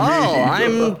out. It would be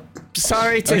Oh,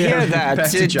 sorry to hear that.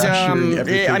 Back to Josh hearing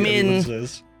everything I mean, everyone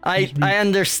says. I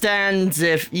understand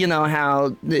if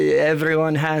how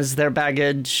everyone has their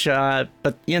baggage, but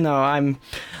I'm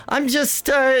just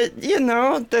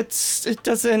that's it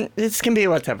doesn't. It can be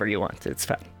whatever you want. It's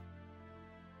fine.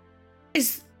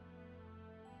 Is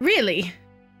really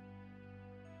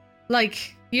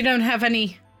like you don't have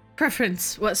any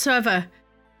preference whatsoever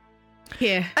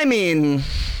here. I mean,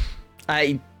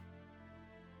 I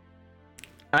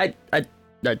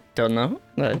don't know.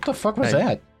 What the fuck was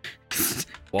that?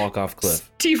 Walk off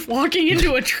cliff. Steve walking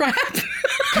into a trap.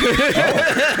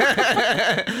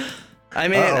 I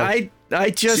mean, I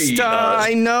just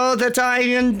I know that I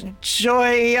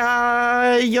enjoy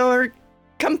your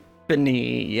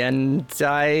company, and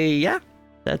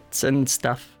that's and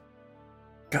stuff.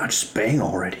 God, just bang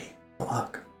already.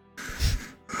 Fuck.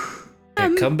 Yeah,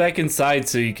 come back inside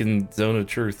so you can zone of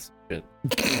truth. Shit.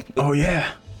 Oh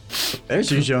yeah.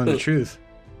 There's you showing the truth.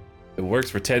 It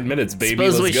works for 10 minutes, baby.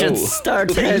 Suppose we Let's go. should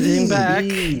start heading back.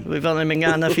 We've only been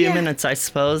gone a few minutes, I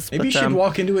suppose. Maybe you should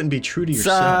walk into it and be true to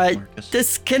yourself, Marcus.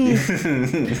 This can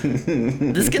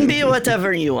be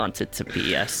whatever you want it to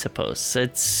be, I suppose.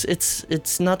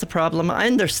 It's not a problem. I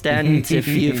understand if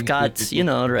you've got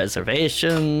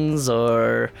reservations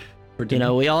or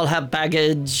we all have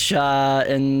baggage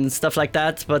and stuff like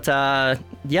that. But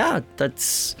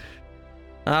that's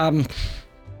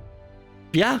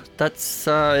that's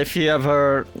if you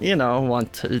ever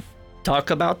want to talk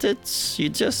about it, you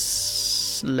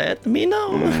just let me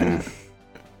know.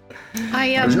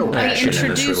 There's no passion in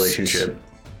this relationship.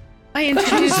 I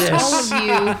introduced all of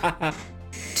you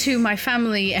to my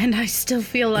family, and I still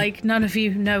feel like none of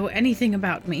you know anything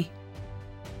about me.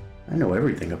 I know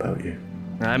everything about you.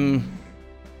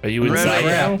 Are you inside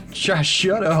now? Josh,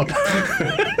 shut up.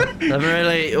 I'm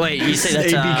really. Wait, you say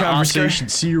that's AB conversation. Oscar?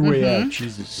 See your way out.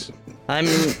 Jesus.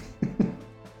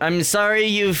 I'm sorry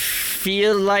you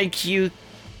feel like you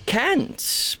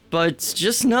can't, but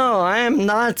just know I am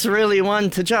not really one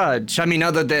to judge. I mean,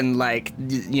 other than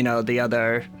the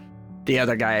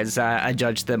other guys, I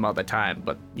judge them all the time.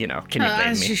 But can you blame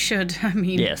as me? you should. I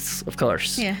mean, Yes, of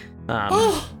course. yeah.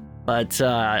 But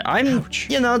I'm.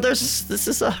 This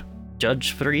is a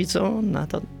judge-free zone. I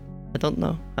don't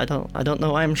know. I don't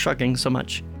know why I'm shrugging so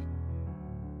much.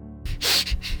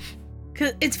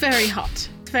 'Cause it's very hot.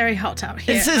 It's very hot out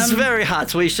here. This is very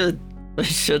hot. We should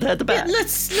head back. Yeah,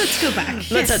 let's go back.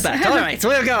 Let's head back. All right, so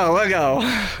we'll go.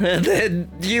 And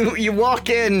then you walk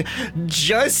in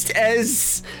just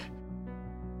as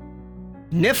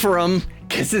Nifrim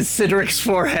kisses Sidric's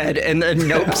forehead and then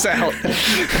nopes out.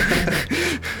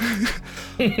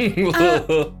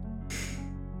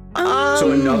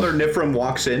 So another Nifrim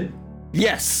walks in?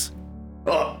 Yes.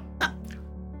 Oh, I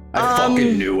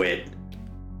fucking knew it.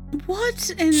 What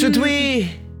in Should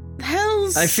we?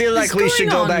 hell's I feel like is we should going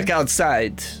go on? back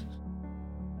outside.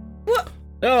 What?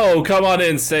 No, come on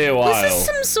in, stay a Was while. this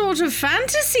some sort of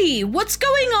fantasy? What's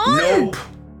going on? Nope.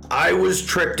 I was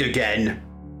tricked again.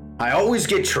 I always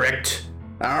get tricked.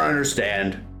 I don't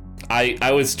understand.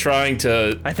 I was trying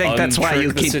to. I think that's why you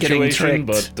untrick the keep getting situation,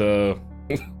 tricked. but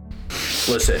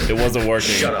Listen. it wasn't working.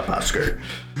 Shut up, Oscar.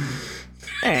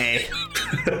 Hey,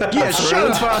 Yeah,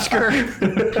 shut up, Oscar.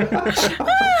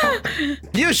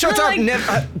 you shut up,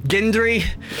 Gendry.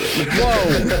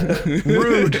 Whoa.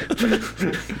 Rude.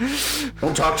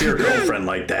 Don't talk to your girlfriend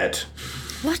like that.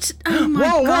 What? Oh my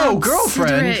Whoa, God, whoa,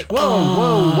 girlfriend. Cedric.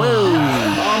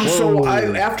 Whoa. So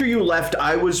after you left,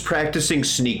 I was practicing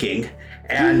sneaking.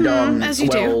 And, as you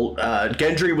do.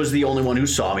 Gendry was the only one who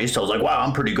saw me, so I was like, wow,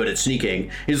 I'm pretty good at sneaking.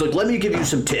 He's like, let me give you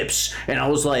some tips. And I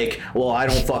was like, well, I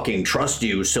don't fucking trust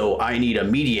you, so I need a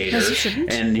mediator. As you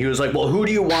shouldn't. And he was like, well, who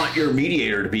do you want your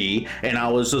mediator to be? And I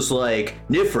was just like,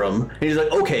 Nifrim. And he's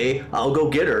like, okay, I'll go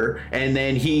get her. And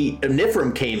then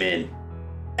Nifrim came in.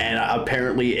 And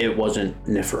apparently it wasn't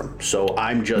Nifrim. So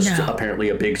I'm just apparently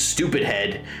a big stupid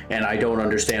head, and I don't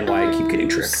understand why I keep getting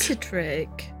tricked.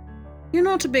 Cedric. You're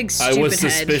not a big stupid I was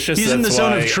head. suspicious. He's in the that's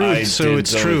zone why of I truth, so did it's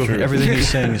zone of true. truth. Everything he's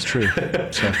saying is true.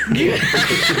 So.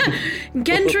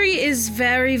 Gendry is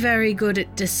very, very good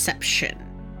at deception.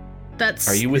 That's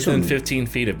Are you within 15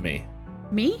 feet of me?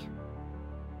 me?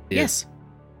 Yes.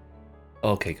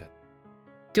 Okay, good.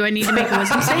 Do I need to make a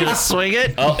wisdom save? Just swing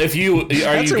it. Oh, if you are you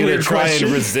a gonna weird try question.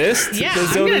 and resist? Yeah, the I'm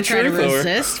zone gonna of try to truth, or-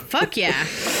 resist. Fuck yeah.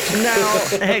 Now,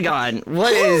 hang on.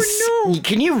 What is? no.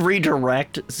 Can you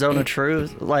redirect Zone of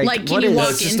Truth? Like, can what you is? No, walk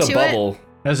it's just into a it? bubble.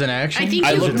 As an action? I think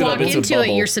I you looked it walk up, it's a into it,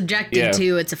 bubble. you're subjected Yeah.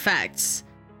 to its effects.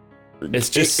 It's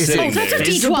just Is it- sitting Oh, that's a there.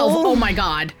 Visible? D12. Oh my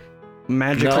god.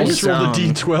 Magical I just rolled a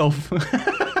zone.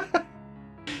 D12.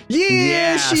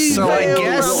 Yeah, she's so I real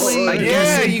guess- lovely. I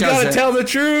guess- Yeah, you gotta doesn't. tell the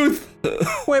truth.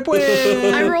 Whip, whip.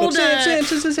 I rolled on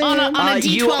a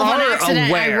you D12 on are accident.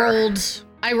 aware.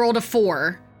 I rolled a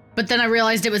 4, but then I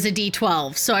realized it was a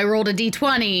D12, so I rolled a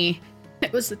D20.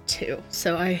 It was a 2,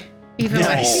 so I even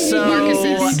Nice. So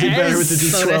Marcus's did better with the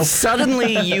D12. bonus.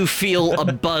 Suddenly you feel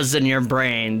a buzz in your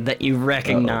brain that you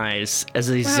recognize as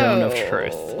a zone of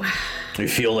truth. You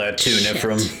feel that too,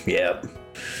 Nifrim? Yep.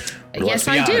 Yes, Let's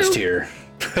be I honest do. here.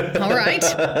 All right.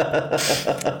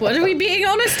 What are we being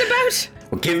honest about?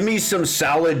 Well, give me some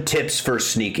solid tips for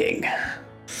sneaking.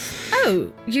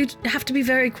 Oh, you have to be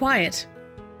very quiet.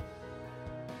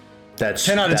 That's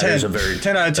 10 out of 10. That is a very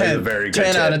 10 out of that is 10. a very good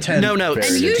 10 out tip. of 10. No, no. Very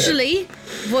And good tip. usually,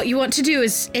 what you want to do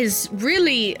is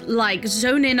really like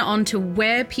zone in onto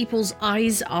where people's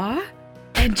eyes are,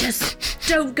 and just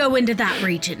don't go into that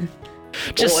region.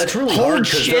 Just well, it's really hold hard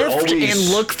 'cause they're shift always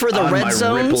and look for the on red my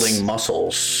zones. rippling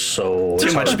muscles. So Too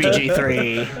it's much hard to-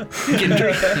 BG3.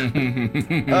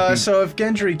 Gendry. So if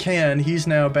Gendry can, he's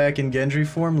now back in Gendry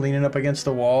form, leaning up against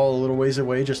the wall a little ways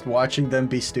away, just watching them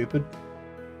be stupid.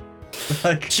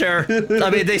 Like, Sure. I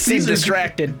mean, they seem These are-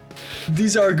 distracted.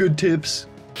 these are good tips.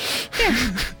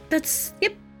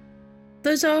 Yep.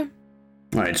 Those are, All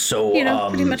right, so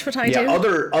pretty much what I yeah, do.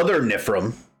 Other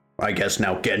Nifrim, I guess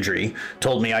now Gendry,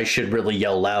 told me I should really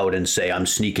yell loud and say I'm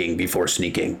sneaking before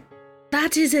sneaking.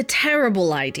 that is a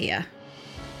terrible idea.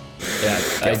 Yeah,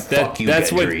 fuck you,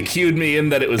 that's what Gendry. cued me in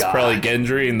that it was God. probably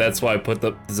Gendry, and that's why I put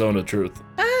the zone of truth.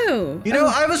 Oh. You know,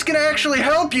 I was gonna actually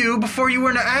help you before you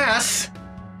were an ass.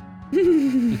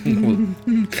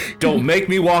 Don't make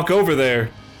me walk over there.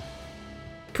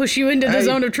 Push you into the Hey.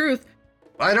 zone of truth.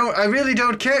 I really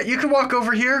don't care. You can walk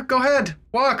over here. Go ahead.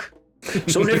 Walk.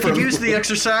 So You can use Nifrim, the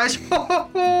exercise.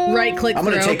 Right click I'm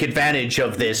gonna throw. take advantage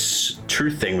of this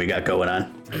truth thing we got going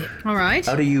on. All right.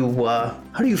 How do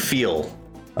you feel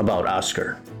about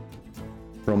Oscar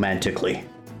romantically?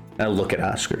 I look at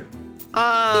Oscar.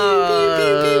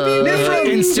 Nifrim,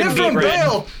 Instant beat Nifrim,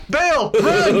 red. bail,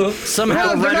 run. Somehow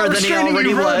Run, they're redder not than he restraining already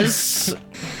you, run. was.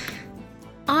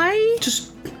 I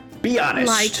Just be honest.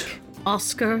 like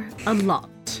Oscar a lot.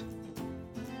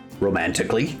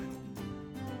 Romantically.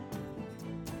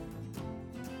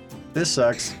 This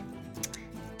sucks.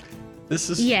 This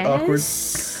is Yes. awkward.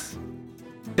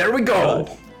 There we go.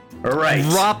 All right.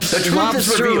 Lobster, the truth is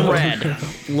lobster revealed. red.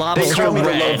 Lobster call me the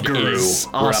red love guru is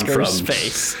where I'm Oscar's from.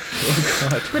 face.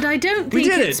 But I don't We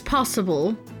think did it's it.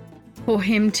 possible for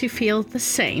him to feel the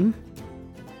same.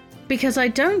 Because I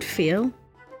don't feel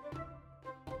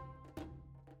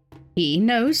he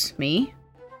knows me,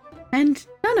 and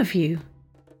none of you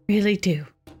really do.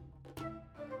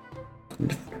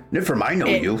 Nifrim, I know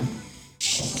you. Oscar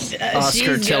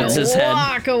She's tilts gonna his head.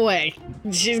 walk away.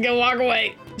 She's gonna walk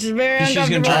away. She's very She's gonna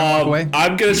uncomfortable. try and walk away.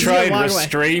 I'm gonna try and walk away.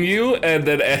 restrain you and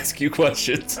then ask you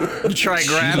questions. Try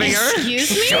grabbing her.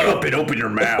 Excuse me? Shut up and open your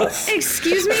mouth.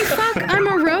 Excuse me? Fuck, I'm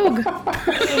a rogue.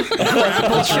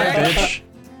 Grapple check. Bitch.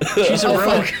 She's a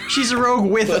rogue. She's a rogue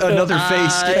with another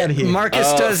face. Get out of here.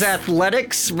 Marcus does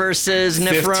athletics versus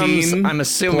Nifrim's, 15 I'm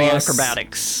assuming, plus-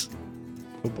 acrobatics.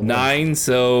 9,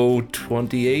 so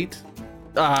 28.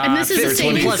 And this is a 15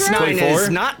 saving plus throw? 9 is 24?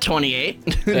 not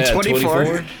 28. Yeah,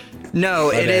 24. No,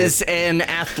 it bad. is in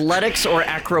athletics or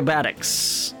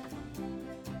acrobatics.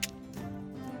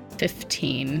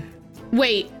 15.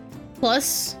 Wait,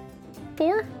 plus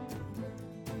 4?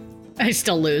 I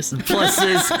still lose.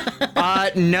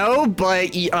 Pluses. No,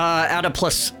 but add a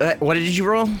plus. What did you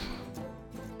roll?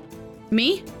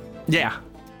 Me? Yeah.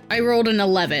 I rolled an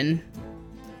 11.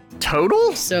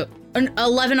 Total? So, an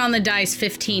 11 on the dice,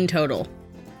 15 total.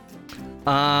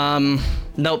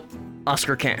 Nope.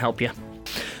 Oscar can't help you.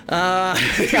 I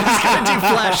was gonna do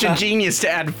Flash of Genius to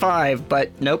add 5,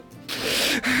 but nope.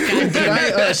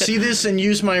 Can I see this and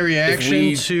use my reaction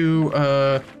we-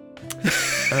 to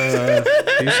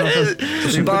do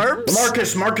something?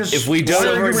 Barbs? Marcus. If we don't,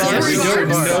 Silver if bars. we don't Silver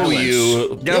know bars.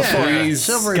 you, Go for it. please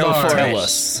Silvery Go bars. for tell it.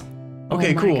 us.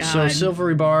 Okay, Oh my cool. So God.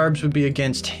 silvery barbs would be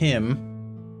against him.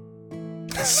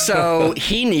 So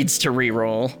he needs to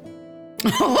re-roll.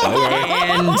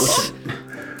 And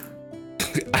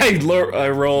I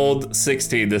rolled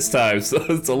 16 this time, so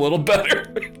it's a little better.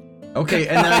 Okay,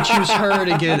 and then I choose her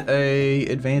to get a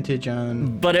advantage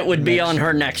on but it would be on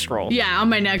her next roll. Yeah, on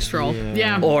my next roll.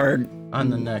 Yeah. Or the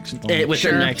next one. within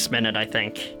Sure. the next minute, I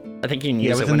think. I think you can Yeah,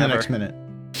 use it within the whenever. next minute.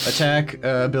 Attack,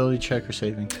 ability check, or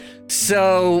saving.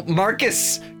 So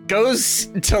Marcus goes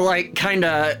to like kind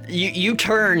of you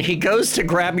turn. He goes to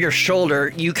grab your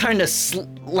shoulder. You kind of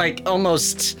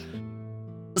almost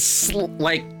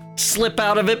slip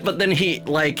out of it, but then he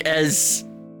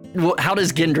how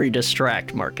does Gendry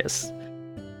distract Marcus?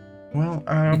 Well,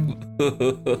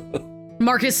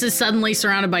 Marcus is suddenly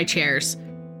surrounded by chairs.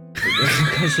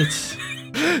 because it's...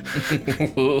 He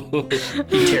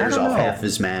tears off half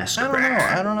his mask.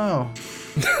 I don't know.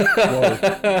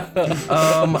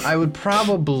 I would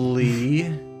probably...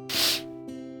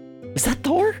 Is that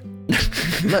Thor?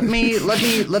 Let me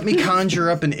conjure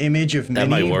up an image of That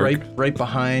might Minnie work. right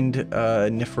behind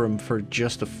Nifrim for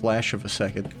just a flash of a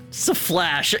second. It's a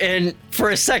flash, and for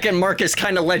a second, Marcus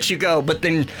kind of lets you go, but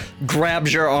then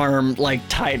grabs your arm like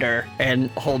tighter and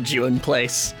holds you in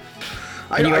place.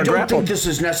 I don't think this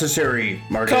is necessary,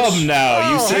 Marcus. Come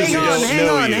now, you said we don't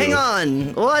know you. hang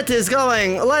on. What is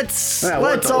going? Let's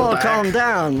what the all heck? calm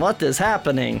down. What is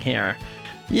happening here?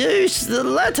 You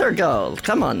let her go.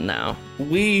 Come on now.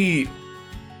 We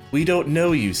don't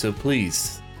know you, so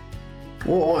please.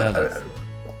 Well, I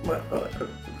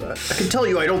can tell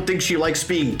you, I don't think she likes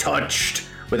being touched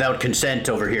without consent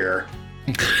over here.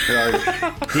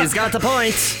 He's got the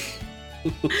point.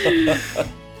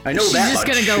 I know She's that just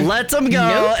much. gonna go. Let him go,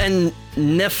 Nope. and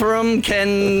Nifrim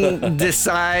can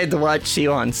decide what she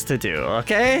wants to do.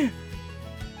 Okay?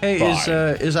 Hey, Fine.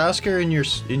 is Oscar in your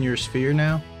sphere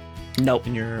now? Nope.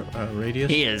 In your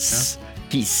radius? He is.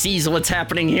 He sees what's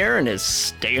happening here and is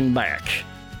staying back.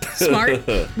 Smart.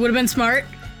 Would have been smart.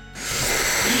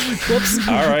 Whoops.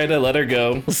 All right, I let her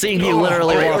go. Seeing you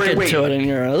literally wait, walk wait, into wait. it and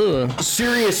you're, ugh.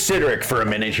 Serious Cedric for a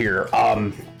minute here.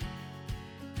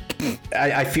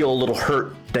 I feel a little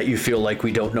hurt that you feel like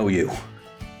we don't know you.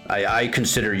 I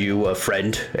consider you a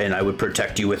friend, and I would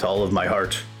protect you with all of my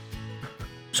heart.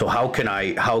 So how can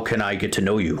I get to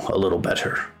know you a little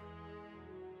better?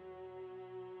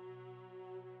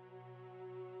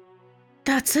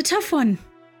 That's a tough one.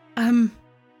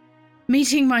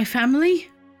 Meeting my family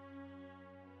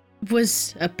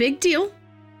was a big deal,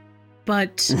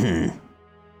 but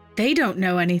they don't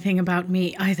know anything about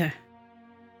me either.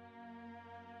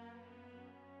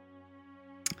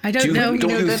 I don't know. Don't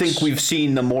you that's- think we've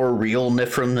seen the more real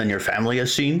Nifrim than your family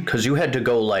has seen? Because you had to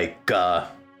go like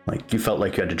you felt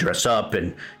like you had to dress up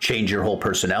and change your whole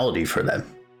personality for them.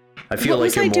 I feel What like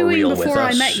was you're I more doing real with before I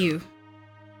us. met you?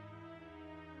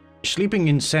 Sleeping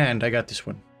in sand. I got this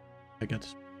one.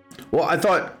 Well, I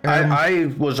thought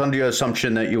I was under the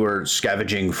assumption that you were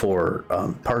scavenging for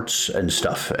parts and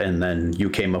stuff, and then you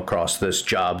came across this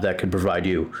job that could provide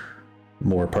you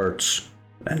more parts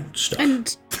and stuff.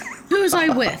 And who was I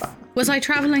with? Was I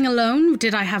traveling alone?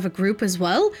 Did I have a group as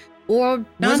well? Or was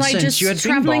I Nonsense, you had just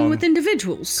Bing traveling Bong. with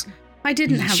individuals? I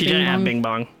didn't have She Bing didn't have Bong. Bing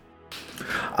Bong.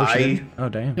 Oh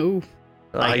damn. Oh.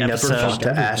 I never thought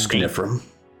to ask Nifrim,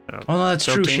 Oh no, that's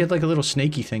true. 13. She had like a little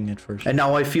snaky thing at first. and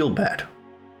now I feel bad.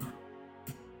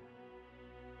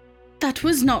 That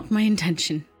was not my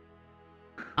intention.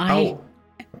 I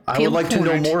feel would like to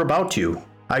know cornered. more about you.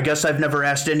 I guess I've never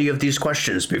asked any of these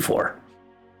questions before.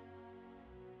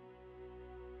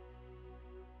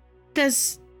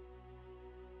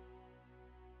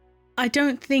 I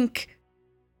don't think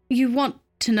you want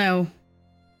to know.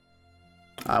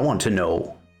 I want to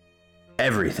know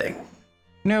everything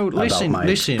No, listen,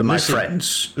 about my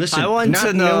friends. Listen, I want not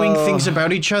to knowing know- things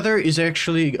about each other is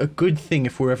actually a good thing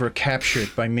if we're ever captured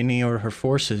by Minnie or her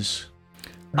forces.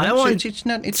 I So want it's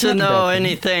not to a know bad thing.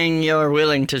 anything you're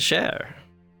willing to share.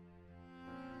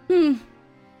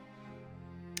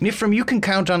 Nifrim, you can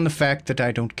count on the fact that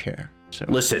I don't care. So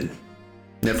Listen,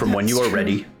 Nifrim, when you are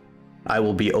ready, I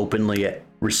will be openly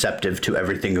receptive to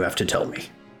everything you have to tell me.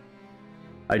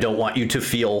 I don't want you to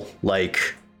feel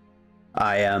like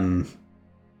I am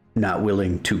not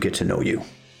willing to get to know you.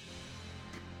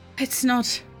 It's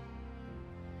not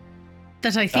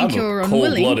that I think I'm you're a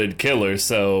unwilling. cold-blooded killer,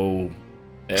 so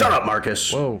Shut up,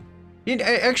 Marcus. whoa.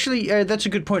 Actually, that's a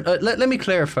good point. Let me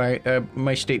clarify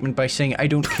my statement by saying I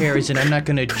don't care, as in I'm not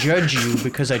going to judge you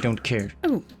because I don't care.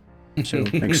 Oh, So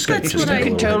Thanks, That's just what take I- a you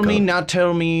can little tell me, hiccup. not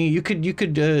tell me. You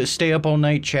could stay up all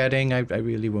night chatting. I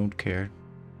really won't care.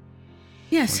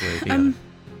 yes. One way or the other.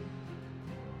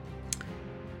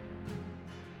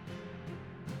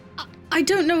 I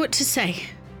don't know what to say.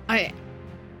 I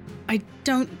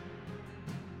don't.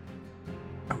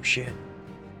 Oh shit.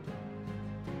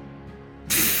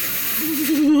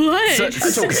 What?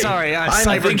 That's okay. Sorry, I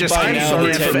Cyber think just by had now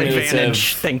the 10 minutes advantage.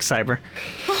 have- Thanks, Cyber.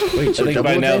 Wait, I think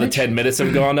by now the 10 minutes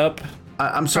have gone up.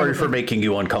 I'm sorry for making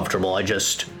you uncomfortable. I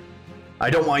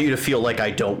don't want you to feel like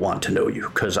I don't want to know you,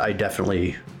 because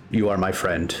you are my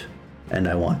friend, and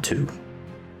I want to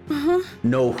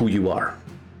know who you are.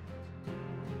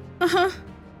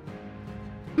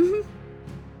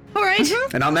 All right.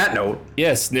 And on that note,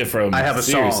 Yes, Nifrim. I have a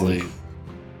seriously.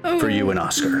 song for you and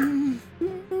Oscar.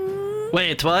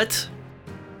 Wait, what?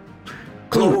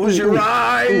 Close Close your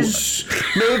eyes.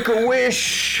 Make a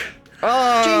wish. Blow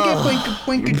out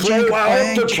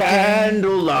the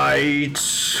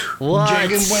candlelights. What?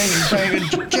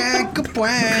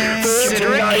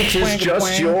 Tonight is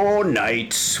just your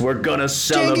night. We're gonna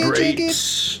celebrate.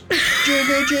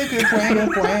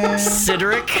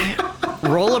 Cedric,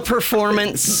 roll a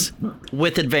performance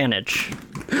with advantage.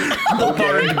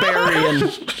 Barbarian.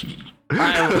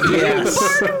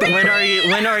 Yes. When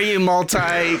are you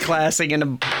multi-classing in a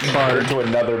bard? To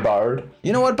another bard.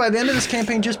 You know what? By the end of this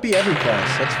campaign, just be every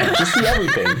class. That's fine. Just be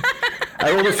everything.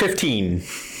 I rolled a 15.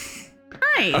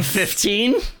 A Nice.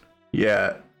 15?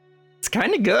 Yeah. It's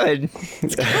kind of good.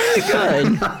 It's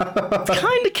kind of good. It's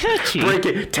kind of catchy. Break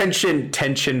it.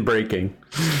 Tension breaking.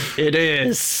 It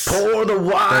is. Pour the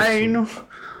wine.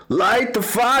 Light the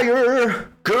fire.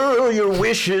 Girl, your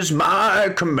wish is my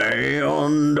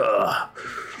command.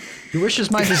 Your wish is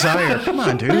my desire. Come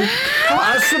on, dude.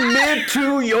 I submit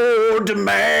to your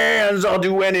demands. I'll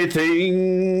do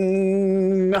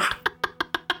anything. Girl,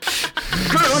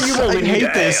 you only I need hate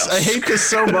to this. ask. I hate this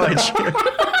so much.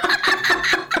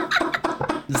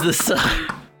 Is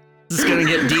this gonna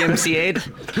get DMCA'd?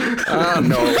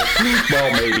 No,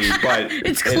 well, maybe, but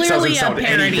It's it clearly doesn't a sound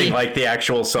parody. anything like the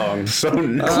actual song. So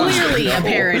no. Clearly a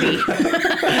parody.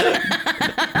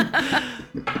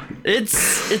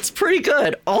 It's pretty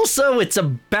good. Also, it's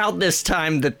about this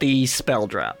time that the spell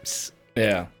drops.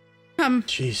 Yeah.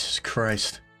 Jesus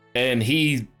Christ. And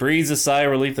he breathes a sigh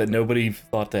of relief that nobody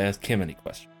thought to ask him any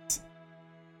questions.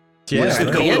 Yeah, It's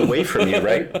the cone away from you,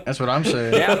 right? that's what I'm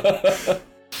saying.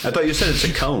 I thought you said it's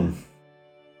a cone.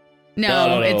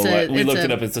 No, it's a. We it's looked a,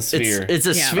 it up. It's a sphere. It's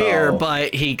a Yeah. sphere, Oh.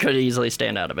 but he could easily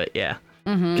stand out of it. Yeah,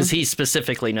 because he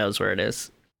specifically knows where it is.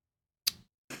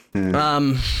 Hmm.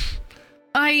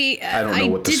 I I don't know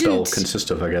what the spell didn't-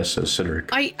 consists of, I guess, says Cedric.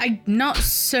 I'm not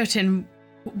certain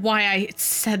why I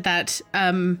said that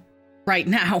right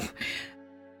now.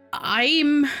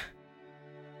 I'm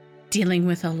dealing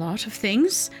with a lot of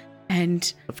things,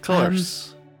 and Of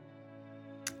course.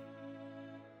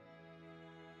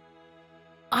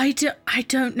 I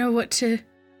don't know what to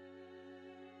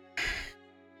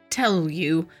tell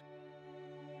you.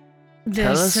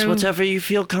 Tell us So- whatever you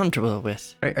feel comfortable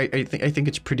with. I think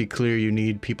it's pretty clear you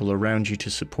need people around you to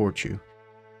support you.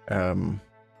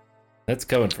 That's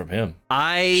coming from him.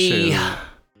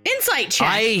 Insight check.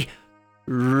 I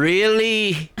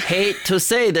really hate to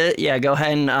say that. Yeah, go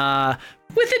ahead and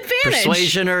with advantage.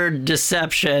 persuasion or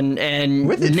deception, and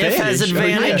With Nif has advantage? Oh,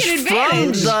 yeah. advantage, I get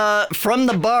advantage. from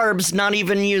the barbs, not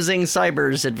even using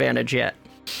Cyber's advantage yet.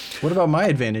 What about my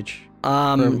advantage?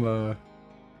 From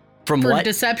For what?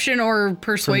 deception or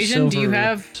persuasion, do you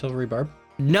have? Silvery Barb?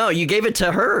 No, you gave it to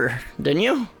her, didn't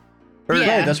you?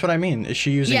 Yeah. Right, that's what I mean. Is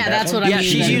she using Yeah, that that's one? what I Yeah, mean.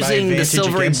 she's then. My using the advantage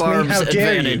silvery against me? barb's How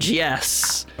dare you. advantage.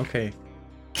 Yes. Okay.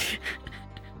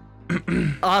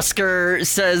 Oscar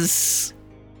says,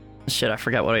 "Shit, I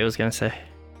forgot what I was gonna say."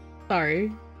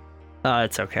 Sorry.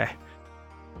 It's okay.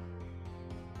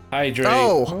 Hydrate.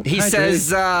 Oh, he Hi, says,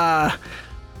 Don't have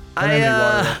any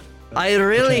water. I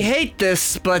really Okay. hate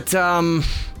this, but I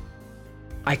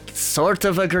sort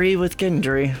of agree with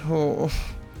Gendry. Oh.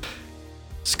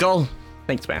 Skull,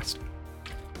 thanks, Mast.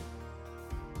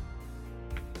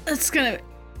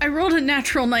 I rolled a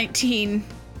natural 19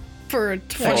 for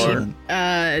 20.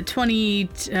 For? 20.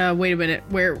 Wait a minute.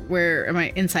 Where am I?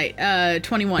 Insight.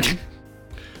 21.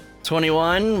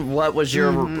 21. What was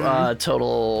your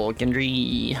total,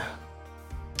 Gendry?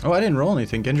 Oh, I didn't roll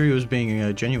anything. Gendry was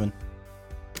being genuine.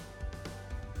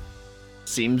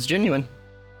 Seems genuine.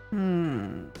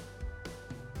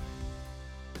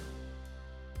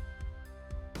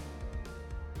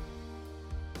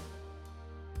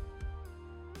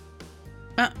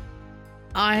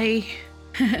 I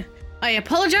I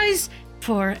apologize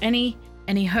for any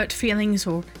hurt feelings,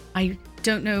 or I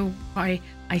don't know why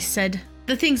I said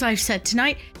the things I've said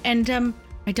tonight, and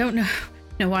I don't know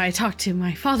why I talked to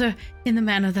my father in the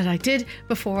manner that I did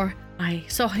before I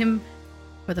saw him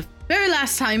for the very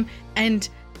last time, and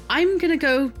I'm gonna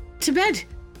go to bed.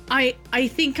 I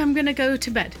think I'm gonna go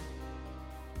to bed.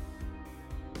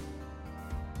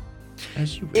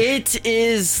 As you wish. It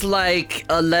is like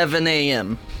 11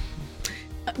 a.m.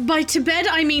 By to bed,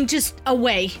 I mean just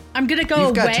away. I'm gonna go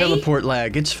You've got away. teleport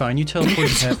lag. It's fine. You teleport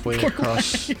halfway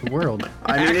across the world.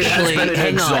 I mean, it has Actually, been an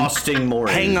hang on. exhausting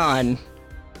morning. Hang on.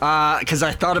 Because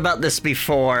I thought about this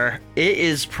before. It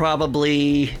is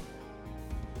probably...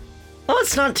 Well,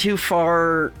 it's not too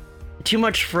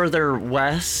much further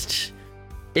west.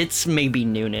 It's maybe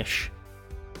noonish.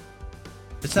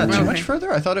 It's not too Okay. much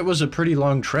further. I thought it was a pretty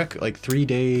long trek, like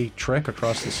 3-day trek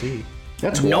across the sea.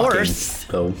 That's North.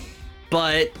 walking, though.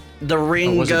 But the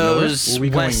ring was it north? goes Were we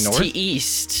going west north? to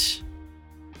east.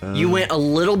 You went a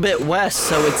little bit west,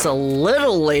 so it's a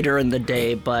little later in the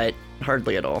day, but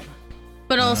hardly at all.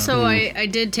 But also, I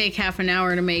did take half an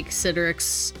hour to make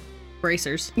Cedric's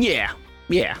bracers. Yeah.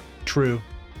 True.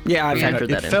 Yeah, I've And factored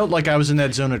that it in. felt like I was in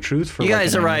that zone of truth for You like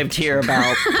guys an hour. arrived here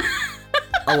about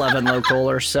 11 local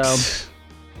or so.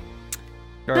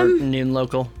 Or noon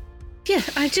local. Yeah,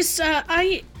 I just,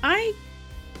 I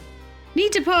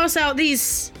need to pass out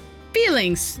these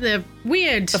feelings, the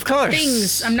weird Of course.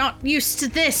 things. I'm not used to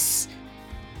this.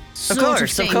 Of sort course, of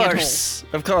thing at all. course.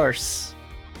 Of course.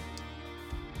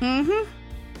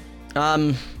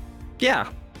 Yeah.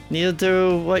 You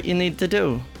do what you need to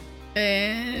do.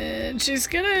 And she's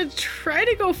gonna try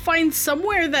to go find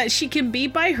somewhere that she can be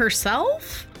by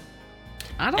herself?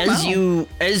 I don't know.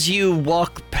 As you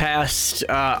walk past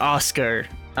Oscar,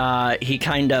 he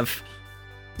kind of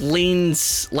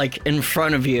leans like in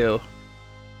front of you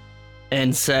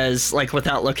and says, like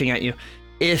without looking at you,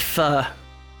 if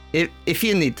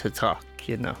you need to talk,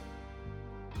 you know.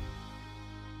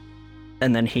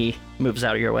 And then he moves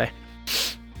out of your way.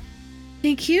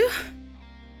 Thank you.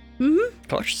 Of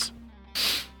course.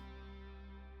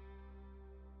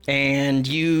 And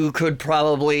you could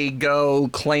probably go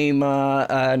claim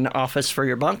an office for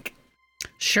your bunk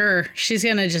Sure, she's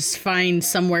gonna just find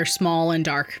somewhere small and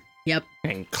dark. Yep.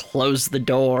 and close the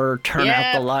door, turn out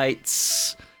Yep. the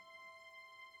lights.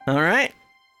 All right.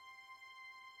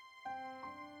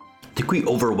 I think we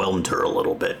overwhelmed her a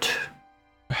little bit.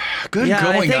 Good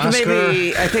going, Oscar.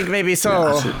 I think maybe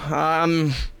so.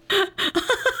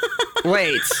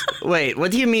 Wait,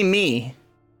 what do you mean me?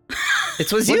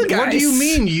 It was you guys. What do you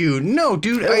mean you? No,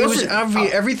 dude, it was wasn't-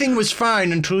 obvious. Everything was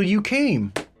fine until you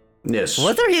came. Yes.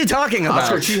 What are you talking about?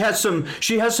 Oscar,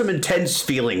 she has some intense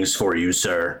feelings for you,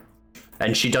 sir.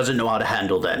 And she doesn't know how to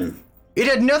handle them. It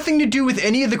had nothing to do with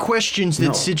any of the questions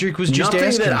that Cedric was just Nothing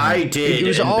asking. that I her. did It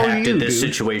was all impacted you, this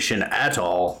dude. situation at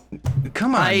all.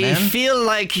 Come on, I man. feel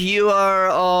like you are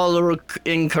all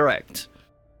incorrect.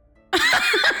 Wait.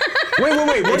 What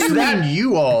It's do you that- mean,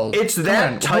 you all? It's Come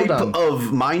that on, type hold on. of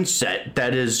mindset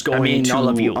that is going mean, to all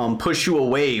of you. push you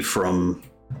away from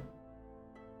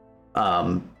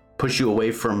Nifrim.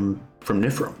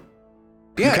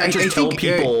 Yeah, You can't just I tell think,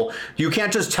 people. You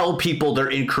can't just tell people they're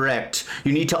incorrect.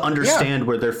 You need to understand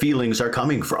where their feelings are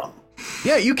coming from.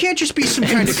 Yeah, you can't just be some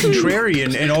kind of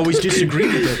contrarian and always disagree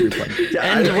with everybody.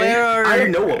 And I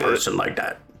know a person like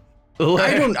that.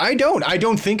 I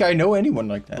don't think I know anyone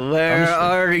like that.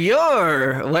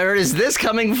 Where is this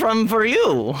coming from for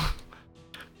you?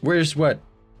 Where's what?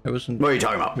 I wasn't. What are you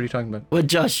talking about? What are you talking about? What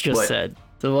Josh just What? said.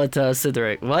 So what,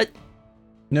 Cedric? What?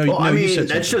 No, Well, no, I you mean, said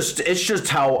that's something. it's just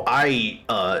how I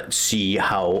see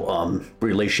how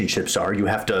relationships are. You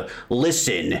have to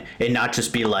listen and not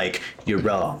just be like, "You're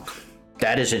wrong.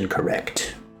 That is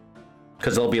incorrect,"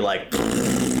 because they'll be like,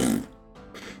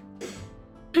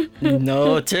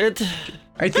 Noted.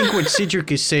 I think what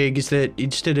Cedric is saying is that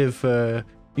instead of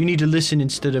you need to listen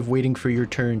instead of waiting for your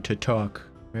turn to talk,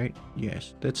 right?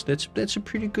 Yes, that's a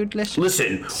pretty good lesson.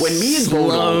 "Listen, when me and Slow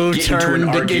Bodo get into turn an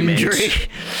to argument." Gendry.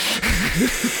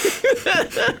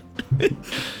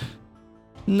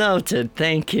 Noted.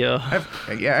 Thank you.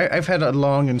 I've had a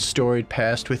long and storied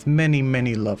past with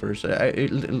many lovers.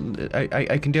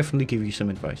 I can definitely give you some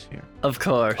advice here. Of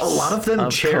course. A lot of them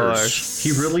Of chairs. course.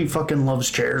 He really fucking loves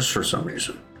chairs for some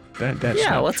reason. That's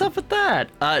Yeah. not What's true. up with that?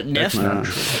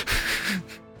 Nif.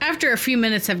 After a few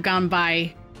minutes have gone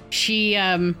by, she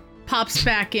pops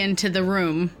back into the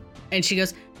room and she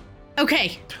goes,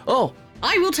 "Okay, Oh.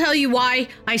 I will tell you why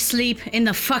I sleep in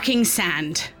the fucking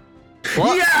sand."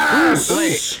 What? Yes!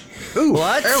 Wait. Ooh,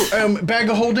 What? Oh, bag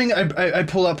of holding. I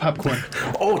pull out popcorn.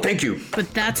 Oh, thank you.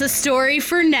 But that's a story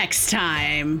for next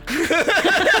time. Tell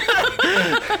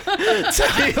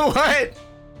you what.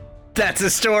 That's a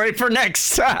story for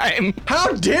next time.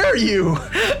 How dare you?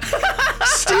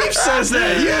 Steve says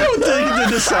that. You don't take it to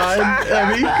decide.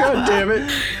 I mean, god damn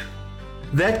it.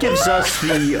 That gives us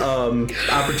the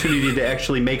opportunity to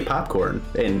actually make popcorn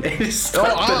and start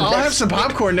the I'll have next- some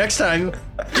popcorn next time,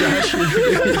 Josh.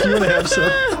 If you want to have some.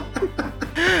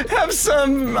 Have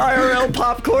some IRL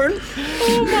popcorn.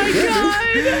 Oh my god!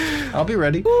 I'll be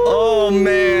ready. Oh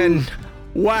man.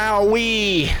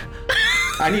 Wowee.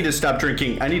 I need to stop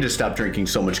drinking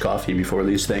so much coffee before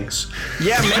these things.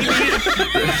 Yeah, maybe.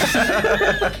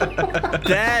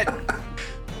 that.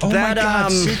 Oh my That,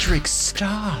 god, Cedric,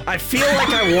 stop. I feel like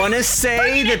I want to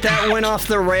say that went off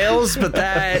the rails, but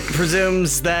that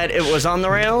presumes that it was on the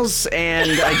rails,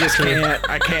 and I just can't.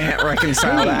 I can't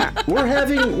reconcile that. We're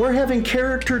having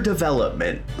character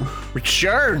development.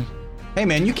 Sure. Hey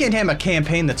man, you can't have a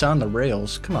campaign that's on the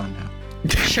rails. Come on now.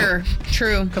 Sure,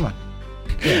 true. Come on.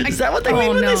 Is that what they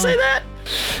mean when they say that?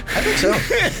 I think so.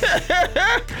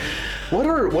 What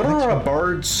are a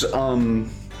bard's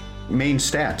main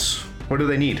stats? What do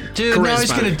they need? Dude,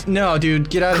 no, dude,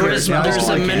 get out of here. Charisma. There's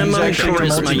a minimum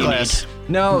charisma you need.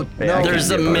 No.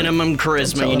 There's a minimum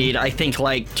charisma you need. I think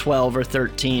like 12 or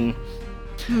 13.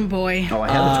 Oh boy. Oh, I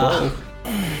have a 12.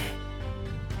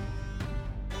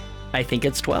 I think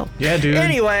it's 12. Yeah, dude.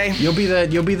 Anyway. You'll be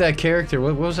that character.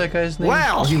 What was that guy's name?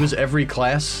 Wow. He was every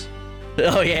class.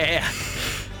 Oh, yeah.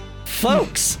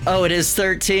 Folks. Oh, it is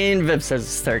 13. Viv says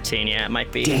it's 13. Yeah, it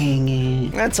might be. Dang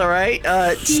it. That's all right.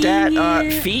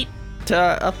 Feat to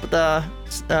up the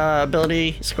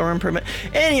ability score improvement.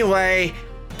 Anyway,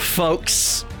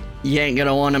 folks, you ain't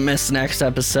gonna want to miss next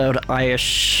episode, I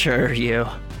assure you.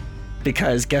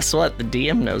 Because guess what? The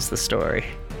DM knows the story.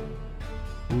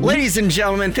 Ladies and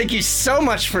gentlemen, thank you so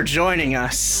much for joining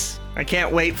us. I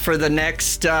can't wait for the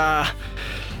next the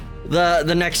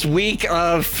next week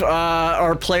of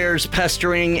our players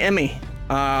pestering Emmy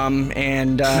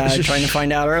and trying to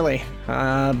find out early.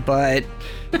 But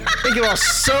thank you all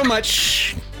so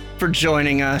much for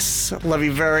joining us. Love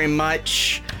you very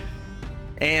much.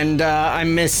 And I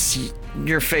miss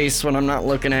your face when I'm not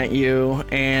looking at you.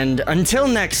 And until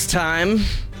next time.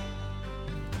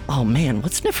 Oh man,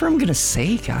 what's Nifrim gonna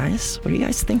say, guys? What do you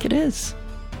guys think it is?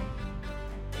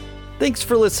 Thanks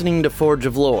for listening to Forge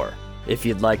of Lore. If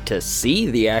you'd like to see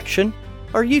the action,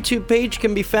 our YouTube page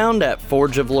can be found at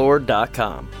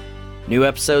forgeoflore.com. New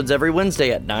episodes every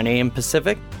Wednesday at 9 a.m.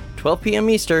 Pacific, 12 p.m.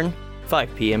 Eastern,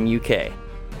 5 p.m. UK.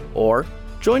 Or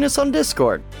join us on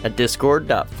Discord at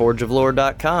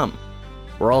discord.forgeoflore.com.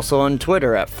 We're also on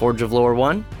Twitter at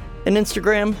forgeoflore1 and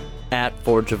Instagram at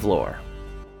forgeoflore.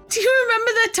 Do you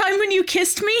remember that time when you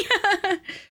kissed me?